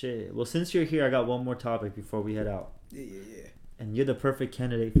 Shit. Well, since you're here, I got one more topic before we head out. Yeah. And you're the perfect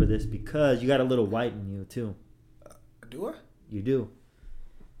candidate for this because you got a little white in you too. Do I? You do.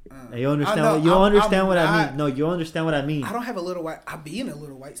 And you I understand? know, You I'm understand what I not- mean? No, you understand what I mean. I don't have a little white. I be in a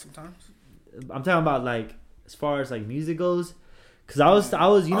little white sometimes. I'm talking about like as far as like music goes. Cause I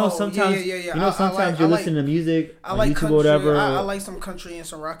was, you know, Oh, sometimes, yeah. you know, I sometimes like- you're I like- listening to music I on like YouTube country. or whatever. I like some country and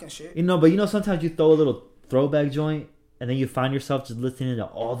some rock and shit. You know, but you know, sometimes you throw a little throwback joint, and then you find yourself just listening to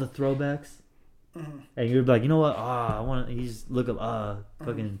all the throwbacks, and you're like, you know what? I want to. You just look up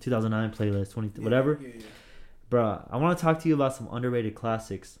fucking 2009 playlist, 20 whatever. Yeah. Bruh, I want to talk to you about some underrated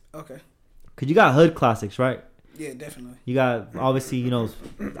classics. Okay. Cause you got hood classics, right? Yeah, definitely. You got obviously, you know,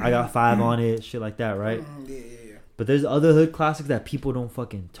 I got 5 on it, shit like that, right? Yeah. But there's other hood classics that people don't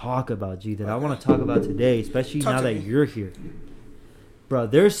fucking talk about, G, that I want to talk about today, especially Talk now to that me. you're here. Bro,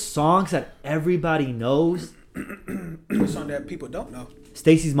 there's songs that everybody knows. Something that people don't know.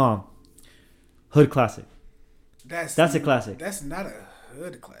 Stacy's Mom. Hood classic. That's a classic. That's not a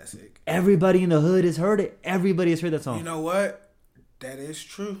hood classic. Everybody in the hood has heard it. Everybody has heard that song. You know what? That is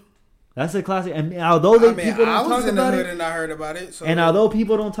true. That's a classic. And although people I don't was talk in the about hood it, and I heard about it. So and although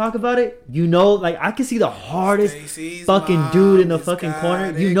people don't talk about it, you know, like I can see the hardest Stacey's fucking mom dude in the is fucking got corner.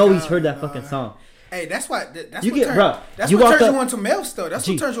 it You know he's heard that going fucking on. song. Hey, that's why. That's You what get- turns. bruh, That's you what walk turns up- you on to male stuff. That's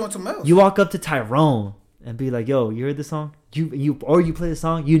Gee, what turns you on to male. You walk up to Tyrone and be like, "Yo, you heard the song? You play the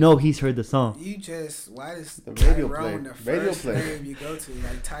song. You know he's heard the song." You just why is The radio Tyrone play. the Radio first play. name you go to?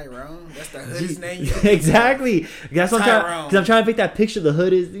 Like Tyrone, that's the hoodest Gee, name. You exactly. That's what I'm trying. Tyrone. Because I'm trying to pick that picture. The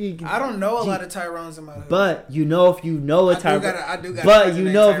hood is. I don't know a Gee. lot of Tyrones in my hood. But you know if you know a I do Tyrone. got a But cousin you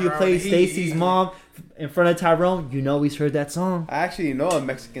named know if you Tyrone. play He- Stacy's mom in front of Tyrone, you know he's heard that song. I actually know a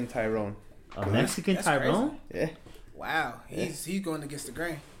Mexican Tyrone. A Mexican That's Tyrone. Yeah. Wow, he's going against the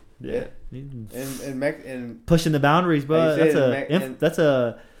grain. Yeah. And Pushing the boundaries, bro. Like you That's said, that's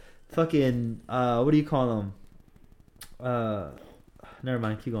a fucking what do you call them? Never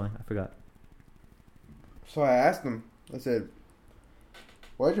mind. Keep going. I forgot. so I asked him. I said,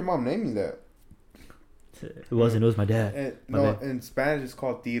 "Why'd your mom name you that?" It wasn't. It was my dad. And, My no, bad. in Spanish it's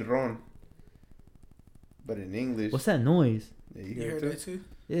called Tirón, but in English, What's that noise? Yeah, You hear heard it that too? too?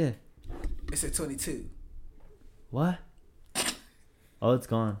 Yeah. It's a 22. What? Oh, it's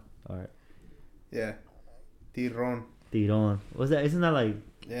gone. All right. Yeah, Tirón. Tirón. What's that? Isn't that like?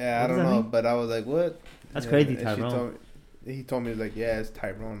 Yeah, What I does don't that know, mean? but I was like, "What?" That's Yeah, crazy, and she Tyrone. he told me like, "Yeah, it's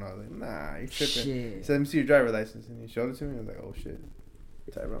Tyrone." I was like, "Nah, you're tripping." He Shit. said, "Let me see your driver license," and he showed it to me. I was like, "Oh shit,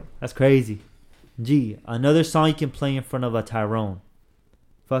 Tyrone." That's crazy. Gee, another song you can play in front of a Tyrone.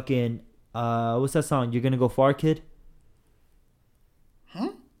 Fucking What's that song? You're gonna go far, kid.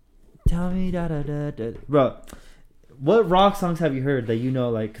 Tell me da da da da. Bro, what rock songs have you heard that you know?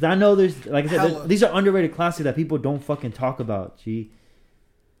 Like, cause I know there's, like I said, these are underrated classics that people don't fucking talk about. G.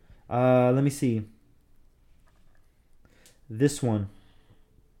 Let me see. This one.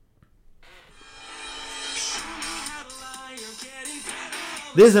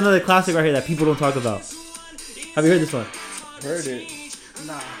 This is another classic right here that people don't talk about. Have you heard this one? Heard it.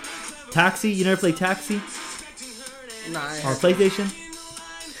 Nah. Taxi? You never played Taxi? Nah. I ain't On heard PlayStation?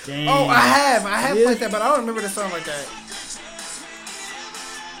 Damn. Oh, I have Yeah. played that, but I don't remember the song like that.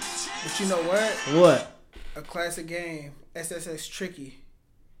 But you know what? What? A classic game, SSX Tricky.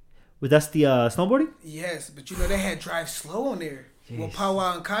 Well, that's the snowboarding? Yes, but you know they had Drive Slow on there with Jeez. Pow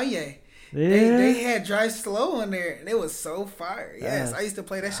Wow and Kanye. Yeah. They had Drive Slow on there, and it was so fire. Yes, Yes. I used to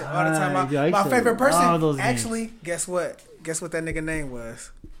play that shit all the time. Dude, I used My to favorite love those person, games. actually, guess what? Guess what that nigga name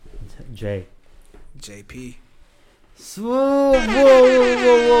was? Jay. JP. Whoa,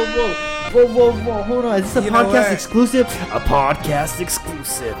 whoa. Hold on. Is this a You know podcast what? exclusive? A podcast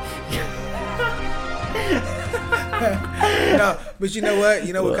exclusive. No, but you know what?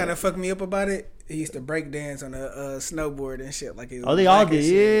 You know what kind of fucked me up about it? He used to break dance on a snowboard and shit. Like it was Oh, they all black and did.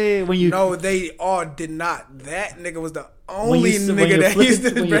 shit. Yeah. When you No, they all did not. That nigga was the when only you, nigga that used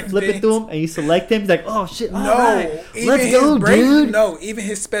to when you break flip it dance. to him and you select him, he's like, oh shit, No, alright, even let's his go, dude. No, even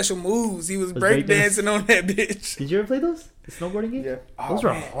his special moves, he was break dancing on that bitch. Did you ever play those? The snowboarding game? Yeah. Those Oh,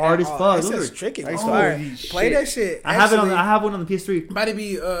 are man. hard as Oh, fuck. That's Those just are tricky. I used to Fire. always Play shit. that shit. I have it on. Actually, I have one on the PS3. might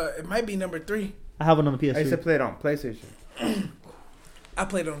be it might be number 3. I have one on the PS3 I used to play it on PlayStation. I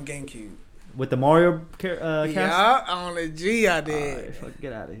played it on GameCube. with the Mario cast. Yeah, on the G I did. Alright, fuck,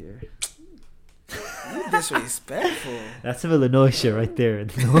 get out of here. You disrespectful. That's some Illinois shit right there.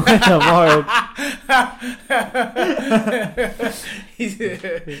 Mario. He said,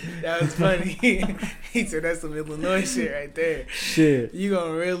 that was funny. He said that's some Illinois shit right there. Shit. You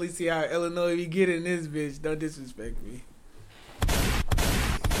gonna really see how Illinois we get in this bitch. Don't disrespect me.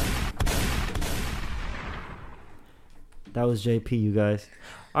 That was JP, you guys.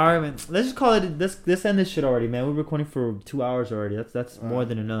 All right, man. Let's just call it. Let's end this shit already, man. We're recording for 2 hours already. That's more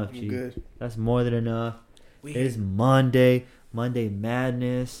than enough, I'm G. good. That's more than enough. We It is Monday. Monday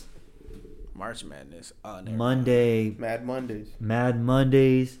Madness. March Madness. Oh, never mind. Monday Mad Mondays. Mad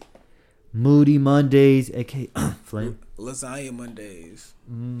Mondays. Moody Mondays. aka Flame. Lasagna Mondays.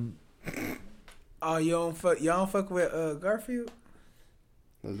 Mm, Oh, y'all don't fuck with Garfield?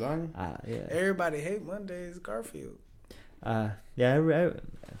 Lasagna. yeah. Everybody hate Mondays. Garfield. Yeah.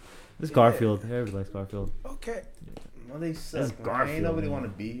 It's Garfield. Everybody likes Garfield. Okay. Monday That's sucks. Man. Garfield, Ain't nobody man. want to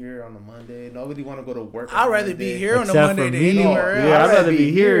be here on a Monday. Nobody want to go to work. I'd on a rather Monday. be here on a Except Monday for than me. anywhere else. Yeah, I'd rather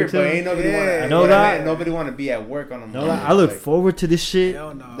be here, but too. ain't nobody Yeah. want. I know that. Nobody want to be at work on a No, Monday. I look Like- forward to this shit.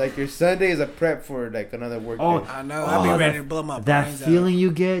 Hell no. Like your Sunday is a prep for like another work Oh, day. I know. I'll be Oh, ready to blow my That brains feeling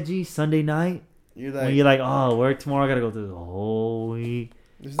you get, G, Sunday night, You're when like, you're like, oh, work tomorrow, I gotta go through the whole week.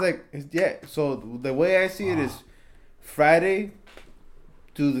 it's like, yeah. So the way I see it is, Friday,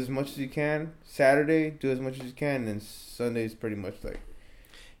 do as much as you can. Saturday, do as much as you can, and then Sunday is pretty much like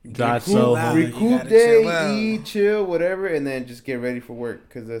Drive Recoup so out. home. You recoup gotta day, chill out. eat, chill, whatever, and then just get ready for work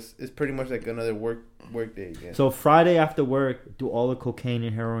because it's pretty much like another work day again. So Friday after work, do all the cocaine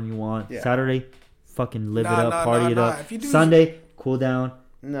and heroin you want. Yeah. Saturday, fucking live Nah, it up, nah, party nah, it nah. up. If you do- Sunday, cool down,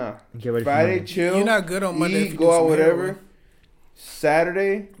 No, and get ready Friday, for Monday. chill. You're not good on Monday if Eat, you go do out, some whatever. heroin.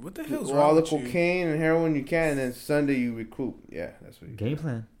 Saturday, What the hell's do wrong all the with you? cocaine and heroin you can, and then Sunday you recoup. Yeah, that's what you Game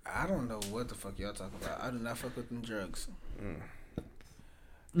plan. I don't know what the fuck y'all talking about. I do not fuck with them drugs.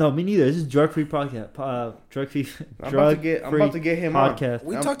 No, me neither. This is drug-free podcast. Drug-free. I'm about to get him on. podcast.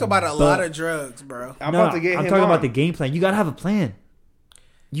 We I'm- talked about a lot of drugs, bro. I'm No, about to get I'm him talking on. about the game plan. You gotta have a plan.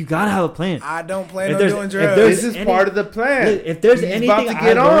 You gotta have a plan. I don't plan If on there's- doing if drugs. there's- This is any- part of the plan. If there's He's anything about to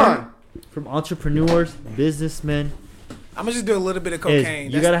get I learned on. from entrepreneurs, businessmen, I'm gonna just do a little bit of is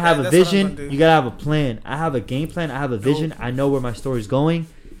cocaine. you gotta have a that's what I'm vision. gonna do. You gotta have a plan. I have a game plan. I have a vision. I know where my story's going,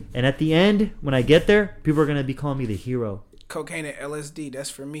 and at the end, when I get there, people are gonna be calling me the hero. Cocaine and LSD. That's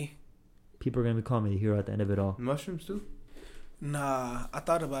for me. People are gonna be calling me the hero at the end of it all. Mushrooms too. Nah, I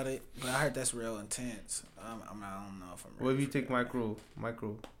thought about it, but I heard that's real intense. I don't know if I'm. What if ready you for take that.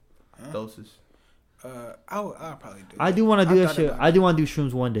 micro Huh? doses? I'll probably do. I that. do want to do that thought shit. about I it. do want to do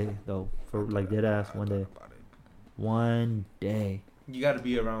shrooms one day though, for like dead ass I one thought day. about it. One day. You got to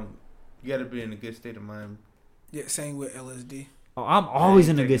be around. You got to be in a good state of mind. Yeah, same with LSD. Oh, I'm always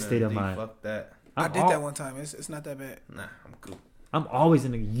I in ain't a good taking state of LSD, mind. Fuck that. I I'm did al- that one time. It's not that bad. Nah, I'm cool. I'm always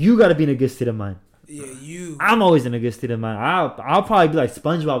in a. You gotta be in a good state of mind. Yeah, you. I'm always in a good state of mind. I'll probably be like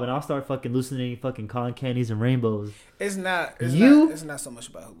SpongeBob and I'll start fucking hallucinating fucking cotton candies and rainbows. It's not. It's not so much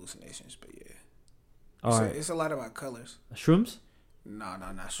about hallucinations, but yeah. Alright. It's a lot about colors. Shrooms? No,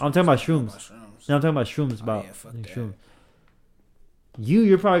 not shrooms. I'm talking about shrooms. No, I'm talking about shrooms. Fuck like, that. shrooms.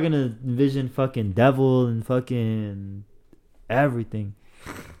 You're probably gonna envision fucking devil and fucking everything.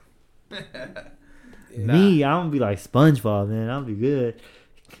 Me, I'm gonna be like SpongeBob, man. I'll be good.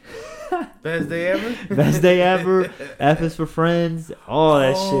 Best day ever. Best day ever. F is for friends. All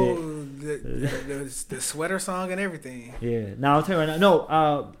that shit. The sweater song and everything. Yeah. Now I'll tell you right now.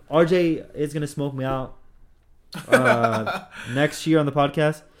 No, RJ is gonna smoke me out next year on the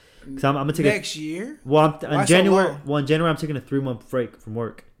podcast. Cause I'm gonna take next year. Well, Why in January. so long? Well, in January I'm taking a 3-month break from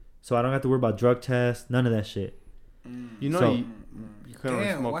work, so I don't have to worry about drug tests. None of that shit. You know, So- you can only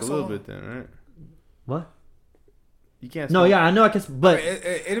Damn, smoke why a so little long? bit then, right? What? You can't. No, smoke. yeah, I know I can, but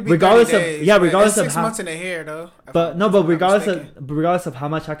It'll be regardless 30 of- days, yeah, but regardless it's of 6 how- months in the hair though. but if I'm mistaken. regardless of how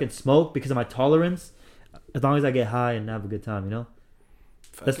much I can smoke because of my tolerance, as long as I get high and have a good time, you know.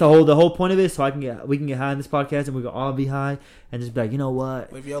 Fuck That's it. the whole point of it. So we can get high in this podcast and we can all be high and just be like, you know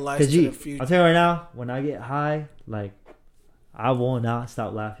what? Live your life Because to the future. I'll tell you right now, when I get high, like I will not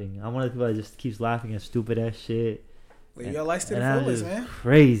stop laughing. I'm one of the people that just keeps laughing at stupid ass shit. Live your life to And the that fullest, is man.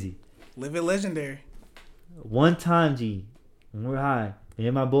 crazy. Live it legendary. One time, G, when we're high, me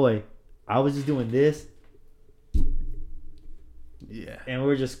and my boy, I was just doing this Yeah. and we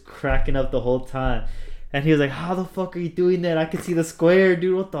were just cracking up the whole time. And he was like, how the fuck are you doing that? I could see the square,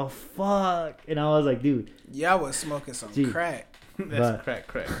 dude. What the fuck? And I was like, dude, Yeah, I was smoking some Gee. crack. That's But-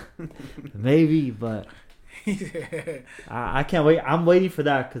 crack. maybe, but I can't wait. I'm waiting for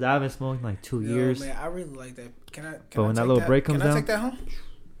that because I haven't smoked in like 2 Yo, years. man, I really like that. Can I? Can But I when that take little break comes can I down- take that home?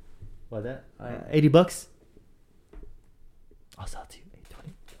 What that? $80? I'll sell it to you.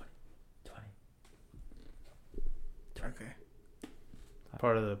 20. Okay.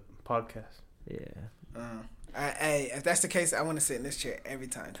 Part of the podcast. Yeah. Hey, if that's the case, I want to sit in this chair every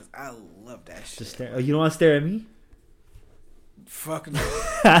time because I love that shit. Just stare. Oh, you don't want to stare at me? Fuck no.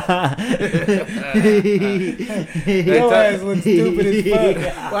 Your Your ass looks stupid as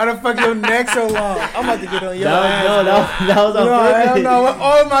fuck. Why the fuck your neck so long? I'm about to get on your ass. That was on No, hell purpose. no.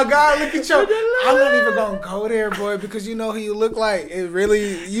 Oh my god, look at your. I'm not even gonna go there, boy, because you know who you look like. It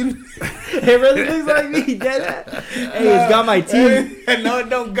really you. It really looks like me. Dead ass. Hey, it's got my teeth. No, it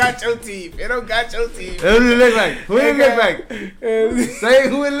don't got your teeth. It don't got your teeth. What does it look like? Who it look like? Say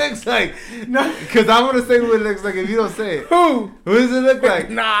who it looks like. No. Because I want to say who it looks like if you don't say it. Who? Who does it look like?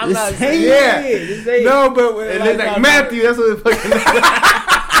 Nah, I'm Just not say saying. Yeah. it. Just say it. No, but It looks like Matthew. That's what it fucking looks like.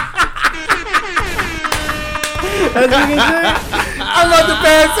 That's what you say? I'm about to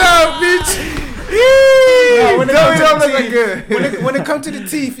pass out, bitch. No, when it tell comes me to don't the look like teeth, good. when it comes to the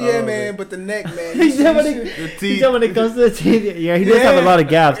teeth, yeah, Oh, man, but the neck, man. He said when The it, teeth. he said when it comes to the teeth, yeah, he does have a Yeah. lot of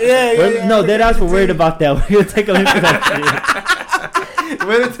gaps. Yeah, yeah. No, When it dead comes ass to were the worried teeth. about that. We're gonna take a look at that shit.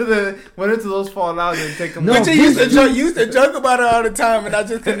 went into those fall out and take them. No, But you used to joke about it all the time, and I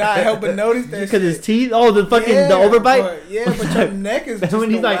just could not help but notice that Because his shit. teeth, the fucking the overbite. But your neck is just When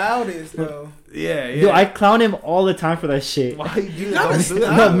the he's like- wildest, though. Yeah, yeah. Dude, I clown him all the time for that shit. Why you do No, that? it's Don't do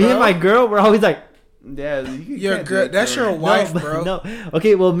that. No, me bro. and my girl, we're always like, Yeah, you Your can't do girl, that that's to your her. wife, no, bro. no.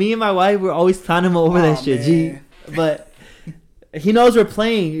 Okay, well, me and my wife, we're always clowning him over that Aw, shit, G. man. But he knows we're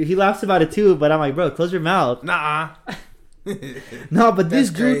playing. He laughs about it too. But I'm like, bro, close your mouth. Nah. No, but this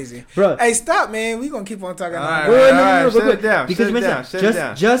That's dude, crazy. bro. Hey, stop, man. We gonna keep on talking. All about right, Wait, it. no, all right, real shut quick. it down, Because shut it listen, down, shut it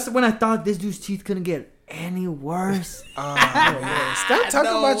down. just when I thought this dude's teeth couldn't get any worse, Oh, yeah. Stop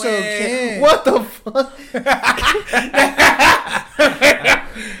talking No about your way. kid. what the fuck?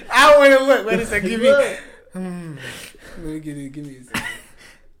 I want to look. Wait a second. Give me. Look. Let me give me a second.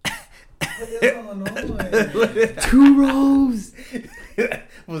 What is going on? 2 rows,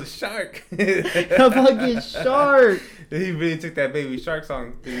 Was a shark. a fucking shark. He really took that Baby Shark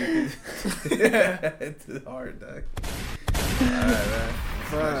song to hard, dog. Alright, man.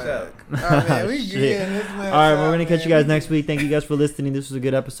 Smash up. Oh, man, we Shit. getting this man. All right, we're gonna catch you guys next week. Thank you guys for listening. This was a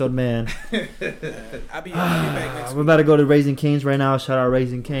good episode, man. I'll be back next We're week. about to go to Raising Cane's right now. Shout out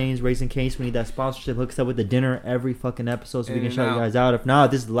Raising Cane's. Raising Cane's, we need that sponsorship. Hook us up with the dinner every fucking episode so we In can and shout you out. guys out. If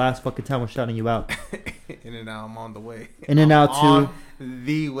not, this is the last fucking time we're shouting you out. In and out, I'm on the way. In and out, On too.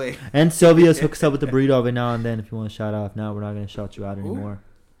 the way. And Sylvia's hook us up with the burrito every now and then if you want to shout out. If not, we're not going to shout you out anymore.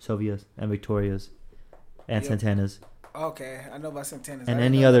 Sylvia's and Victoria's and Yep. Santana's. Okay, I know about Santana's. And I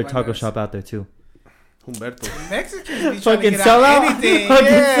any know other about taco yours. shop out there, too. Humberto. Mexicans be trying to Fucking get sell out out. anything. Fucking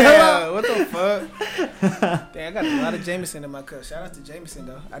Yeah, sell out. what the fuck? Dang, I got a lot of Jameson in my cup. Shout out to Jameson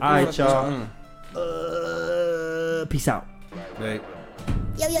though. I do All right, fuck with y'all. Peace out. Right.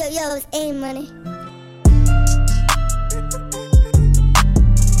 Yo, it's A Money.